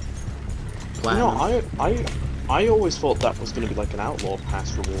 gold, platinum. You know, I always thought that was going to be like an Outlaw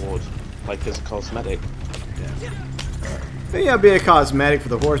Pass reward, like as a cosmetic. Yeah. But yeah, it'd be a cosmetic for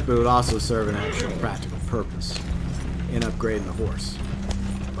the horse, but it would also serve an actual practical purpose in upgrading the horse.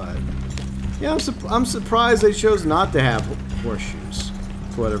 But yeah, I'm surprised they chose not to have horseshoes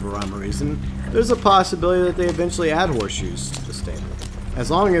for whatever rhyme or reason. There's a possibility that they eventually add horseshoes to the stable, as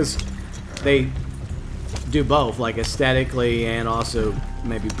long as they do both, like aesthetically and also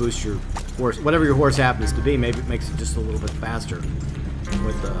maybe boost your horse, whatever your horse happens to be. Maybe it makes it just a little bit faster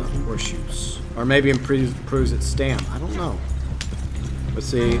with the horseshoes, or maybe improves its stamina. I don't know. Let's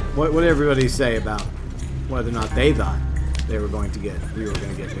see what did everybody say about whether or not they thought we were going to get new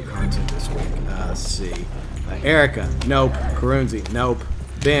content this week. Let's see. Erica, nope. Karunzi, nope.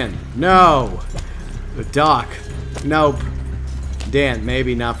 Ben, no. Doc, nope. Dan,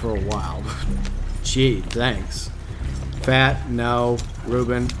 maybe not for a while. Gee, thanks. Fat, no.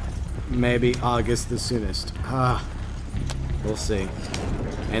 Ruben, maybe August the soonest. We'll see.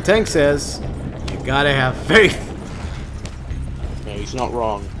 And Tank says, you gotta have faith. No, he's not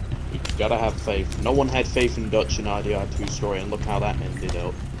wrong. You gotta have faith. No one had faith in Dutch in RDR2 story, and look how that ended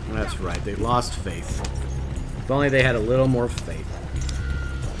up. That's right, they lost faith. If only they had a little more faith.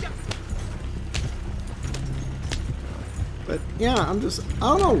 But yeah, I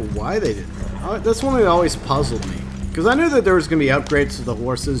don't know why they didn't. That's one that always puzzled me. Because I knew that there was going to be upgrades to the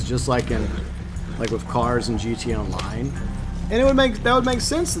horses, just like with cars and GT Online. And that would make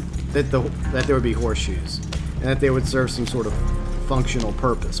sense that there would be horseshoes. And that they would serve some sort of functional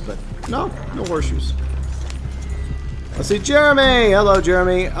purpose. But no horseshoes. Let's see, Jeremy! Hello,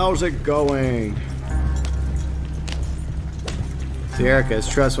 Jeremy. How's it going? See, Erica, his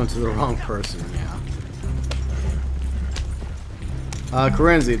trust went to the wrong person.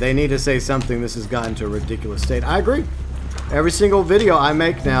 Karenzi, they need to say something. This has gotten to a ridiculous state. I agree. Every single video I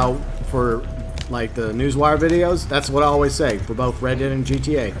make now for like the Newswire videos, that's what I always say for both Red Dead and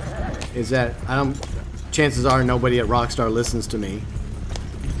GTA. Is that chances are nobody at Rockstar listens to me,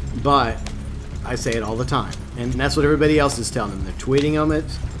 but I say it all the time, and that's what everybody else is telling them. They're tweeting them it,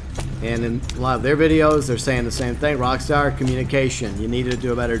 and in a lot of their videos, they're saying the same thing. Rockstar communication. You need to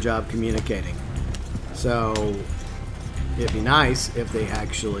do a better job communicating. So. It'd be nice if they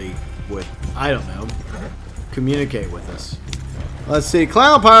actually would, I don't know, communicate with us. Let's see,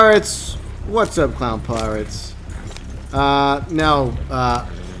 Clown Pirates. What's up, Clown Pirates? No,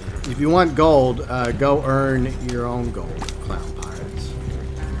 if you want gold, go earn your own gold, Clown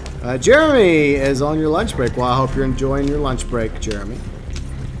Pirates. Jeremy is on your lunch break. Well, I hope you're enjoying your lunch break, Jeremy.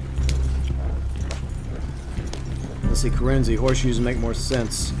 Let's see, Karenzi, horseshoes make more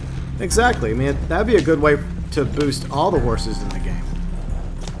sense. Exactly, I mean, that'd be a good way to boost all the horses in the game.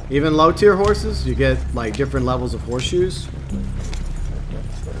 Even low tier horses, you get like different levels of horseshoes.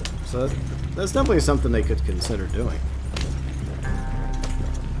 So that's definitely something they could consider doing.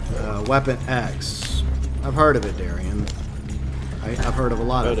 Weapon X. I've heard of it, Darian. I've heard of a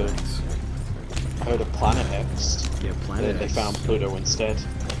lot of things. I heard of Planet X. Yeah, Planet X. They found Pluto instead.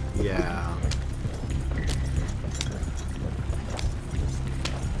 Yeah.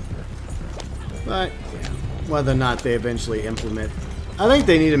 But yeah. Whether or not they eventually implement, I think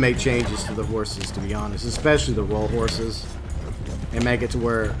they need to make changes to the horses, to be honest, especially the roll horses, and make it to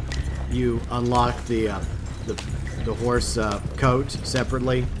where you unlock the horse coat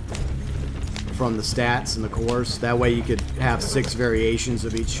separately from the stats and the course. That way you could have 6 variations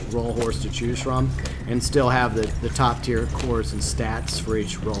of each roll horse to choose from, and still have the top tier course and stats for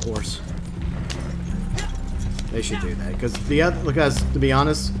each roll horse. They should do that because to be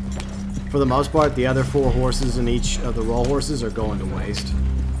honest. For the most part, the other 4 horses in each of the roll horses are going to waste.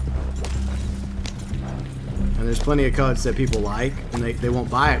 And there's plenty of codes that people like, and they won't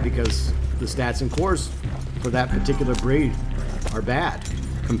buy it because the stats and cores for that particular breed are bad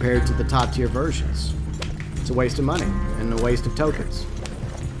compared to the top tier versions. It's a waste of money and a waste of tokens.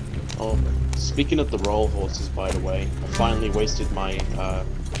 Oh, speaking of the roll horses, by the way, I finally wasted my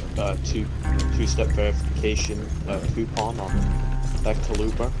two-step verification coupon on that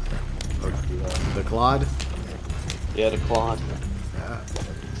Kaluba. The Claude? Yeah, the Claude.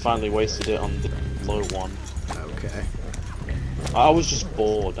 Finally wasted it on the low one. Okay. I was just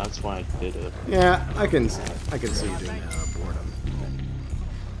bored, that's why I did it. Yeah, I can see you doing that out of boredom.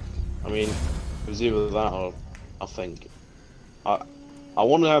 I mean, it was either that or I think I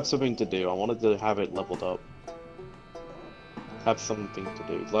wanted to have something to do. I wanted to have it leveled up. Have something to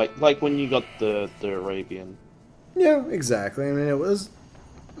do. Like when you got the Arabian. Yeah, exactly.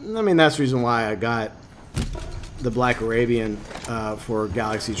 I mean, that's the reason why I got the Black Arabian for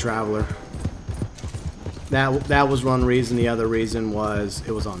Galaxy Traveler. That was one reason. The other reason was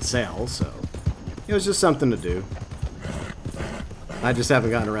it was on sale, so it was just something to do. I just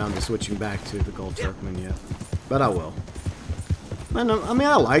haven't gotten around to switching back to the Gold Turkmen yet, but I will. I mean,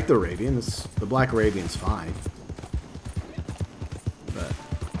 I like the Arabian. The Black Arabian's fine, but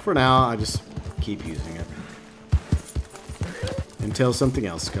for now, I just keep using it until something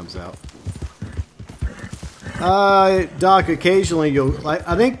else comes out. Doc, occasionally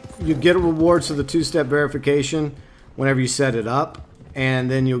I think you get rewards for the 2-step verification whenever you set it up, and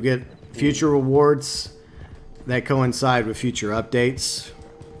then you'll get future rewards that coincide with future updates.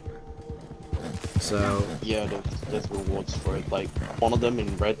 So yeah, there's rewards for it. Like one of them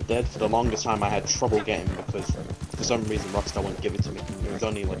in Red Dead, for the longest time I had trouble getting because for some reason Rockstar wouldn't give it to me. It was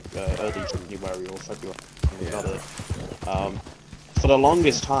only like early January or February. I got it. For the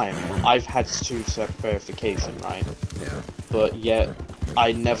longest time, I've had 2-step verification, right? Yeah. But yet,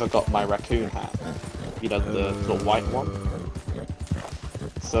 I never got my raccoon hat. You know, the white one.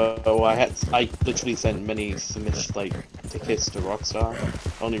 So I literally sent many submissions like tickets to Rockstar.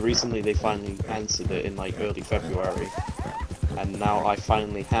 Only recently they finally answered it in like early February, and now I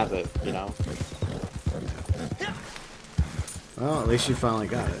finally have it. You know. Well, at least you finally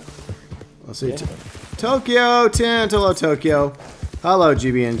got it. Let's see. Yeah. ToykoTent, hello Tokyo. Hello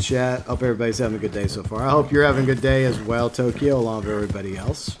GBN chat. Hope everybody's having a good day so far. I hope you're having a good day as well, Tokyo, along with everybody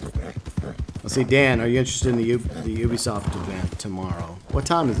else. Let's see, Dan, are you interested in the Ubisoft event tomorrow? What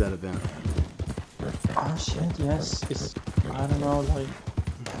time is that event? Oh shit, yes. It's, I don't know, like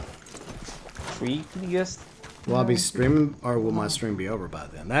 3, I guess. Will I be streaming, or will my stream be over by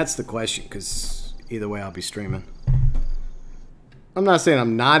then? That's the question, because either way I'll be streaming. I'm not saying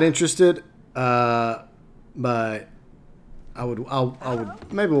I'm not interested, but I would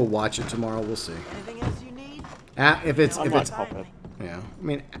maybe we'll watch it tomorrow. We'll see. Anything else you need? If it's yeah, I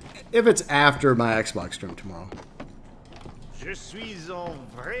mean, if it's after my Xbox stream tomorrow. Je suis un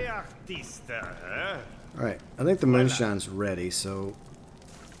vrai artiste, hein? All right, I think the moonshine's ready, so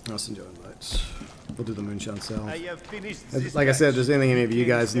I'll send you invites. We'll do the moonshine sale. Like I said, if there's anything any of you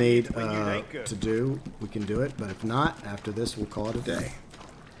guys need to do, we can do it. But if not, after this, we'll call it a day.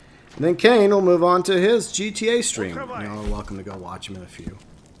 And then Kane will move on to his GTA stream. Y'all are welcome to go watch him in a few.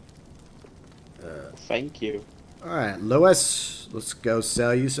 Thank you. All right, Lewis, let's go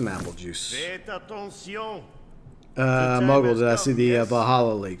sell you some apple juice. Mogul, did I see the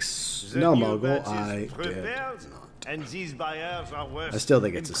Valhalla leaks? No, Mogul, I did not. I still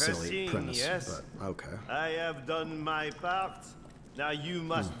think it's a silly premise, but okay. I have done my part. Now you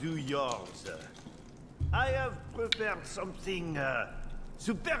must do yours. I have prepared something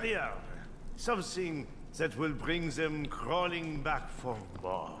superior. Something that will bring them crawling back for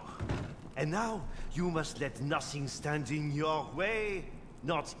more. And now you must let nothing stand in your way,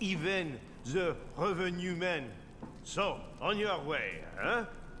 not even the revenue men. So, on your way, huh?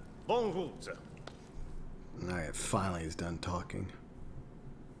 Bon route. Alright, finally he's done talking.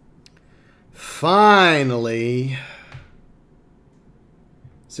 Finally.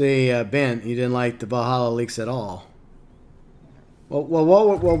 See, Ben, you didn't like the Valhalla leaks at all. Well,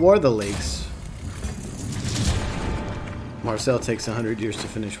 what were the leaks? Marcel takes 100 years to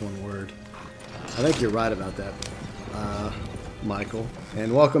finish one word. I think you're right about that, Michael.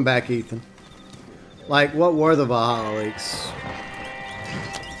 And welcome back, Ethan. Like, what were the Valhalla leaks?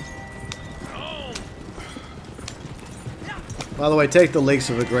 By the way, take the leaks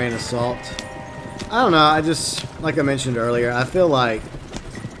with a grain of salt. I don't know, I just, like I mentioned earlier, I feel like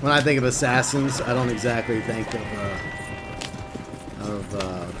when I think of assassins, I don't exactly think of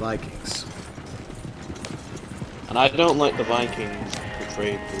Vikings. And I don't like the Vikings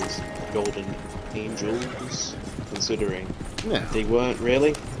portrayed as golden angels, considering they weren't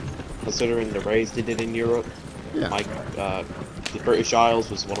really. Considering the raids they did in Europe, like the British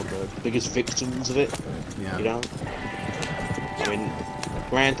Isles was one of the biggest victims of it. Yeah. You know, I mean,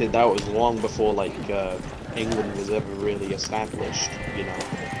 granted that was long before like England was ever really established. You know,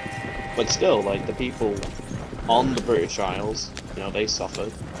 but still, like the people on the British Isles, you know, they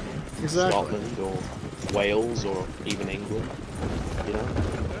suffered. Exactly. Scotland or Wales or even England. You know.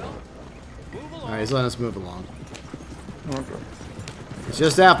 All right, he's letting us move along. Okay. It's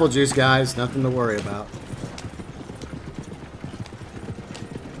just apple juice, guys. Nothing to worry about.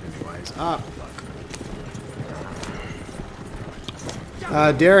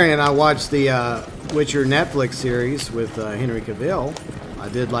 Anyways, Darian, I watched the Witcher Netflix series with Henry Cavill. I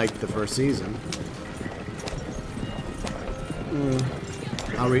did like the first season.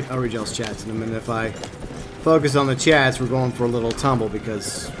 I'll read y'all's chats in a minute. If I focus on the chats, we're going for a little tumble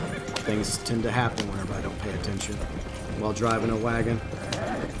because things tend to happen whenever I don't pay attention while driving a wagon.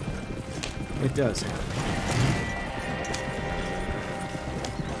 It does happen.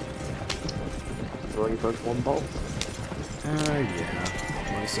 Throwing first one ball. Yeah.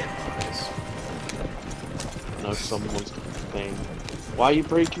 What a surprise. I know someone's saying, why are you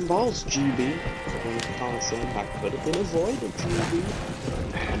breaking balls, GB? I'm saying that could have been avoided, GB.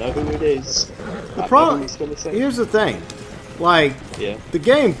 I know who it is. The problem is, here's the thing. Like, the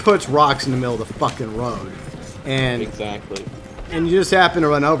game puts rocks in the middle of the fucking road. And exactly. And you just happen to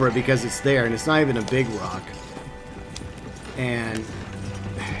run over it because it's there, and it's not even a big rock. And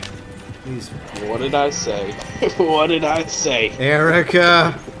these. What did I say? What did I say?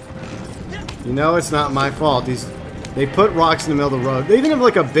 Erica, you know it's not my fault. They put rocks in the middle of the road. They even have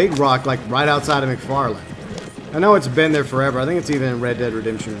like a big rock like right outside of McFarland. I know it's been there forever. I think it's even in Red Dead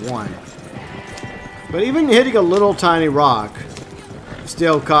Redemption 1. But even hitting a little tiny rock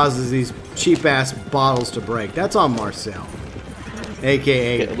still causes these cheap-ass bottles to break. That's on Marcel,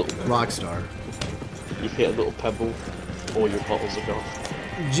 a.k.a. Rockstar. you hit a little pebble, all your bottles are gone.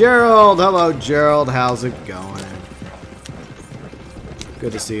 Gerald, hello Gerald, how's it going?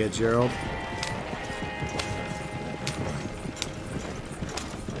 Good to see you, Gerald.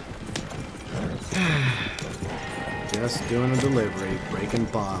 Just doing a delivery, breaking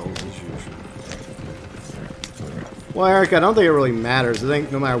bottles as usual. Well, Eric, I don't think it really matters. I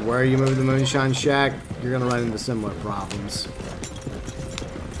think no matter where you move the Moonshine Shack, you're gonna run into similar problems.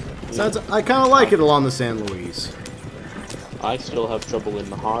 So I kind of like it along the San Luis. I still have trouble in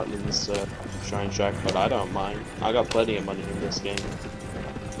the Heartlands Shrine Shack, but I don't mind. I got plenty of money in this game.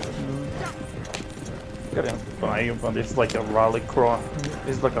 Gotta buy you, but it's like a rallycross.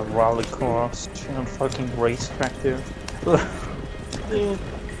 It's like a rallycross fucking racetrack there. Yeah,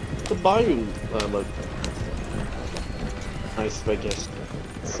 the bayou, like, nice, I guess,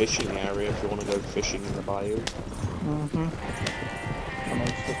 fishing area if you want to go fishing in the bayou. Mm-hmm. And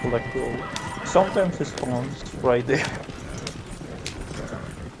also collect gold. Sometimes it spawns right there.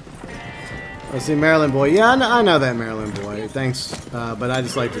 Let's see, Maryland boy. Yeah, I know that Maryland boy. Thanks, but I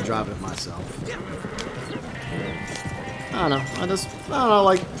just like to drive it myself. I don't know. I don't know, I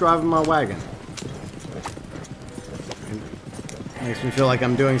like driving my wagon. It makes me feel like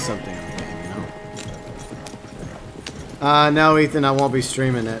I'm doing something in the game, you know? No, Ethan, I won't be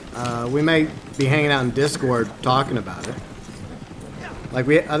streaming it. We may be hanging out in Discord talking about it. Like,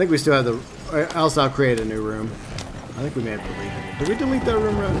 I think we still have the... Or else I'll create a new room. I think we may have deleted it. Did we delete that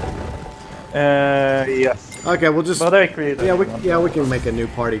room, Red? Yes. Okay, we'll just... But I created we can make a new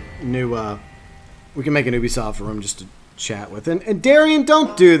party... we can make an Ubisoft room just to chat with. And Darian,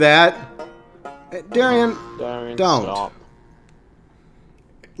 don't do that! Darian, don't. Stop.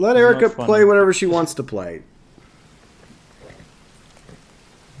 Let Erica play whatever she wants to play.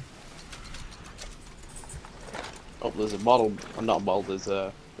 Oh, there's a bottle. Not a bottle. There's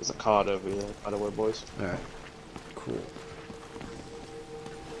a card over here. By the way, boys. All right. Cool.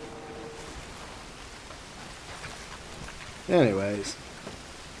 Anyways.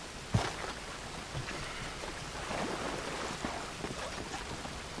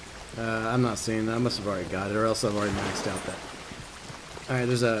 I'm not seeing that. I must have already got it, or else I've already maxed out that. Alright,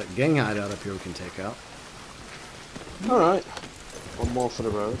 there's a gang hideout up here we can take out. Alright. One more for the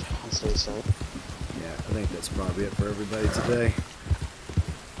road. I'll say so. Yeah, I think that's probably it for everybody today.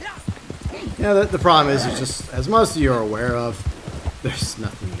 Yeah, the problem is just, as most of you are aware of, there's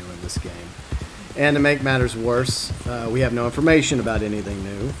nothing new in this game. And to make matters worse, we have no information about anything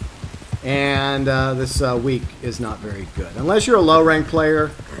new. And this week is not very good. Unless you're a low-ranked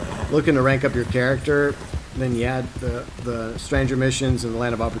player looking to rank up your character, then you add the Stranger missions and the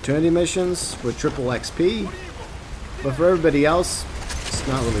Land of Opportunity missions with triple XP. But for everybody else, it's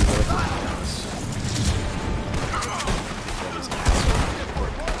not really worth it.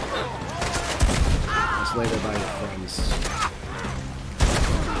 Just lay there by your friends.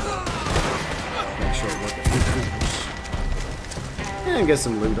 Make sure to look at the and get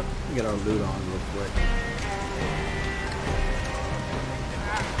some loot. Get our loot on real quick.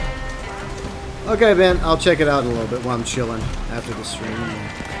 Okay, Ben, I'll check it out in a little bit while I'm chilling after the stream.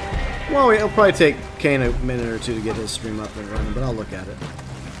 Well, it'll probably take Kane a minute or two to get his stream up and running, but I'll look at it.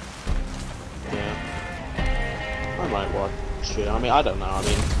 Yeah. I might watch it. I mean, I don't know. I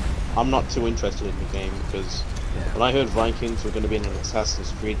mean, I'm not too interested in the game because when I heard Vikings were going to be in an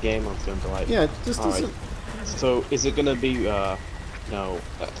Assassin's Creed game, I was going to be like, yeah, just alright. So, is it going to be,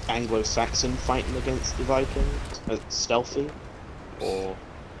 Anglo-Saxon fighting against the Vikings? Stealthy? Or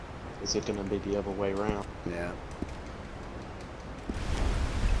is it going to be the other way around? Yeah.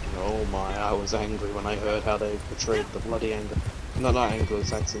 Oh my, I was angry when I heard how they portrayed the bloody not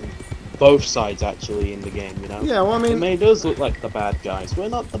Anglo-Saxon. Both sides actually in the game, you know? Yeah, well, I mean... It made us look like the bad guys. We're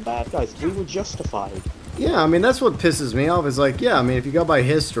not the bad guys. We were justified. Yeah, I mean, that's what pisses me off. Is like, yeah, I mean, if you go by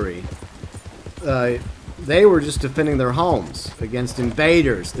history, they were just defending their homes against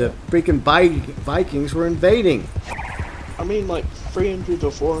invaders. The freaking Vikings were invading. I mean, like, 300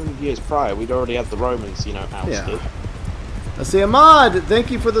 or 400 years prior, we'd already had the Romans, you know, ousted. Yeah. I see Ahmad.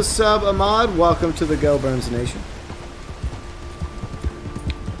 Thank you for the sub, Ahmad. Welcome to the GeauxBurns Nation.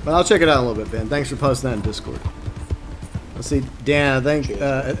 But I'll check it out in a little bit, Ben. Thanks for posting that in Discord. Let's see, Dan, I think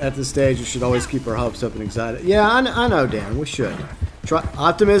at this stage we should always keep our hopes up and excited. Yeah, I know, Dan. We should.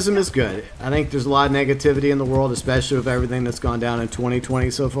 Optimism is good. I think there's a lot of negativity in the world, especially with everything that's gone down in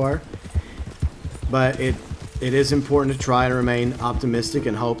 2020 so far. But it is important to try to remain optimistic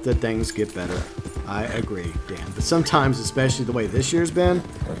and hope that things get better. I agree, Dan. But sometimes, especially the way this year's been,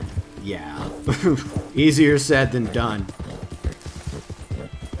 yeah. Easier said than done.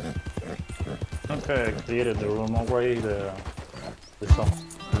 Okay, I cleared the room already, the song.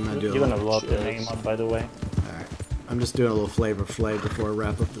 I I'm not doing. You're gonna love the name up, by the way. All right. I'm just doing a little Flavor Flav before I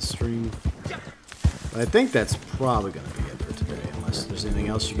wrap up the stream. But I think that's probably gonna be it for today, unless there's anything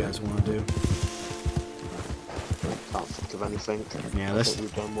else you guys want to do. Can't think of anything. Yeah, I think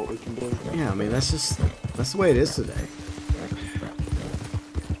we've done what we can do. Yeah, I mean that's the way it is today.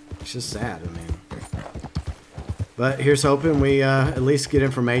 It's just sad, I mean. But here's hoping we at least get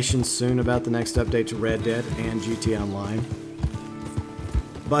information soon about the next update to Red Dead and GTA Online.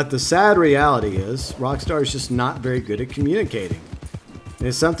 But the sad reality is, Rockstar is just not very good at communicating. And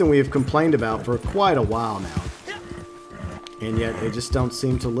it's something we have complained about for quite a while now. And yet they just don't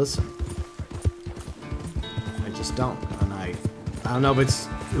seem to listen. They just don't. And I don't know if it's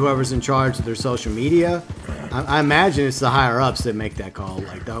whoever's in charge of their social media. I imagine it's the higher ups that make that call.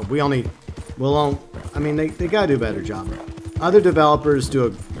 Like, I mean, they gotta do a better job. Other developers do a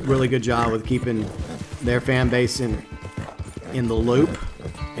really good job with keeping their fan base in the loop,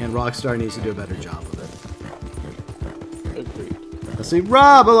 and Rockstar needs to do a better job with it. Agreed. Let's see,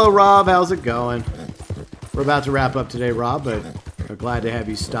 Rob. Hello, Rob. How's it going? We're about to wrap up today, Rob, but we're glad to have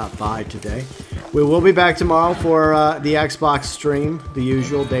you stop by today. We will be back tomorrow for the Xbox stream, the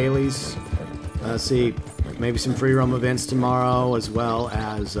usual dailies. See. Maybe some free roam events tomorrow, as well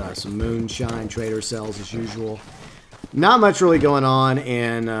as some moonshine trader sales as usual. Not much really going on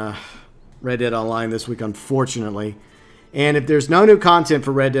in Red Dead Online this week, unfortunately. And if there's no new content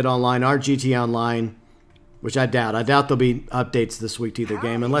for Red Dead Online or GTA Online, which I doubt there'll be updates this week to either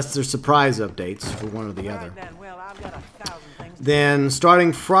game, unless there's surprise updates for one or the other. Then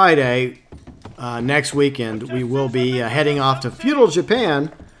starting Friday, next weekend, we will be heading off to feudal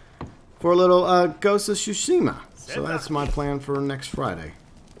Japan for a little Ghost of Tsushima. So that's my plan for next Friday.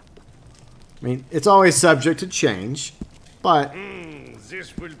 I mean, it's always subject to change, but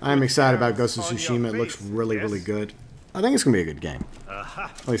I'm excited about Ghost of Tsushima. It looks really, really good. I think it's going to be a good game.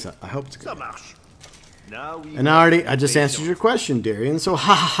 At least I hope it's a good game. And I just answered your question, Darian, so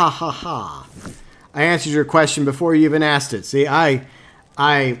ha ha ha ha. I answered your question before you even asked it. See, I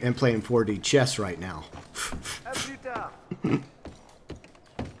am playing 4D chess right now.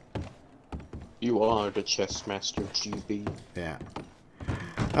 You are the chess master, GB. Yeah.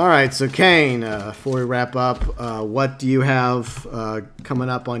 All right, so Kane, before we wrap up, what do you have coming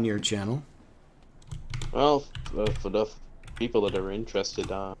up on your channel? Well, for the people that are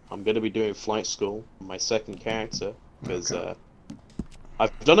interested, I'm going to be doing flight school, my second character, because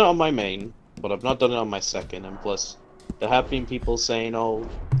I've done it on my main, but I've not done it on my second, and plus, there have been people saying, oh,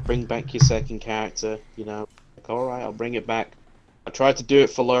 bring back your second character, you know, like, alright, I'll bring it back. I tried to do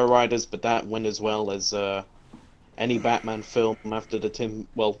it for Lowriders, but that went as well as any Batman film after the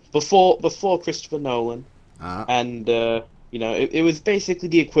before Christopher Nolan, and you know, it was basically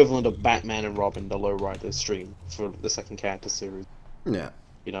the equivalent of Batman and Robin, the Lowriders stream for the second character series. Yeah,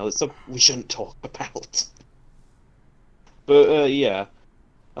 you know, it's something we shouldn't talk about. But yeah,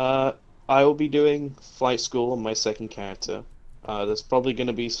 I will be doing flight school on my second character. There's probably going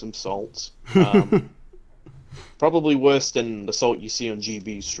to be some salts. Probably worse than the salt you see on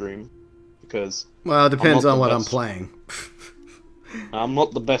GB's stream, because well, it depends on what I'm playing. I'm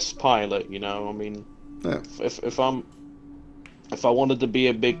not the best pilot, you know. I mean, yeah. if I wanted to be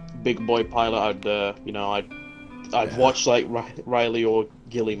a big boy pilot, I'd watch like Riley or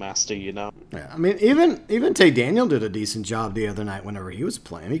Gilly Master, you know. Yeah, I mean, even Tay Daniel did a decent job the other night whenever he was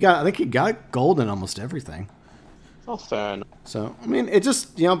playing. I think he got gold in almost everything. Oh, fair enough. So, I mean, it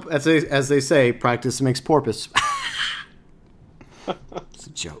just, you know, as they say, practice makes porpoise. It's a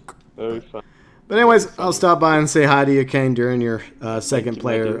joke. Very fun. But anyways, I'll stop by and say hi to you, Kane, during your second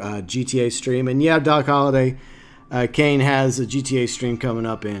player GTA stream. And yeah, Doc Holiday, Kane has a GTA stream coming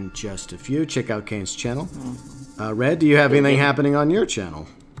up in just a few. Check out Kane's channel. Red, do you have anything happening on your channel?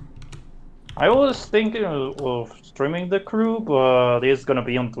 I was thinking of streaming the crew, but it's going to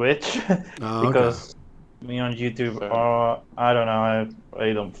be on Twitch. Because me on YouTube, I don't know,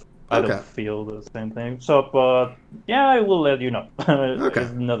 I don't feel the same thing. So, but yeah, I will let you know.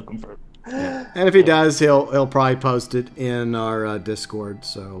 It's not confirmed. Yeah. And if he does, he'll probably post it in our Discord.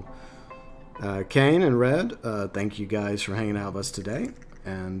 So, Kane and Red, thank you guys for hanging out with us today.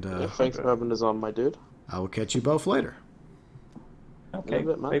 And thanks for having us on, my dude. I will catch you both later. Okay,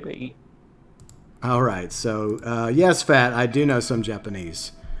 bye-bye. All right. So, yes, Fat, I do know some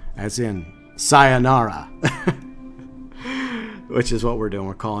Japanese, as in sayonara, which is what we're doing.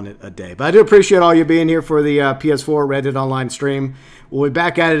 We're calling it a day. But I do appreciate all you being here for the PS4 Red Dead Online stream. We'll be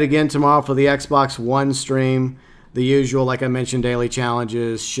back at it again tomorrow for the Xbox One stream. The usual, like I mentioned, daily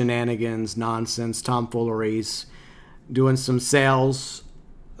challenges, shenanigans, nonsense, tomfooleries, doing some sales,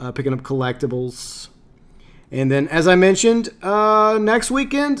 picking up collectibles. And then, as I mentioned, next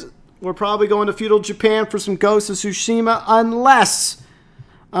weekend, we're probably going to feudal Japan for some Ghost of Tsushima, unless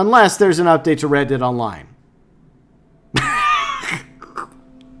there's an update to Red Dead Online.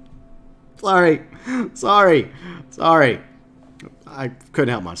 Sorry. I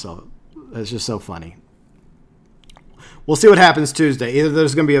couldn't help myself. It's just so funny. We'll see what happens Tuesday. Either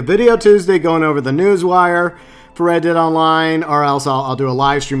there's going to be a video Tuesday going over the newswire for Red Dead Online, or else I'll do a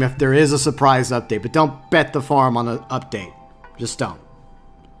live stream if there is a surprise update. But don't bet the farm on an update. Just don't.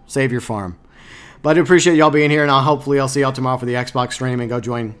 Save your farm. But I do appreciate y'all being here, and hopefully I'll see y'all tomorrow for the Xbox stream, and go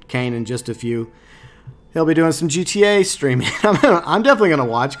join Kane in just a few. He'll be doing some GTA streaming. I'm definitely going to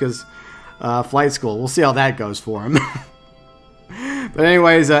watch, because flight school. We'll see how that goes for him. But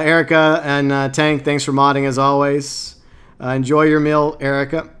anyways, Erica and Tank, thanks for modding as always. Enjoy your meal,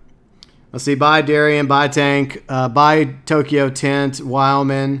 Erica. Let's see. Bye, Darian. Bye, Tank. Bye, ToykoTent,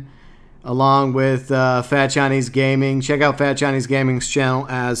 Wildman, along with Fat Chinese Gaming. Check out Fat Chinese Gaming's channel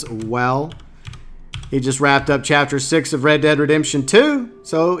as well. He just wrapped up Chapter 6 of Red Dead Redemption 2,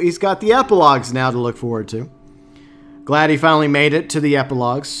 so he's got the epilogues now to look forward to. Glad he finally made it to the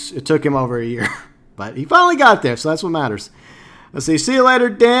epilogues. It took him over a year, but he finally got there, so that's what matters. Let's see. See you later,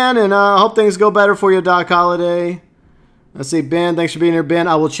 Dan, and hope things go better for you, Doc Holiday. Let's see, Ben. Thanks for being here, Ben.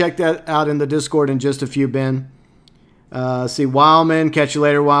 I will check that out in the Discord in just a few, Ben. See, Wildman. Catch you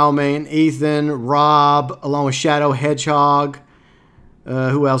later, Wildman. Ethan, Rob, along with Shadow Hedgehog.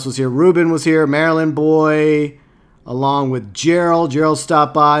 Who else was here? Ruben was here. Maryland Boy, along with Gerald. Gerald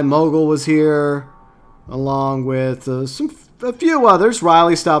stopped by. Mogul was here, along with a few others.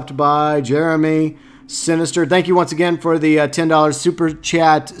 Riley stopped by. Jeremy. Sinister. Thank you once again for the $10 super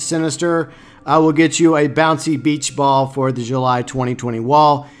chat, Sinister. I will get you a bouncy beach ball for the July 2020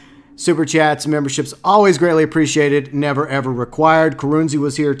 wall. Super chats, memberships, always greatly appreciated, never ever required. Karunzi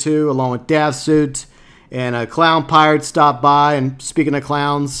was here too, along with Dathsuit. And a Clown Pirate stopped by. And speaking of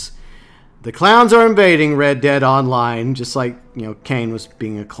clowns, the clowns are invading Red Dead Online, just like, you know, Kane was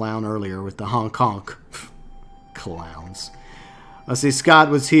being a clown earlier with the honk honk. Clowns. Let's see, Scott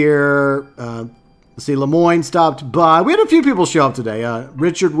was here. Let's see, Lemoyne stopped by. We had a few people show up today.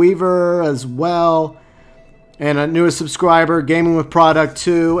 Richard Weaver as well. And a newest subscriber, Gaming with Product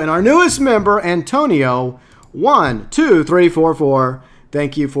 2. And our newest member, Antonio, 12344.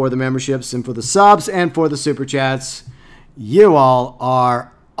 Thank you for the memberships and for the subs and for the super chats. You all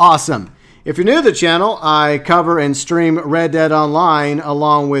are awesome. If you're new to the channel, I cover and stream Red Dead Online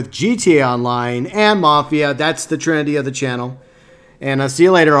along with GTA Online and Mafia. That's the trinity of the channel. And I'll see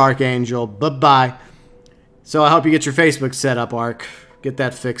you later, Archangel. Bye-bye. So I hope you get your Facebook set up, Ark. Get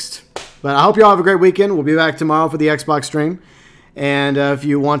that fixed. But I hope you all have a great weekend. We'll be back tomorrow for the Xbox stream. And if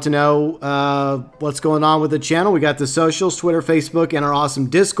you want to know what's going on with the channel, we got the socials, Twitter, Facebook, and our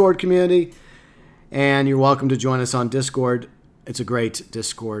awesome Discord community. And you're welcome to join us on Discord. It's a great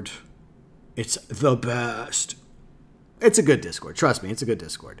Discord. It's the best. It's a good Discord. Trust me, it's a good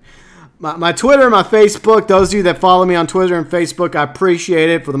Discord. My Twitter and my Facebook, those of you that follow me on Twitter and Facebook, I appreciate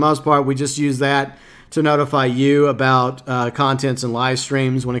it. For the most part, we just use that to notify you about contents and live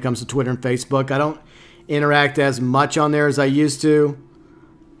streams when it comes to Twitter and Facebook. I don't interact as much on there as I used to.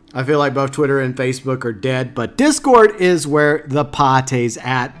 I feel like both Twitter and Facebook are dead, but Discord is where the party's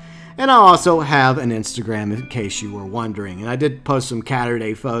at. And I also have an Instagram in case you were wondering. And I did post some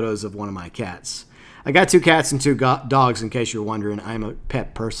Catterday photos of one of my cats. I got 2 cats and 2 dogs in case you're wondering. I'm a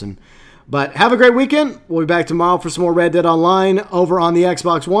pet person. But have a great weekend. We'll be back tomorrow for some more Red Dead Online over on the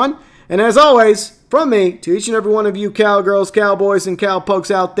Xbox One. And as always, from me to each and every one of you cowgirls, cowboys, and cowpokes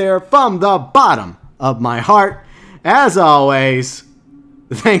out there, from the bottom of my heart, as always,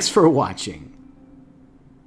 thanks for watching.